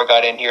before I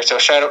got in here, so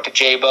shout out to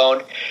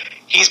J-Bone.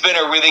 He's been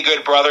a really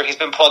good brother. He's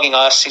been plugging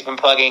us. He's been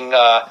plugging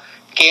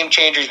Game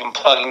Changer. He's been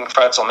plugging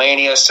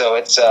Fretzelmania, so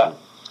it's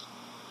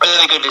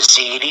really good to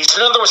see. He's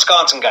another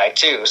Wisconsin guy,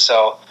 too,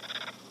 so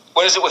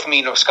what is it with me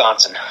in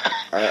Wisconsin?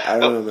 I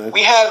don't know, man.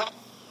 We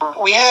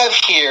have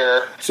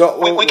here,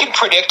 so we can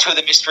predict who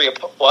the mystery of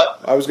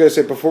what? I was going to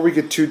say, before we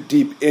get too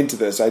deep into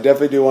this, I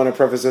definitely do want to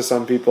preface this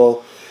on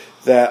people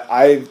that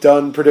I've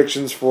done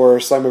predictions for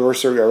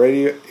Slammiversary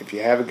already. If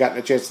you haven't gotten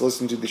a chance to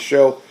listen to the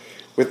show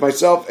with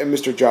myself and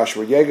Mr.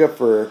 Joshua Yega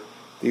for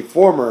the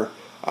former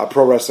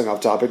Pro Wrestling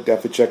Off Topic,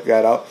 definitely check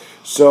that out.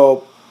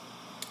 So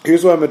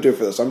here's what I'm going to do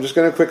for this. I'm just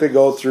going to quickly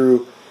go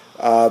through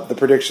the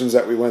predictions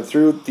that we went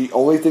through. The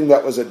only thing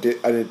that was an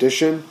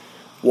addition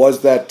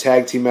was that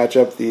tag team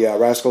matchup, the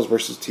Rascals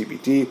versus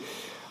TBD.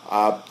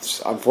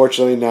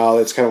 Unfortunately, now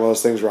it's kind of one of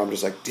those things where I'm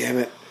just like, damn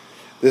it.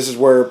 This is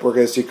where we're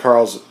going to see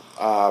Carl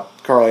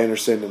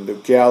Anderson and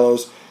Luke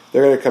Gallows.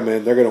 They're going to come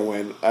in. They're going to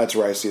win. That's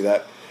where I see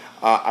that.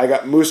 I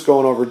got Moose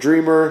going over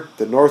Dreamer.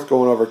 The North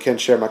going over Ken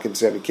Shamrock and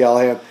Sami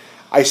Callihan.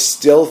 I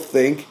still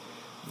think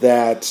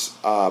that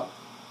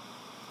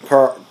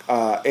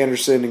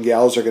Anderson and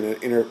Gallows are going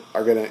to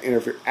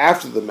interfere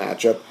after the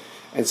matchup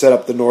and set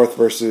up the North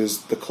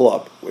versus the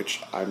Club,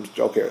 which I'm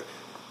okay with.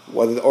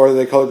 or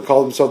they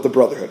call themselves the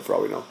Brotherhood, for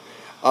all we know.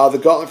 The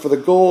Gauntlet for the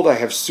Gold, I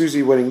have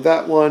Susie winning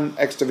that one.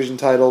 X Division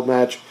title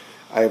match,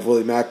 I have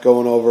Willie Mack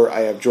going over.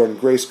 I have Jordan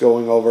Grace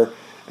going over.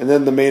 And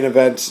then the main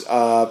event in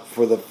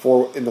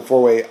the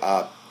four-way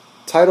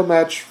title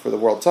match for the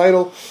world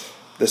title,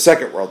 the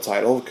second world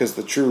title, because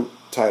the true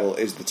title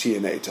is the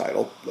TNA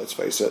title, let's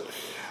face it.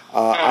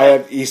 I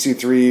have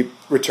EC3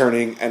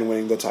 returning and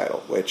winning the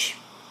title, which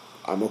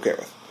I'm okay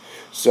with.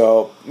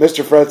 So,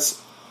 Mr. Fretz,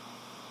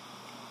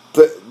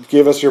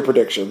 give us your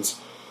predictions.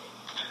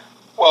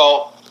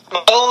 Well,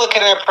 I'm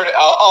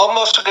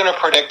almost going to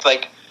predict,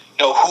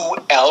 who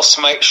else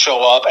might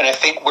show up, and I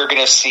think we're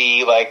going to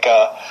see,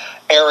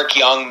 Eric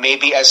Young,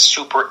 maybe as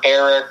Super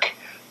Eric.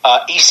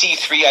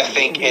 EC3, I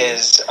think,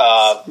 is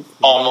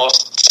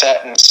almost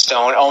set in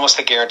stone, almost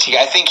a guarantee.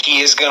 I think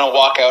he is going to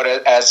walk out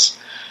as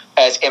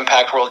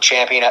Impact World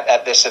Champion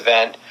at this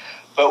event.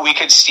 But we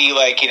could see,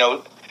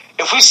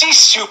 if we see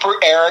Super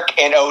Eric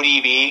and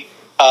ODB,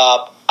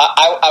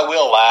 I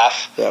will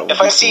laugh.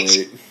 If I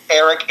see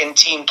Eric in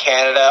Team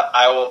Canada,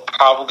 I will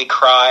probably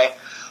cry.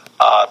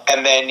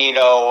 And then,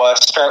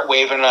 start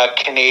waving a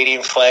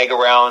Canadian flag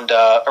around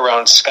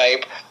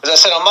Skype. As I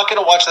said, I'm not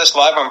going to watch this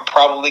live. I'm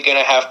probably going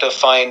to have to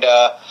find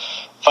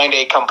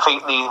a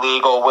completely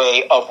legal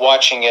way of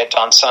watching it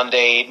on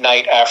Sunday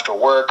night after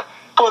work.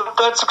 But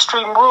that's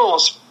Extreme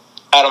Rules.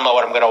 I don't know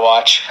what I'm going to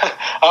watch.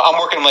 I'm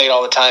working late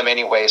all the time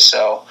anyway,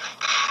 so...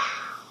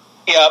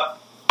 Yeah,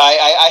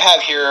 I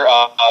have here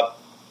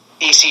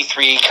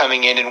EC3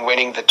 coming in and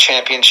winning the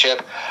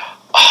championship.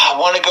 I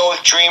want to go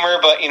with Dreamer,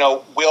 but,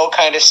 Will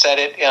kind of said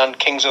it on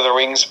Kings of the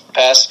Rings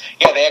Best.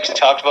 Yeah, they actually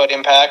talked about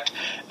Impact.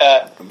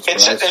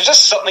 There's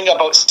just something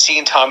about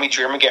seeing Tommy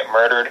Dreamer get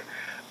murdered.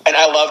 And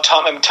I love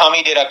Tommy. I mean,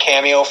 Tommy did a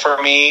cameo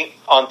for me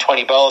on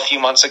 20 Bell a few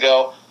months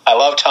ago. I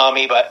love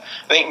Tommy, but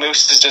I think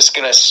Moose is just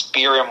going to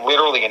spear him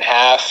literally in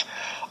half.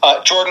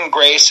 Jordan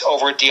Grace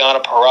over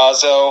Deonna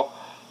Purrazzo.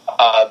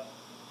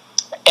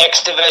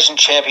 X Division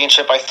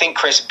Championship, I think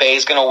Chris Bay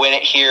is going to win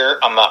it here.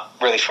 I'm not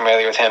really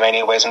familiar with him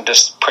anyways. I'm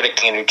just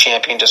predicting a new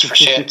champion just for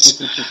shits.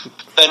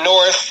 The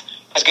North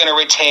is going to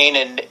retain,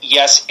 and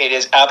yes, it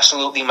is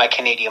absolutely my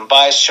Canadian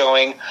bias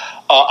showing.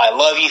 I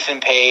love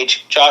Ethan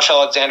Page. Josh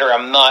Alexander,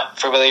 I'm not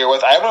familiar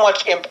with. I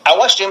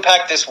watched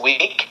Impact this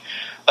week.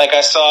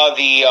 I saw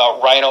the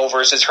Rhino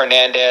versus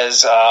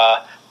Hernandez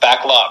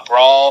backlot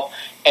brawl,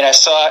 and I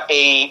saw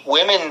a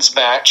women's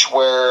match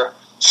where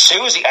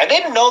Susie, I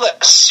didn't know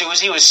that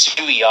Susie was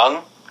Sue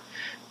Young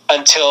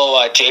until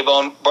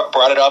J-Bone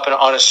brought it up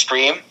on a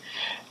stream.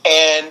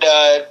 And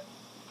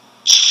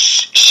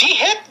she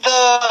hit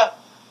the...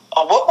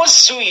 what was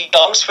Sue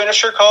Young's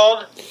finisher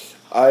called?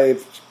 I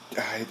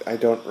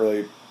don't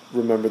really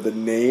remember the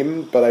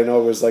name, but I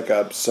know it was like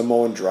a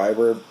Samoan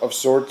driver of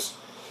sorts.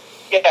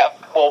 Yeah,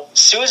 well,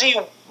 Susie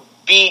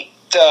pinned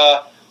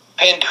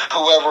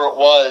whoever it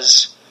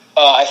was.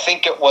 I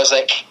think it was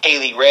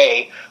Kaylee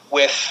Ray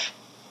with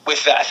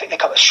that, I think they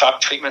call it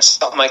shock treatment,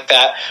 something like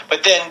that.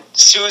 But then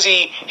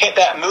Susie hit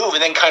that move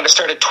and then kind of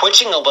started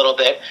twitching a little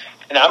bit.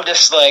 And I'm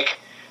just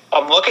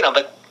I'm looking, I'm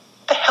like,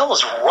 what the hell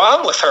is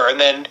wrong with her? And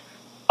then,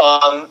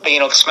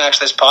 the Smash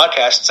This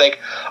podcast, it's like,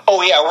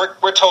 oh yeah,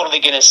 we're totally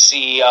going to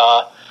see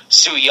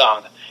Sue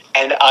Young.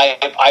 And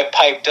I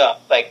piped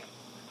up,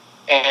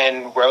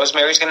 and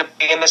Rosemary's going to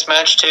be in this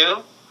match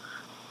too,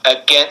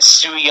 against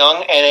Sue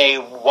Young and a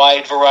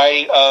wide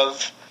variety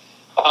of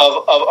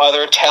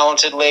other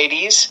talented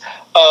ladies.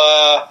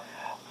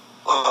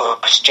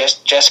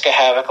 Jessica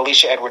Havoc,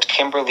 Alicia Edwards,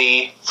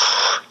 Kimberly.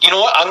 You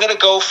know what? I'm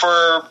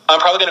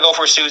probably going to go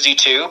for Susie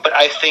too, but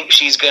I think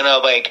she's going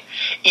to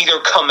either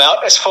come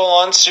out as full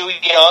on Sue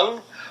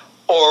Young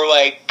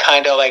or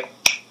kind of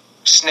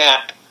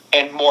snap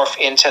and morph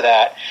into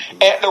that.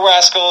 And the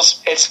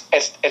Rascals, it's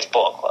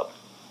Bullet Club.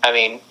 I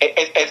mean,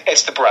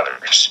 it's the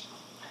brothers.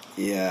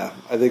 Yeah,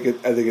 I think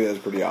it is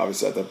pretty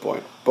obvious at that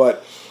point.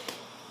 But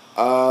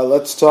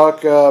let's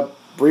talk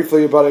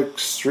briefly about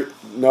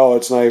No,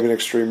 it's not even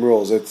Extreme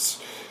Rules.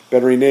 It's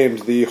been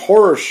renamed the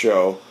Horror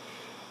Show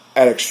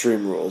at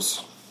Extreme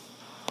Rules.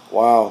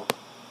 Wow.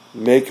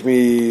 Make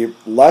me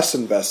less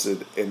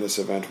invested in this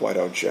event, why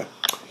don't you?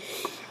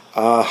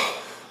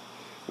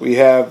 We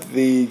have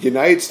the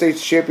United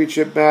States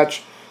Championship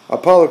match.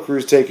 Apollo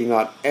Crews taking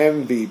on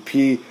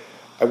MVP.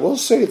 I will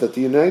say that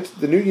the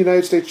new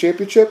United States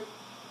Championship,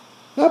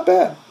 not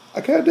bad.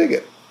 I kind of dig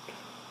it.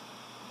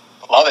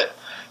 Love it.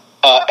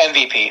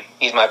 MVP.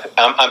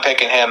 I'm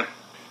picking him.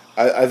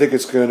 I think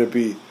it's going to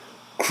be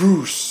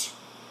Cruz.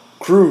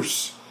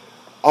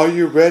 Are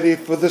you ready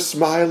for the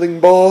smiling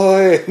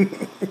boy?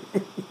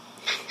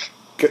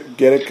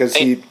 Get it? Because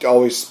he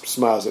always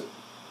smiles it.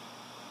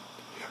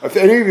 If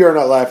any of you are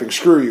not laughing,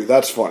 screw you.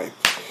 That's funny.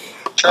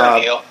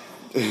 Turn heel.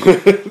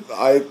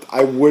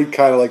 I would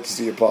kind of like to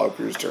see Apollo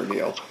Crews turn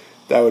heel.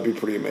 That would be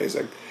pretty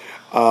amazing.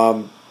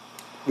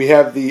 We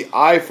have the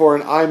eye for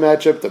an eye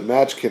matchup. The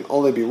match can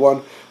only be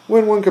won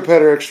when one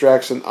competitor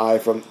extracts an eye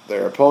from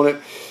their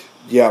opponent.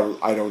 Yeah,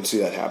 I don't see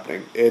that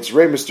happening. It's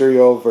Rey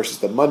Mysterio versus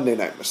the Monday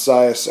Night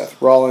Messiah,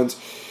 Seth Rollins.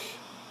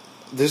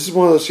 This is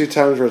one of those few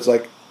times where it's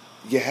like,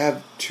 you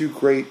have two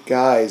great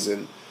guys,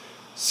 and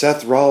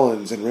Seth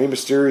Rollins and Rey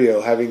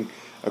Mysterio having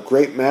a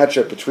great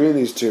matchup between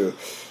these two.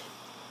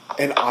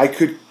 And I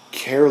could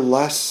care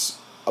less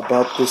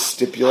about this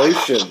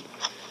stipulation.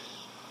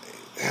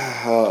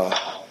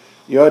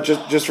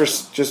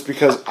 Just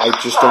because I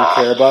just don't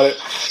care about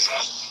it,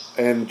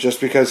 and just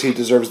because he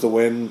deserves the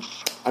win,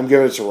 I'm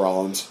giving it to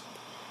Rollins.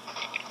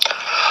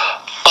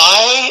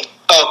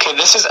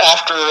 This is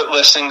after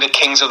listening to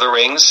Kings of the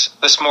Rings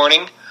this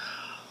morning.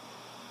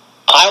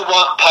 I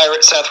want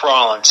Pirate Seth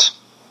Rollins.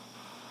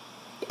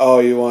 Oh,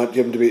 you want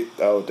him to be...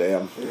 Oh,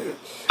 damn.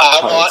 I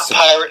want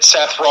Pirate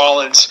Seth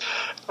Rollins,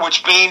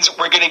 which means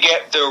we're going to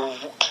get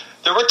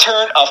the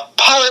return of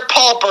Pirate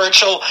Paul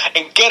Burchill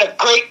and get a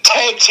great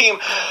tag team.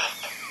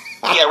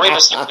 Yeah, Rey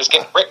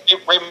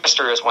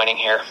Mysterio is winning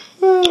here.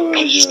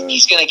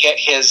 He's going to get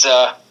his...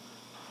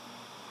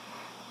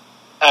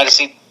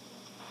 Odyssey.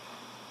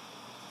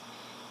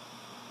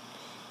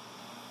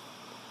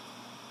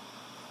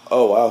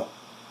 Oh, wow.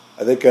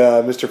 I think,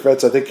 Mr.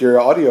 Fretz, I think your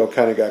audio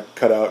kind of got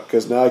cut out,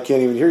 because now I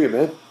can't even hear you,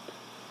 man.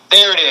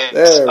 There it is.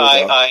 There we go.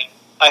 I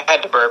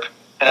had to burp,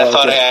 and I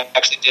thought I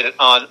actually did it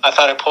on... I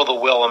thought I pulled the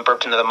wheel and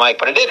burped into the mic,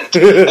 but I didn't.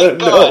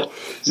 No.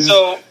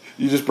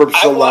 You just burped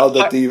so loud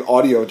that the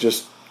audio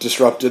just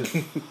disrupted.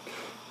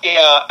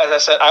 Yeah, as I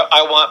said,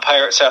 I want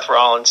Pirate Seth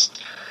Rollins.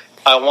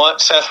 I want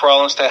Seth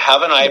Rollins to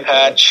have an eye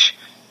patch,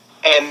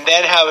 and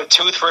then have a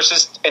tooth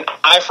versus an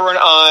eye for an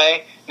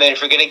eye. And then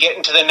if you're going to get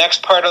into the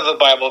next part of the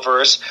Bible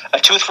verse, a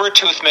tooth for a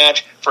tooth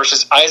match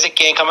versus Isaac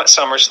Yankum at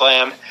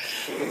SummerSlam.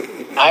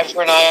 Eye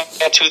for an eye,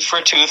 a tooth for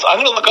a tooth. I'm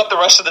going to look up the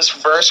rest of this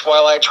verse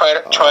while I try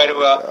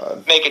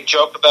to make a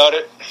joke about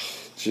it.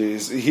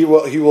 Jeez, he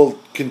will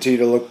continue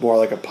to look more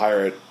like a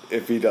pirate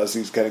if he does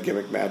these kind of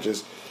gimmick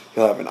matches.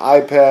 He'll have an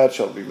eye patch.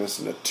 He'll be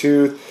missing a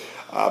tooth.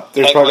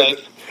 There's probably...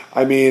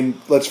 I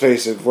mean, let's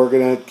face it. We're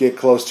going to get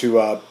close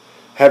to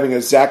having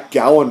a Zach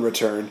Gowen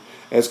return.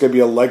 And it's going to be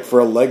a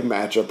leg-for-a-leg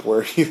matchup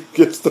where he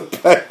gets the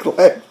peg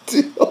leg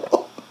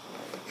deal.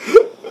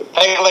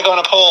 Peg leg on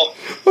a pole.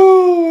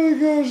 Oh, my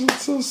gosh.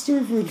 It's so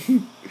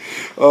stupid.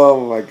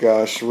 Oh, my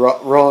gosh.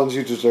 Rollins,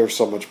 you deserve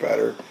so much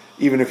better,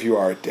 even if you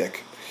are a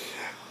dick.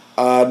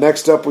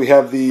 Next up, we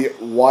have the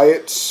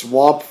Wyatt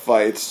Swamp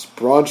fights.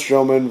 Braun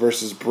Strowman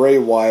versus Bray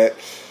Wyatt.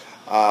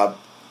 Not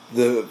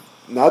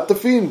the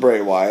Fiend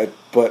Bray Wyatt,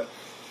 but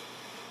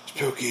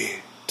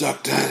Spooky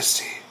Duck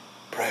Dynasty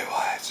Bray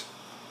Wyatt.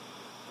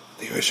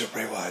 The original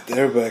Bray Wyatt that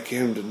everybody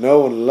came to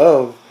know and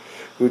love,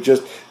 who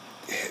just,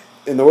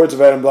 in the words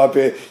of Adam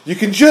Blampied, you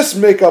can just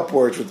make up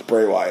words with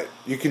Bray Wyatt.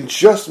 You can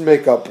just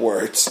make up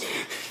words.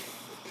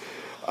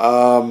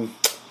 Braun's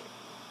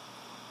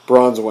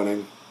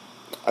winning.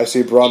 I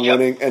see Braun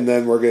winning, and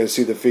then we're going to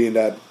see the Fiend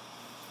and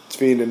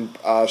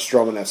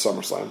Strowman at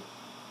SummerSlam.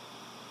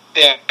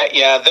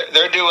 Yeah,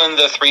 they're doing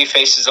the three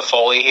faces of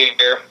Foley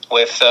here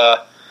with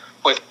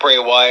Bray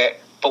Wyatt.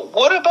 But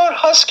what about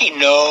Husky?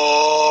 No.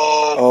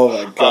 Oh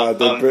my God!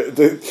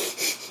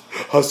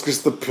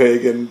 Husky's the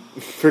pig, and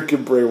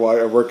freaking Bray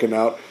Wyatt are working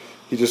out.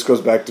 He just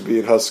goes back to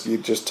being Husky.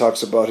 Just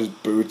talks about his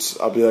boots.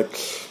 I'll be like,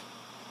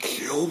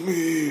 kill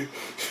me,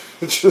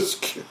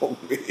 just kill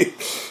me.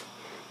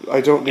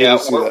 I don't need to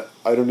see that.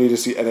 I don't need to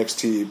see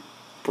NXT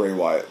Bray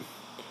Wyatt.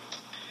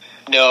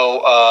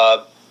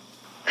 No,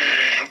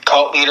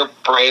 cult leader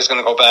Bray is going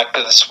to go back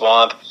to the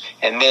swamp,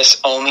 and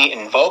this only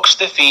invokes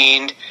the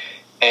Fiend,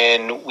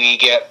 and we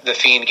get the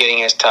Fiend getting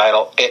its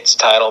title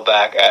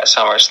back at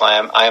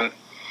SummerSlam. I'm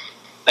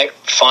like,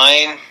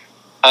 fine,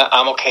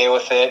 I'm okay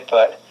with it,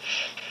 but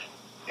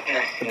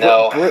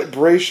no.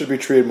 Bray should be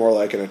treated more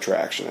like an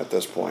attraction at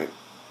this point,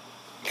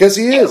 because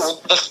he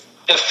is.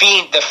 The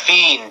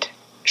Fiend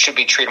should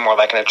be treated more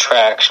like an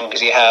attraction,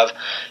 because you have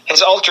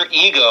his alter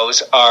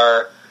egos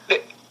are.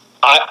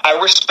 I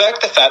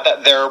respect the fact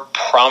that they're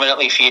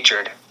prominently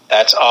featured.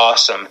 That's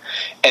awesome.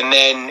 And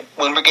then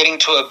when we're getting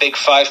to a Big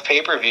 5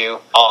 pay-per-view,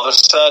 all of a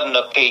sudden,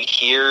 okay,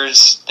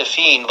 here's the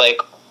Fiend. Like,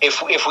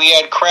 if we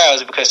had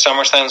crowds, because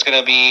SummerSlam's going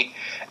to be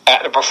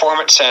at the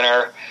Performance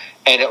Center,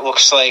 and it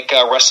looks like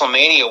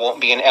WrestleMania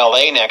won't be in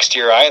LA next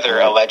year either,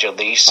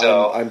 allegedly.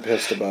 So I'm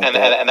pissed about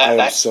that.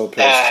 I'm so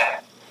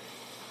pissed.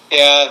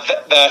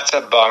 That's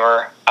a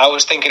bummer. I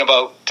was thinking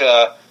about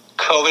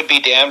COVID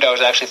be damned. I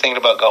was actually thinking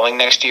about going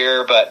next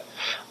year, but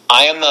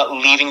I am not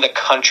leaving the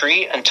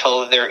country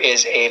until there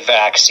is a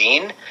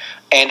vaccine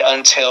and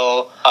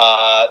until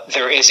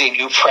there is a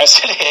new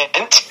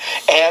president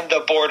and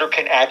the border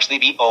can actually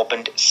be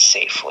opened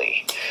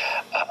safely.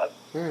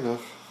 Fair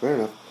enough.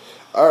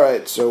 All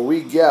right, so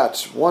we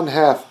got one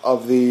half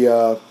of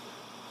the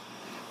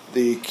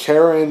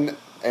Karen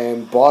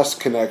and Boss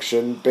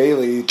connection.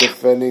 Bayley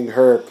defending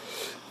her.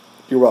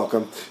 You're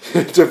welcome.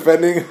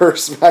 Defending her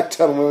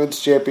SmackDown Women's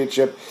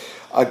Championship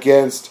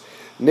against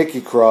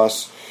Nikki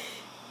Cross.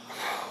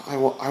 I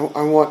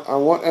want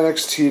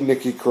NXT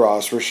Nikki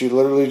Cross, where she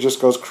literally just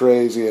goes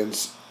crazy and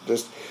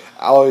just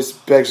always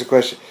begs the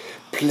question,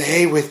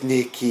 play with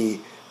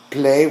Nikki.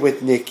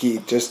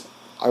 Just,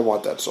 I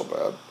want that so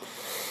bad.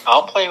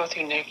 I'll play with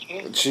you,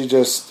 Nikki. She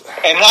just...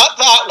 And not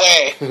that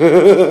way.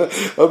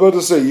 I'm about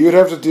to say, you'd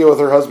have to deal with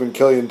her husband,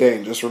 Killian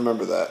Dane. Just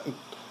remember that.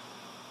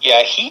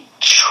 Yeah, he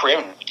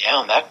trimmed me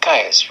down. That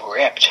guy is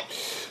ripped.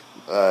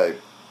 I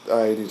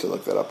need to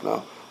look that up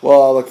now.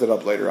 Well, I'll look that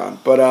up later on.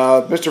 But,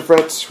 Mr.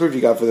 Fritz, who have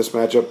you got for this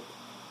matchup?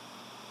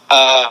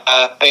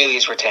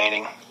 Bayley's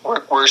retaining.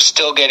 We're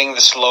still getting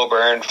the slow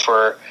burn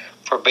for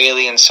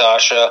Bayley and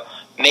Sasha.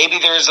 Maybe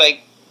there's,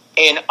 like,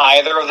 in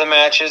either of the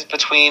matches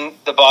between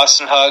the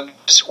Boston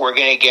Hugs, we're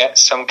going to get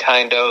some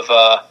kind of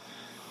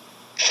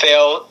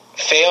failed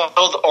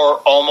or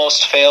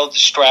almost failed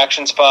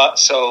distraction spot.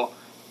 So,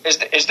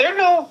 is there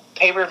no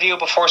pay-per-view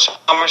before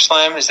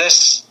SummerSlam? Is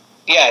this...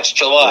 Yeah, it's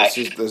July.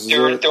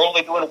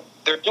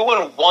 They're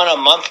doing one a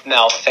month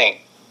now,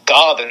 thank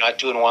God. They're not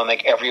doing one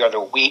like every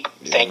other week.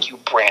 Yeah. Thank you,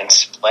 Brand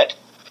Split.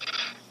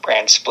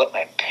 Brand Split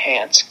my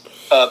pants.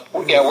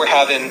 We're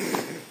having...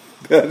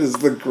 That is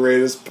the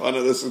greatest pun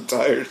of this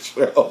entire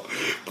show.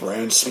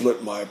 Brand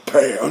split my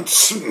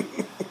pants.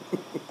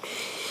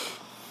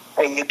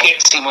 Hey, you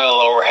can't see my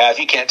lower half.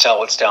 You can't tell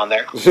what's down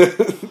there.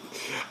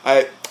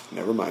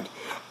 Never mind.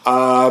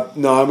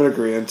 No, I'm in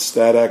agreement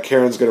that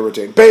Karen's going to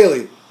retain.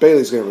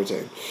 Bayley's going to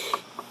retain.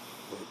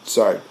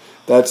 Sorry.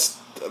 That's,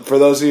 for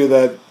those of you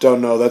that don't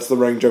know, that's the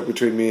running joke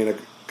between me and a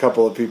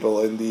couple of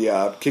people in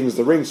the Kings of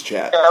the Rings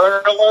chat.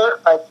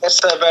 Alert. I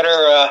guess I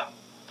better,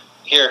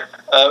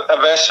 I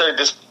better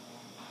just...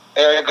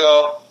 There you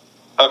go.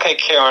 Okay,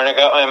 Karen, I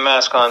got my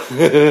mask on.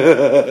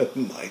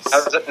 Nice.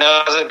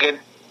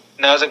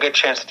 Now's a good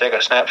chance to take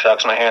a snapshot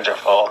because my hands are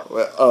full.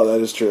 Oh,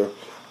 that is true.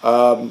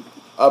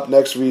 Up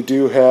next, we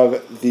do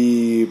have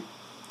the...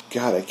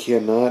 God, I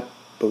cannot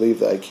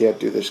believe that I can't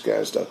do this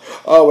guy's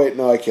stuff. Oh, wait,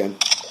 no, I can.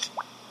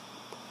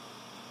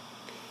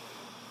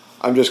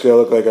 I'm just going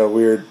to look like a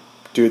weird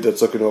dude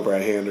that's looking over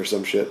a hand or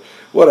some shit.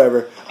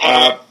 Whatever.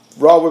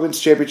 Raw Women's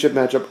Championship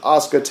matchup.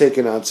 Asuka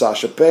taking on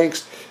Sasha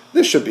Banks.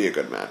 This should be a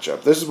good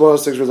matchup. This is one of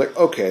those things where it's like,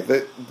 okay,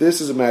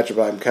 this is a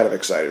matchup I'm kind of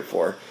excited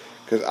for.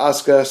 Because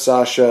Asuka,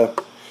 Sasha,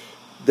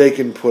 they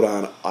can put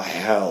on a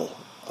hell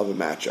of a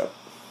matchup.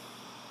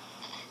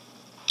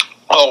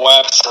 Oh,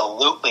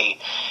 absolutely.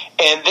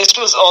 And this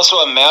was also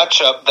a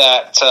matchup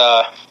that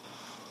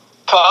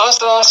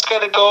caused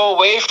Asuka to go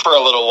away for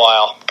a little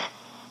while.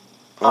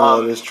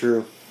 Oh, that is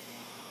true.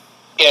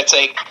 Yeah, it's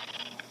like,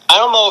 I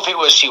don't know if it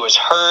was she was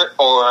hurt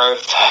or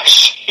if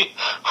she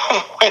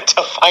went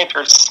to find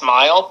her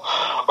smile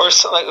or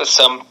something. Like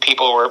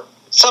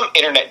some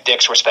internet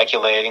dicks were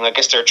speculating. I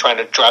guess they're trying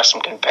to draw some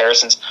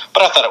comparisons,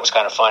 but I thought it was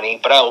kind of funny.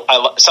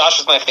 But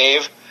Sasha's my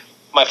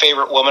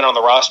favorite woman on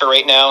the roster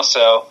right now.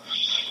 So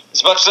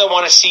as much as I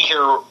want to see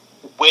her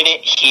win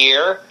it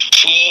here,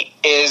 she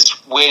is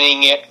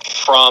winning it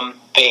from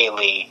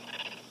Bayley.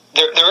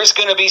 There is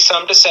going to be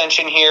some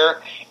dissension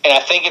here, and I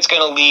think it's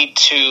going to lead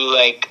to,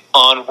 like,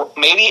 on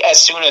maybe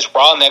as soon as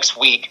Raw next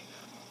week,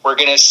 we're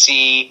going to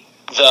see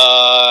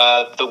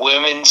the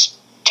Women's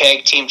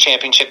Tag Team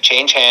Championship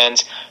change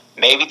hands,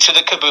 maybe to the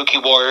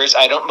Kabuki Warriors.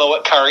 I don't know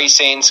what Kairi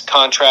Sane's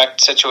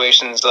contract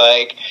situation's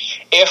like.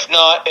 If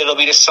not, it'll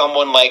be to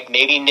someone like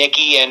maybe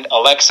Nikki and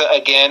Alexa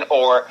again,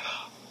 or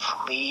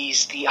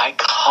please the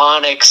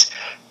Iconics.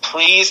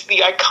 Please the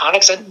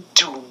Iconics, and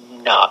do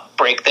not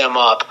break them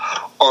up,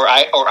 or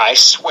I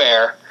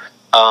swear.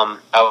 I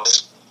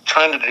was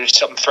trying to do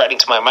something threatening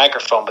to my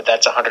microphone, but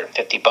that's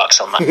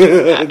 $150. I'm not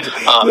doing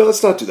that. No,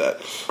 let's not do that.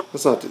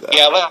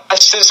 Yeah,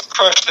 let's just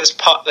crush this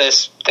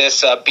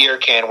beer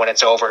can when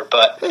it's over.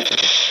 But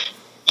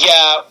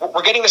yeah,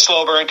 we're getting the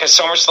slow burn because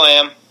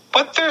SummerSlam,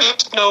 but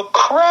there's no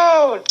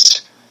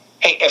crowds.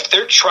 Hey, if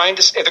they're going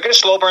to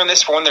slow burn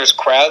this for when there's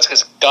crowds,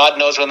 because God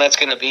knows when that's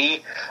going to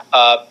be,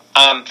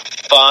 I'm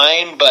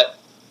fine. But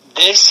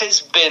this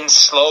has been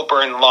slow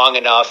burn long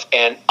enough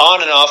and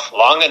on and off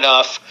long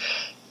enough.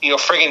 You know,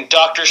 friggin'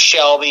 Dr.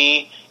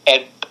 Shelby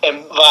and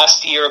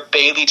last year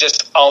Bayley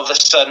just all of a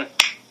sudden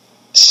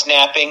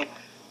snapping.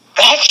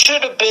 That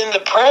should have been the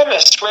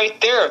premise right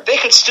there. They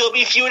could still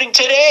be feuding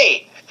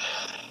today.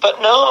 But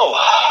no.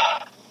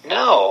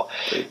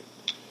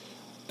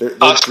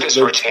 Asuka's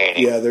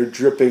retaining. Yeah, they're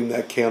dripping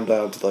that cam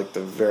down to like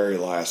the very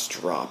last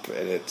drop,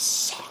 and it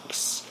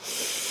sucks.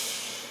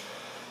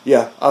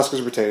 Yeah,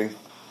 Asuka's retaining.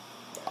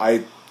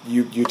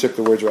 You took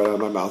the words right out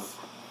of my mouth.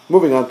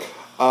 Moving on.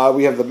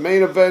 We have the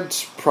main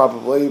event,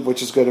 probably,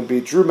 which is going to be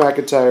Drew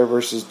McIntyre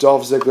versus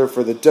Dolph Ziggler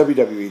for the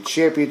WWE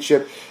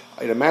Championship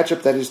in a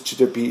matchup that is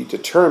to be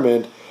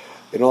determined.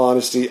 In all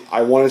honesty,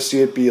 I want to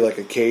see it be like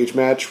a cage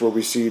match where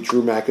we see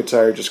Drew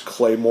McIntyre just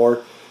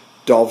claymore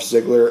Dolph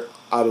Ziggler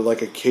out of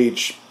like a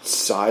cage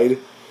side,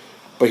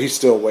 but he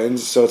still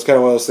wins. So it's kind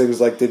of one of those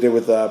things like they did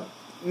with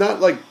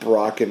not like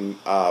Brock and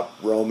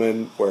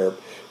Roman, where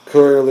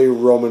clearly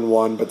Roman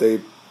won, but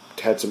they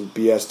had some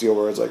BS deal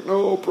where it's like,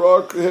 no,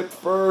 Brock hit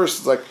first.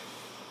 It's like,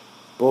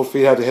 both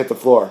feet had to hit the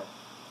floor.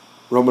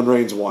 Roman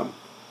Reigns won.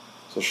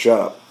 So shut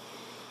up.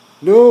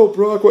 No,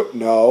 Brock what?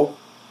 No,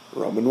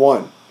 Roman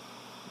won.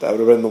 That would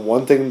have been the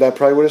one thing that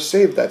probably would have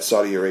saved that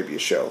Saudi Arabia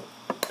show.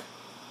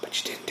 But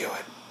you didn't do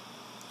it.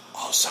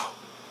 Also,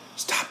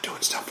 Stop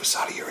doing stuff with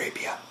Saudi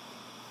Arabia.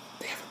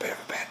 They have a bit of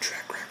a bad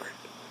track record.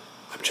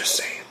 I'm just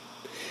saying.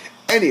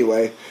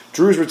 Anyway,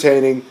 Drew's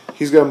retaining.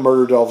 He's going to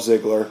murder Dolph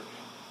Ziggler.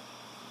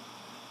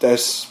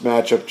 This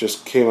matchup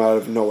just came out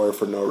of nowhere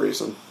for no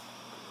reason.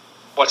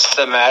 What's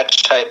the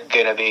match type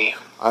going to be?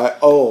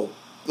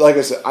 Like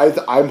I said,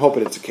 I'm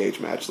hoping it's a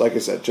cage match. Like I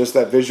said, just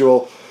that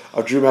visual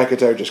of Drew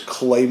McIntyre just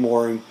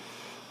claymoring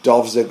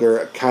Dolph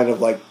Ziggler kind of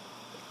like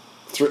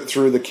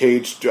through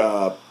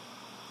the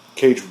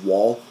cage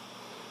wall,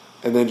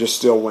 and then just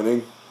still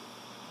winning.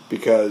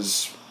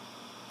 Because,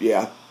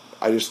 yeah,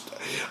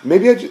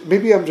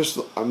 maybe I'm just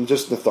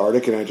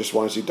lethargic and I just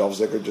want to see Dolph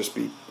Ziggler just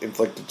be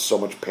inflicted so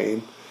much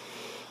pain.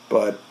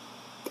 But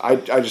I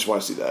just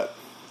want to see that.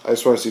 I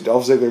just want to see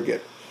Dolph Ziggler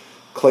get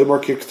Claymore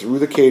kicked through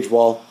the cage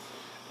wall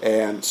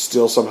and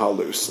still somehow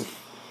lose.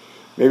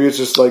 Maybe it's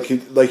just like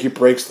he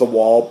breaks the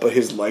wall, but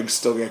his legs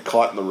still get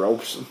caught in the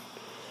ropes.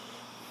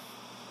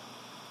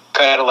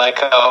 Kind of like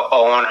how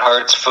Owen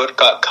Hart's foot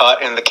got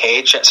caught in the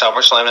cage at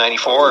SummerSlam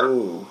 '94.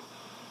 Ooh.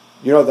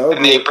 You know that would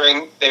they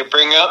bring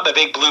out the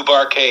big blue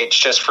bar cage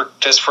just for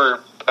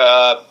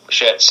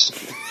shits.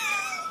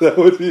 That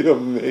would be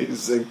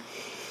amazing.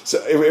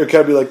 So it would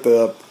kind of be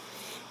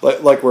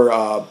like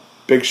where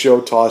Big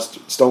Show tossed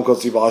Stone Cold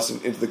Steve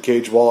Austin into the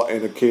cage wall,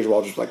 and the cage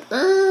wall just like,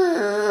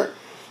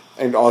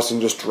 and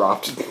Austin just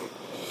dropped.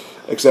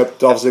 Except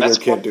Dolph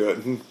Ziggler can't do it.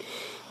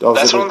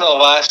 That's one of the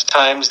last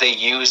times they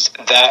used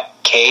that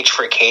cage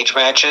for cage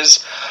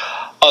matches.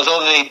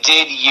 Although they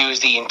did use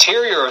the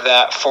interior of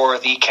that for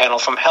the Kennel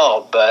from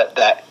Hell, but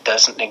that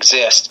doesn't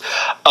exist.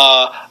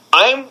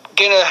 I'm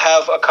going to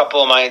have a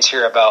couple of minds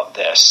here about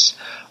this.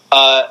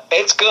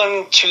 It's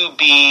going to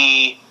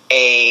be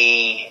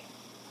a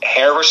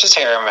hair versus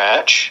hair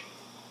match.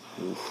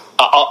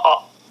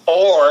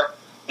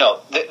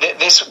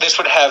 This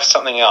would have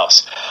something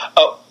else.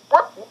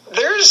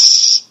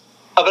 There's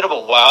a bit of a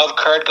wild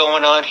card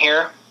going on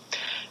here,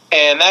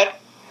 and that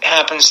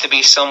happens to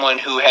be someone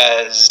who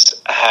has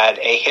had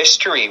a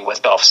history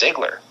with Dolph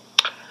Ziggler.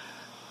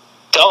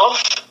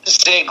 Dolph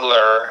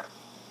Ziggler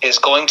is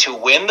going to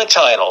win the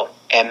title,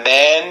 and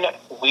then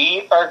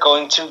we are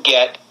going to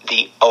get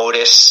the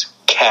Otis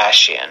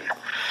cash-in.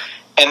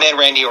 And then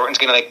Randy Orton's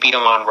going to beat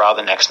him on Raw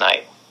the next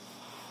night.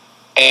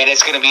 And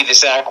it's going to be the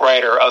Zack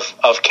Ryder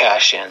of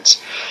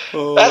cash-ins.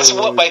 That's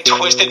what my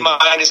twisted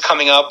mind is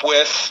coming up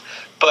with.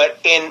 But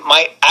in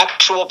my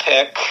actual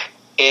pick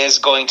is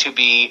going to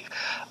be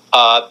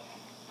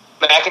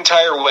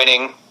McIntyre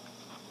winning,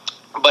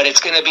 but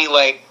it's going to be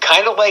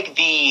kind of like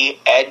the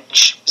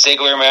Edge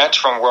Ziggler match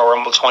from Royal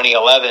Rumble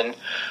 2011,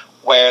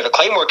 where the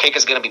Claymore kick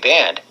is going to be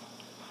banned.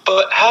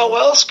 But how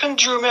else can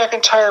Drew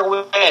McIntyre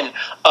win?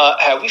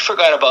 Have we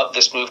forgot about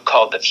this move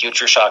called the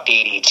Future Shock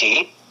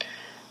DDT?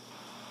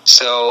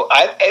 So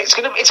it's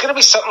going to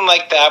be something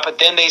like that. But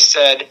then they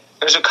said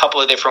there's a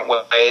couple of different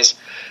ways.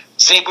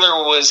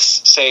 Ziggler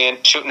was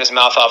shooting his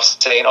mouth off,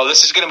 saying, "Oh,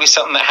 this is going to be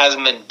something that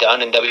hasn't been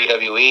done in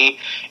WWE."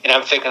 And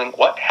I'm thinking,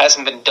 what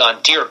hasn't been done?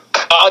 Dear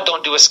God,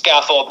 don't do a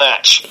scaffold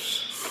match.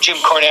 Jim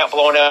Cornette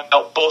blowing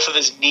out both of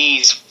his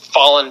knees,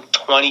 falling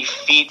 20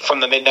 feet from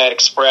the Midnight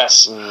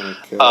Express.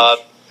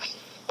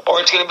 Or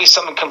it's going to be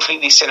something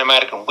completely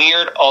cinematic and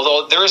weird.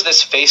 Although there is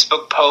this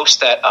Facebook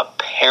post that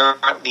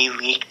apparently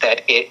leaked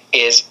that it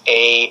is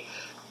a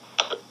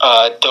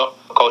Don't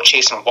Go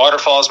Chasing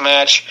Waterfalls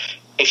match.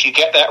 If you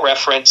get that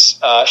reference,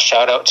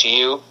 shout out to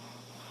you,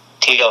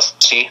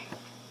 TLC.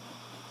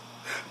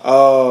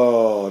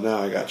 Oh,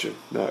 now I got you.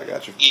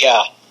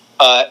 Yeah.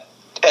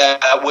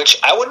 Which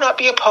I would not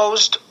be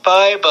opposed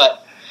by,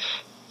 but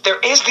there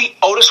is the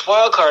Otis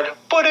wildcard,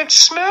 but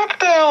it's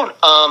SmackDown.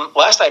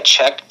 Last I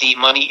checked, the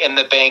Money in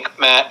the Bank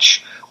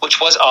match, which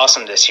was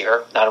awesome this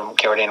year, I don't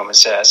care what anyone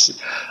says,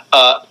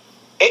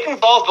 it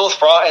involved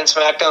both Raw and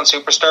SmackDown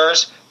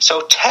superstars,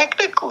 so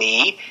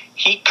technically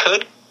he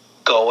could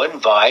go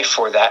and vie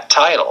for that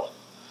title.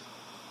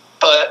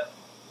 But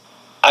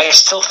I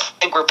still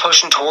think we're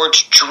pushing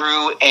towards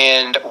Drew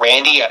and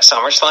Randy at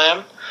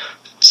SummerSlam,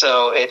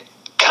 so it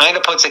kind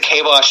of puts a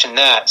kibosh in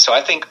that. So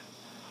I think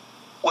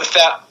with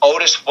that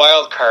Otis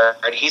wild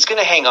card, he's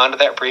going to hang on to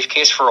that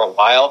briefcase for a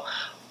while.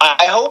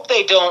 I hope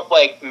they don't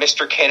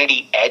Mr.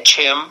 Kennedy Edge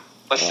him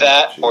with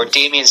that, or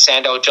Damian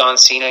Sandow John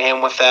Cena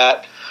him with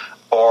that,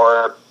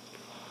 or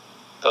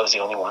those are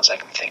the only ones I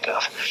can think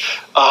of.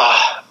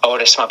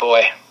 Otis, my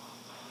boy.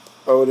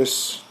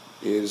 Otis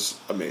is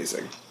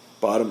amazing.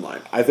 Bottom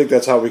line. I think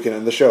that's how we can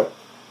end the show.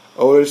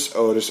 Otis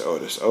is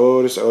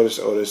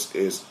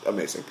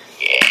amazing.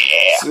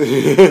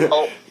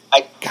 Yeah.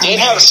 I did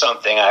have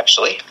something,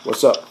 actually.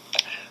 What's up?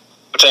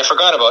 Which I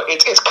forgot about.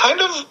 It's kind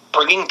of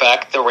bringing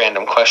back the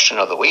random question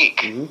of the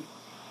week. Mm-hmm.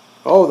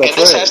 Oh, that's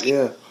right.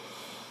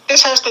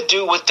 This has to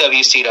do with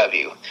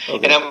WCW.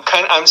 Okay. And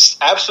I'm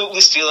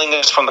absolutely stealing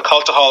this from the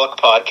Cultaholic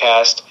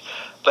podcast,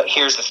 but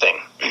here's the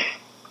thing.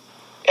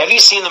 Have you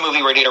seen the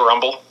movie Ready to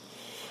Rumble?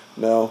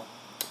 No.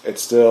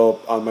 It's still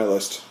on my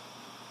list.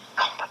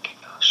 Oh my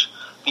gosh.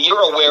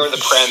 You're aware of the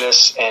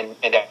premise and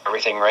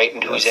everything, right?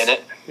 And who's in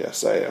it?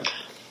 Yes, I am.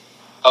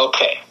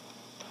 Okay.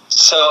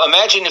 So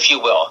imagine, if you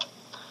will,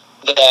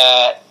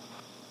 that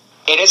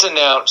it is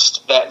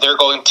announced that they're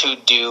going to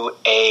do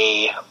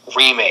a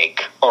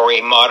remake or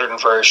a modern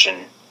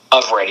version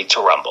of Ready to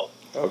Rumble.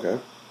 Okay.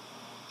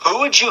 Who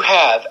would you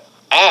have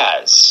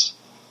as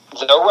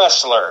the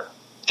wrestler,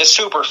 the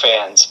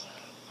superfans,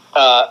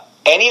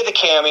 any of the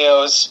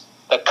cameos,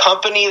 the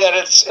company that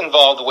it's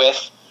involved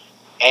with,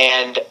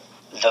 and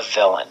the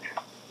villain?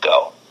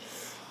 Go.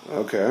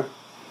 Okay.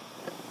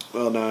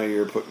 Well, now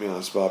you're putting me on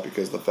the spot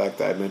because of the fact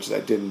that I mentioned I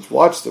didn't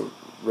watch the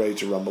Ready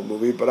to Rumble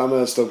movie, but I'm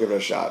going to still give it a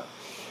shot.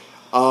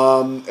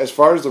 As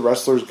far as the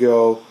wrestlers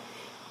go,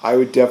 I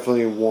would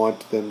definitely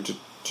want them to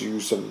do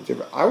something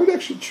different. I would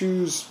actually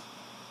choose...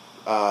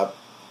 you know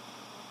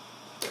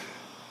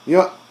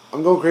what?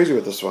 I'm going crazy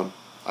with this one.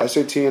 I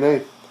say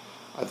TNA.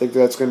 I think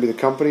that's going to be the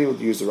company. We'll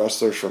use the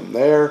wrestlers from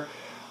there.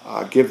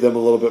 Give them a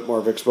little bit more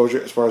of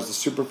exposure. As far as the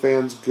super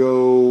fans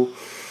go,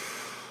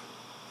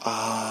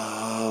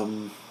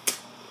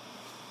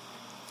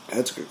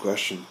 that's a good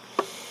question.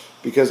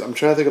 Because I'm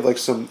trying to think of like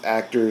some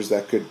actors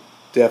that could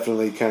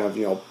definitely kind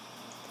of,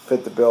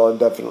 fit the bill and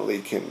definitely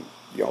can,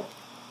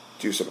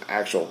 do some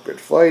actual good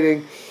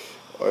fighting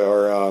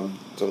or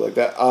stuff like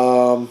that.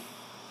 Oh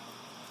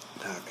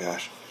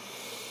gosh.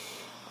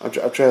 I'm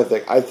trying to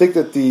think. I think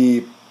that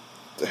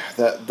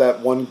that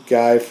one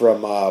guy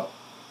from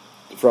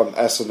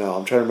SNL.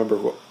 I'm trying to remember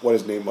what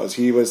his name was.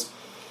 He was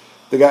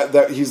the guy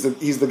that he's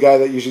the guy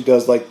that usually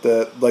does like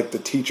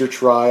the teacher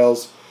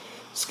trials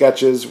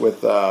sketches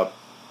with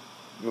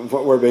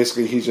where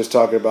basically he's just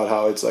talking about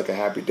how it's like a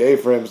happy day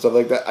for him, stuff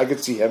like that. I could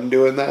see him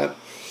doing that.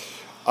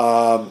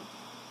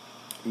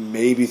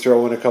 Maybe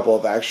throw in a couple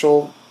of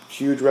actual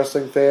huge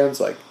wrestling fans,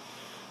 like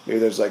maybe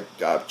there's like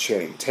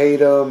Channing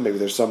Tatum. Maybe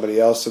there's somebody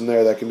else in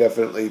there that can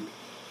definitely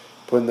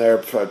put in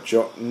there.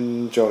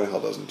 Jonah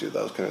Hill doesn't do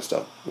those kind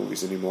of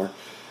movies anymore.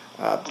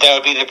 That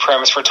would be the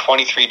premise for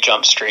 23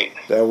 Jump Street.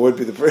 That would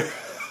be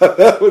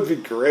that would be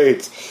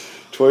great.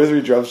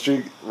 23 Jump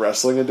Street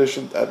Wrestling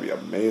Edition. That'd be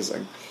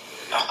amazing.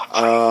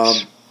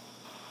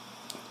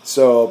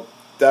 So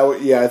that would,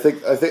 I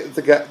think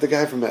the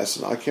guy from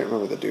SNL. I can't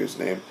remember the dude's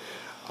name.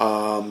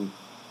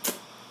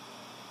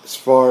 As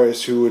far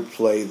as who would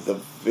play the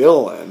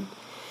villain,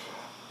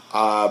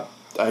 I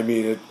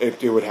mean,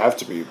 it would have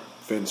to be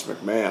Vince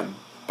McMahon,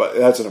 but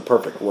that's in a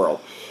perfect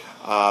world.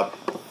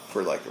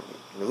 For like a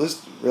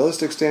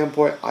realistic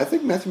standpoint, I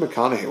think Matthew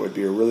McConaughey would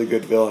be a really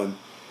good villain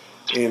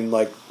in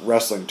like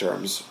wrestling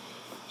terms.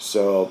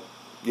 So,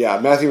 yeah,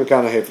 Matthew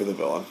McConaughey for the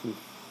villain.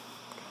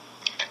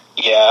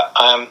 Yeah,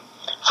 I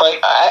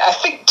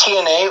think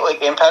TNA,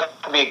 like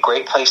Impact, would be a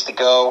great place to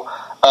go.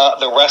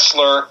 The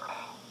wrestler,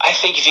 I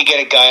think if you get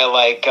a guy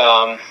like,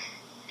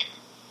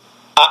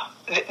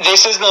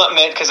 this is not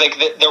meant because like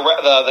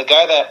the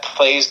guy that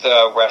plays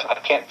I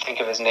can't think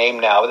of his name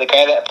now, but the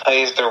guy that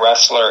plays the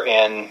wrestler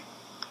in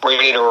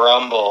Ready to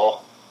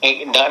Rumble,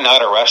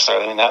 not a wrestler.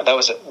 I mean that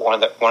was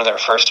one of their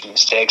first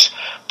mistakes.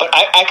 But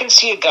I can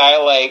see a guy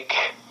like.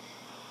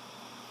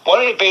 Why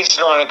don't you base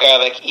it around a guy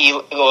like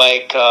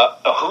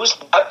who's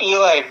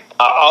Eli?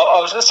 I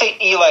was going to say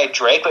Eli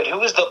Drake, but who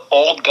was the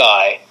old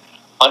guy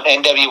on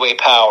NWA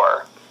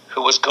Power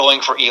who was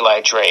going for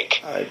Eli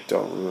Drake? I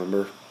don't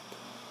remember.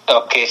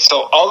 Okay,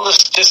 so I'll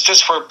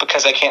just for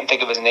because I can't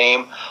think of his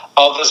name,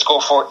 I'll just go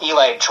for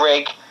Eli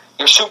Drake.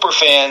 You're super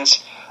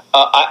fans.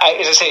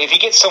 As I say, if you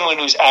get someone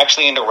who's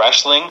actually into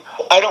wrestling,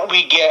 why don't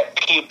we get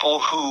people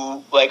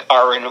who like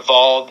are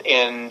involved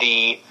in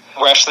the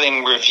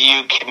wrestling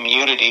review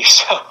community?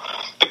 So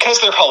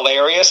because they're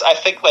hilarious, I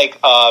think like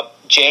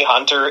Jay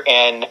Hunter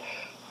and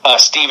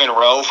Stephen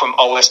Rowe from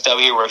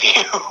OSW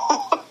Review,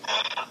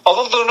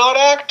 although they're not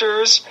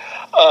actors,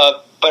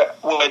 but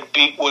would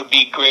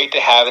be great to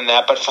have in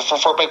that. But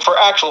for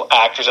actual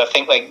actors, I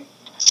think like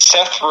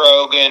Seth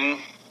Rogen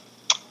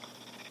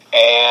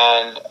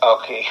and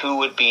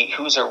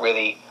who's a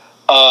really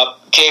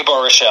Jay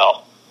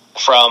Baruchel.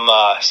 From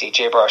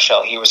Jay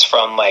Baruchel, he was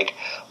from like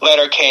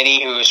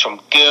Letterkenny, who was from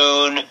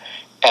Goon,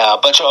 a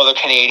bunch of other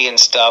Canadian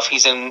stuff.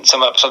 He's in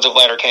some episodes of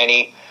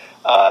Letterkenny.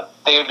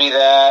 They would be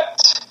that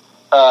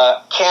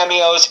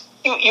cameos.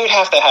 You'd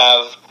have to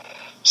have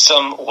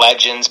some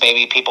legends,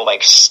 maybe people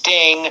like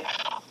Sting.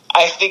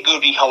 I think it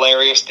would be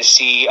hilarious to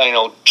see,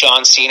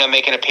 John Cena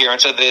make an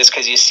appearance of this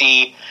because you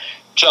see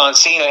John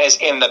Cena is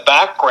in the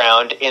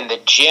background in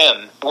the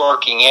gym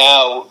working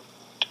out.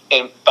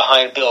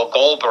 Behind Bill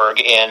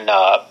Goldberg in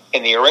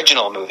the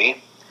original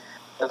movie.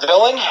 The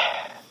villain,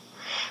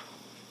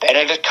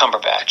 Benedict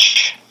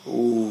Cumberbatch.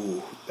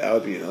 Ooh, that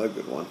would be another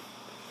good one.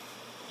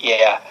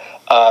 Yeah.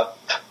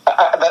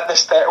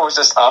 That was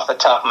just off the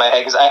top of my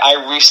head because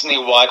I recently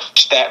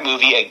watched that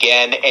movie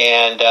again,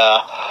 and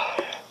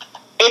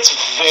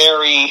it's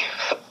very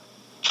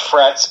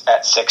Frets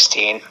at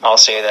 16. I'll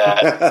say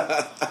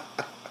that.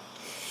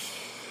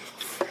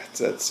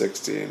 Frets at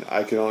 16.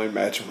 I can only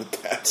imagine what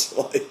that's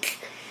like.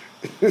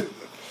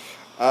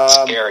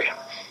 Scary.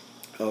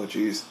 Oh,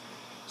 geez.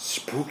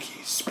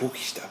 Spooky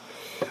stuff.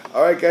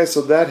 Alright, guys,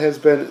 so that has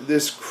been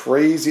this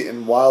crazy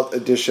and wild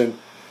edition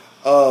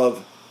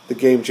of the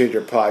Game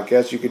Changer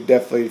Podcast. You can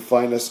definitely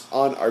find us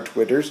on our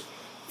Twitters,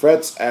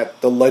 Fretz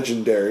at the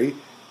legendary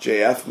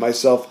JF,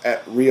 myself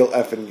at Real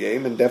Effin'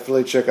 Game, and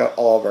definitely check out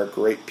all of our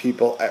great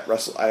people at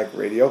Wrestle Addict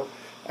Radio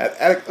at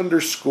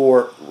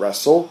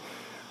Addict_Wrestle,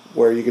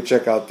 where you can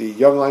check out the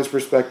Young Lions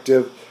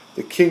perspective,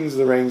 the Kings of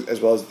the Rings, as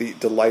well as the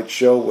Delight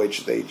Show,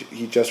 which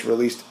he just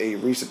released a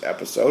recent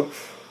episode.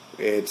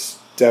 It's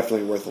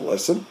definitely worth a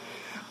listen.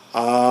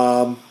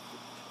 Definitely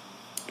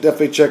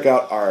check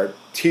out our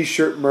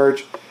t-shirt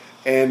merch,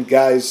 and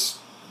guys,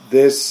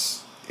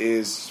 this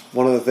is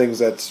one of the things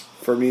that's,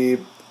 for me,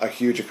 a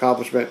huge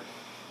accomplishment.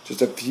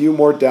 Just a few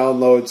more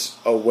downloads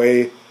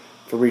away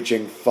from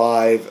reaching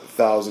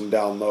 5,000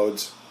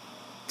 downloads.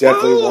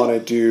 Definitely want to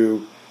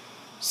do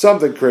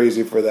something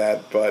crazy for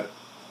that, but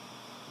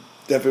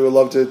definitely would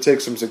love to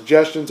take some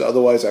suggestions.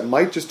 Otherwise, I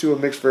might just do a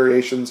mixed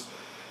variations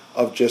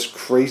of just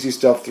crazy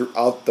stuff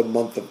throughout the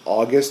month of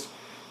August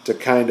to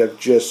kind of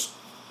just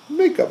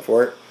make up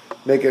for it.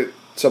 Make it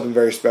something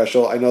very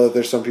special. I know that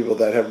there's some people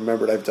that have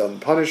remembered I've done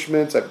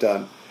punishments, I've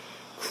done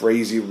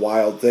crazy,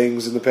 wild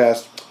things in the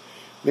past.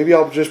 Maybe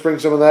I'll just bring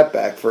some of that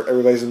back for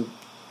everybody's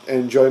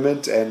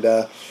enjoyment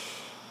and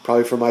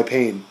probably for my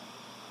pain.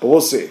 But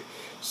we'll see.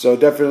 So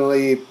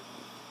definitely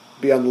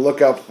be on the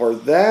lookout for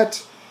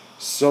that.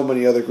 So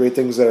many other great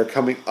things that are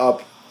coming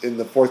up in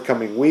the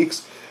forthcoming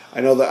weeks.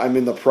 I know that I'm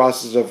in the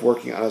process of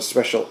working on a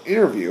special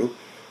interview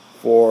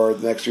for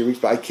the next few weeks,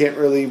 but I can't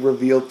really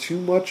reveal too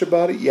much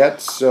about it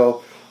yet,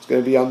 so it's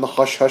going to be on the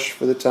hush-hush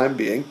for the time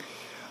being.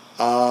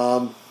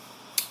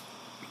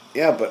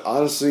 Yeah, but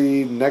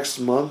honestly, next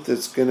month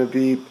it's gonna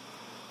be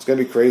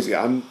crazy.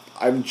 I'm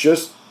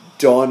just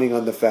dawning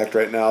on the fact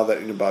right now that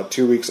in about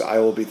 2 weeks I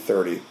will be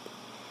 30.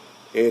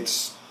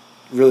 It's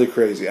really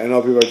crazy. I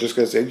know people are just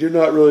gonna say you're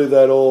not really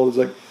that old. It's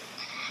like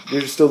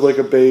you're still like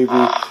a baby.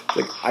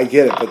 Like I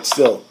get it, but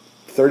still,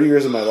 30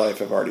 years of my life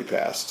have already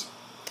passed.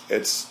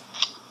 It's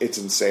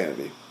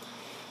insanity.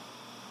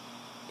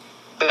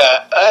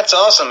 That's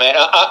awesome, man.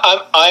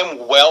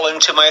 I'm well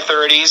into my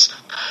 30s,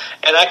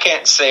 and I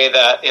can't say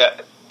that.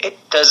 Yeah, it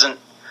doesn't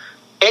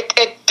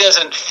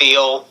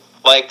feel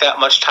like that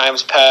much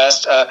time's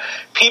passed.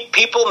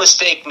 People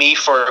mistake me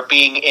for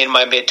being in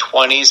my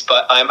mid-20s,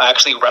 but I'm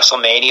actually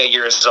WrestleMania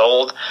years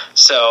old.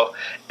 So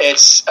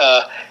it's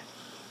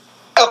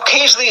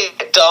occasionally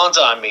it dawns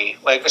on me,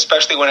 like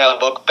especially when I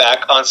look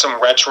back on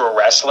some retro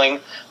wrestling,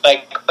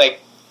 like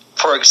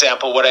for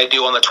example, what I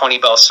do on the 20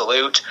 Bell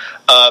Salute.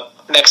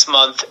 Next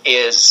month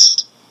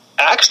is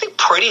actually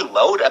pretty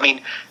loaded. I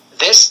mean,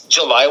 this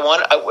July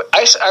one,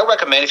 I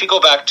recommend if you go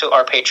back to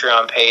our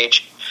Patreon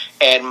page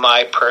and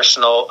my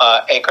personal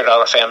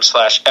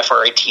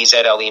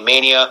anchor.fm/FRATZLE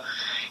Mania,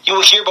 you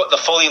will hear about the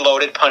fully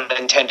loaded, pun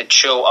intended,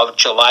 show of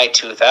July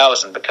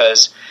 2000,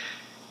 because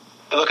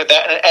you look at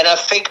that, and I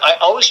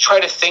always try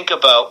to think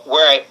about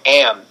where I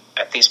am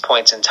at these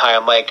points in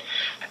time. Like,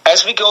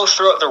 as we go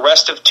throughout the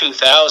rest of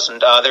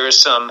 2000, there is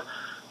some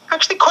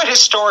actually quite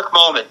historic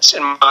moments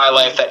in my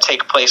life that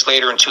take place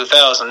later in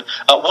 2000.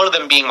 One of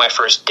them being my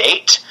first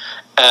date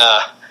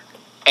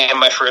and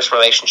my first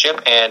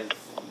relationship, and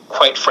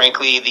quite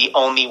frankly, the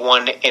only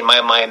one in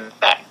my mind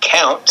that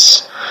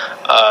counts.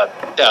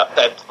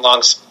 That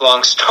long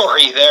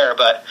story there,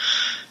 but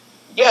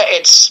yeah,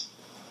 it's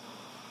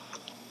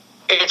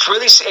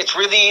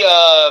really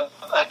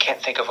I can't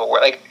think of a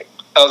word like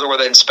other word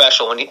than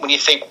special. When you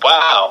think,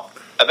 wow,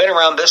 I've been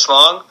around this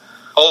long.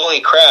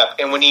 Holy crap.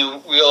 And when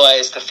you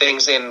realize the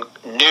things in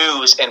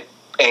news and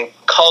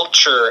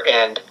culture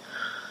and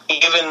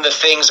even the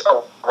things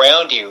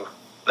around you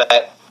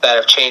that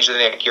have changed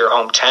your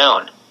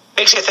hometown,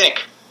 makes you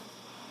think.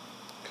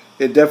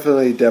 It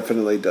definitely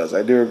does.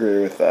 I do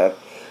agree with that.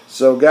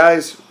 So,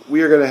 guys,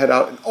 we are going to head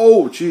out. And,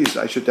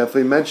 I should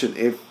definitely mention,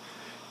 if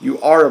you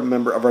are a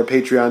member of our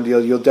Patreon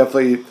deal, you'll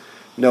definitely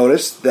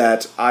notice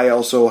that I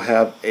also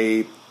have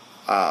a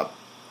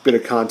bit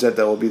of content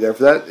that will be there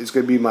for that. It's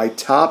going to be my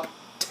top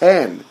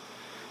 10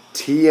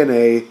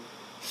 TNA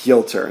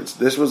heel turns.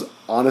 This was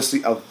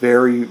honestly a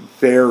very,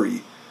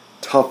 very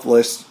tough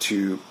list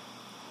to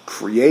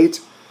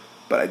create,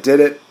 but I did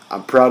it.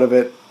 I'm proud of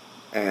it,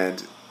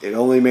 and it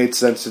only made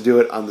sense to do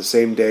it on the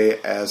same day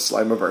as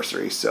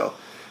Slammiversary. So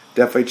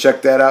definitely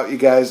check that out, you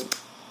guys.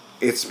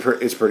 It's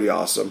pretty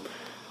awesome.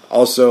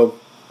 Also,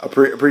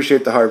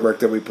 appreciate the hard work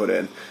that we put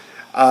in.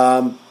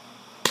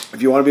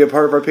 If you want to be a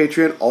part of our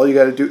Patreon, all you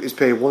got to do is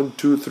pay 1,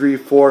 2, 3,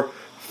 4,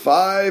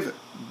 5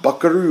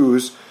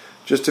 buckaroos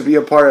just to be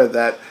a part of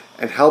that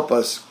and help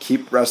us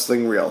keep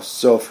wrestling real.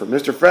 So for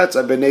Mr. Fretz,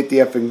 I've been Nate the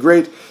Effing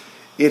Great.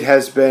 It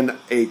has been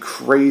a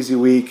crazy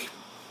week,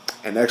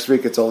 and next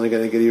week it's only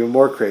going to get even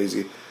more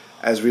crazy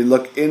as we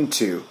look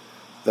into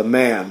the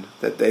man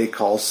that they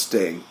call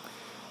Sting.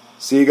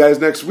 See you guys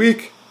next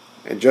week,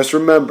 and just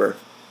remember,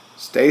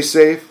 stay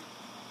safe,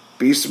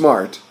 be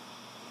smart,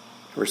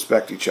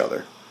 respect each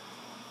other.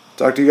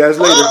 Talk to you guys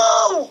later.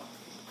 Whoa!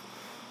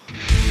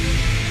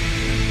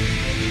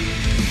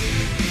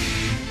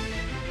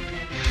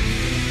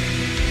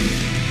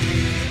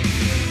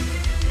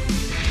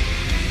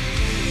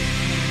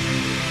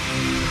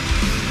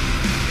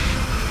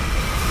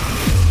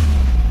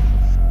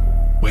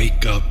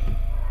 Wake up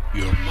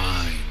your mind.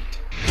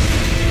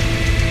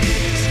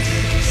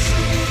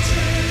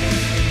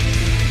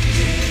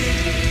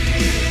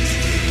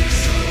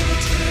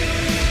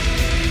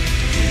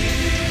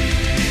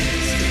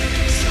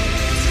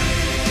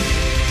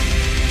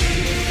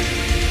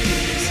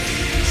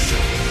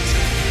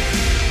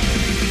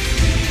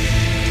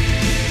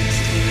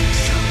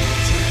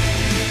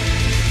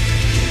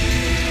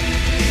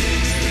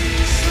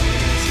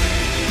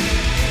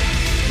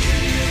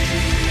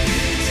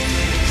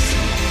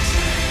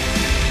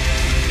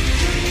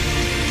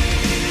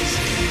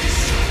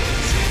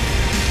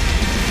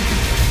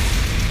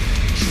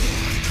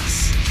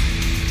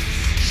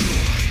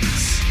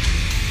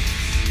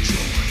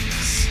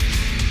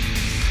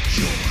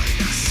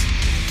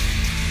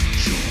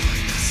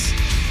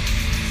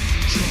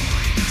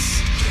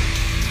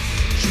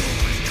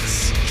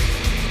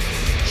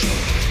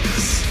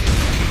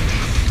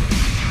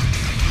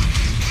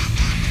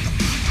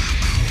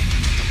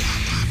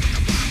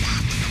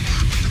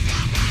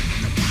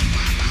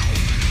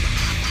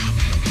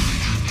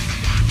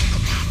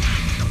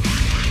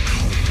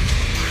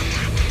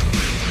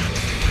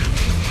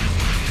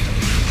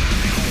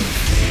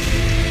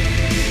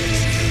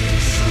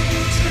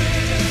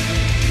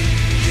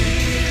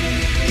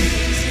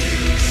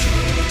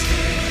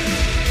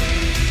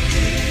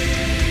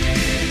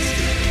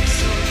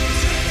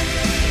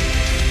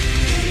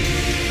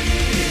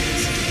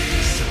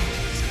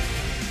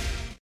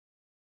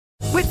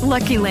 With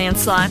Lucky Land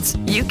Slots,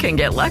 you can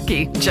get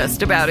lucky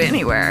just about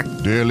anywhere.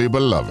 Dearly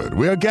beloved,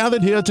 we are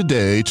gathered here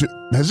today to...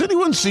 Has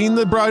anyone seen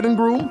the bride and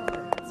groom?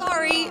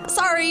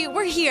 Sorry,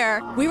 we're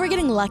here. We were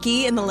getting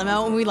lucky in the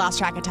limo and we lost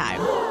track of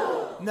time.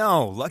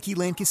 No, Lucky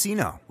Land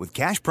Casino, with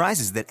cash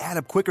prizes that add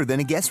up quicker than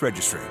a guest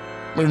registry.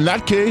 In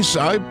that case,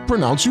 I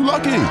pronounce you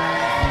lucky.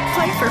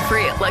 Play for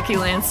free at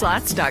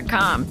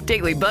LuckyLandSlots.com.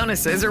 Daily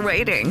bonuses are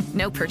waiting.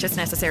 No purchase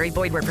necessary.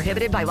 Void where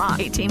prohibited by law.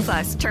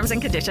 18+. Terms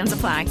and conditions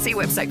apply. See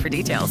website for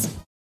details.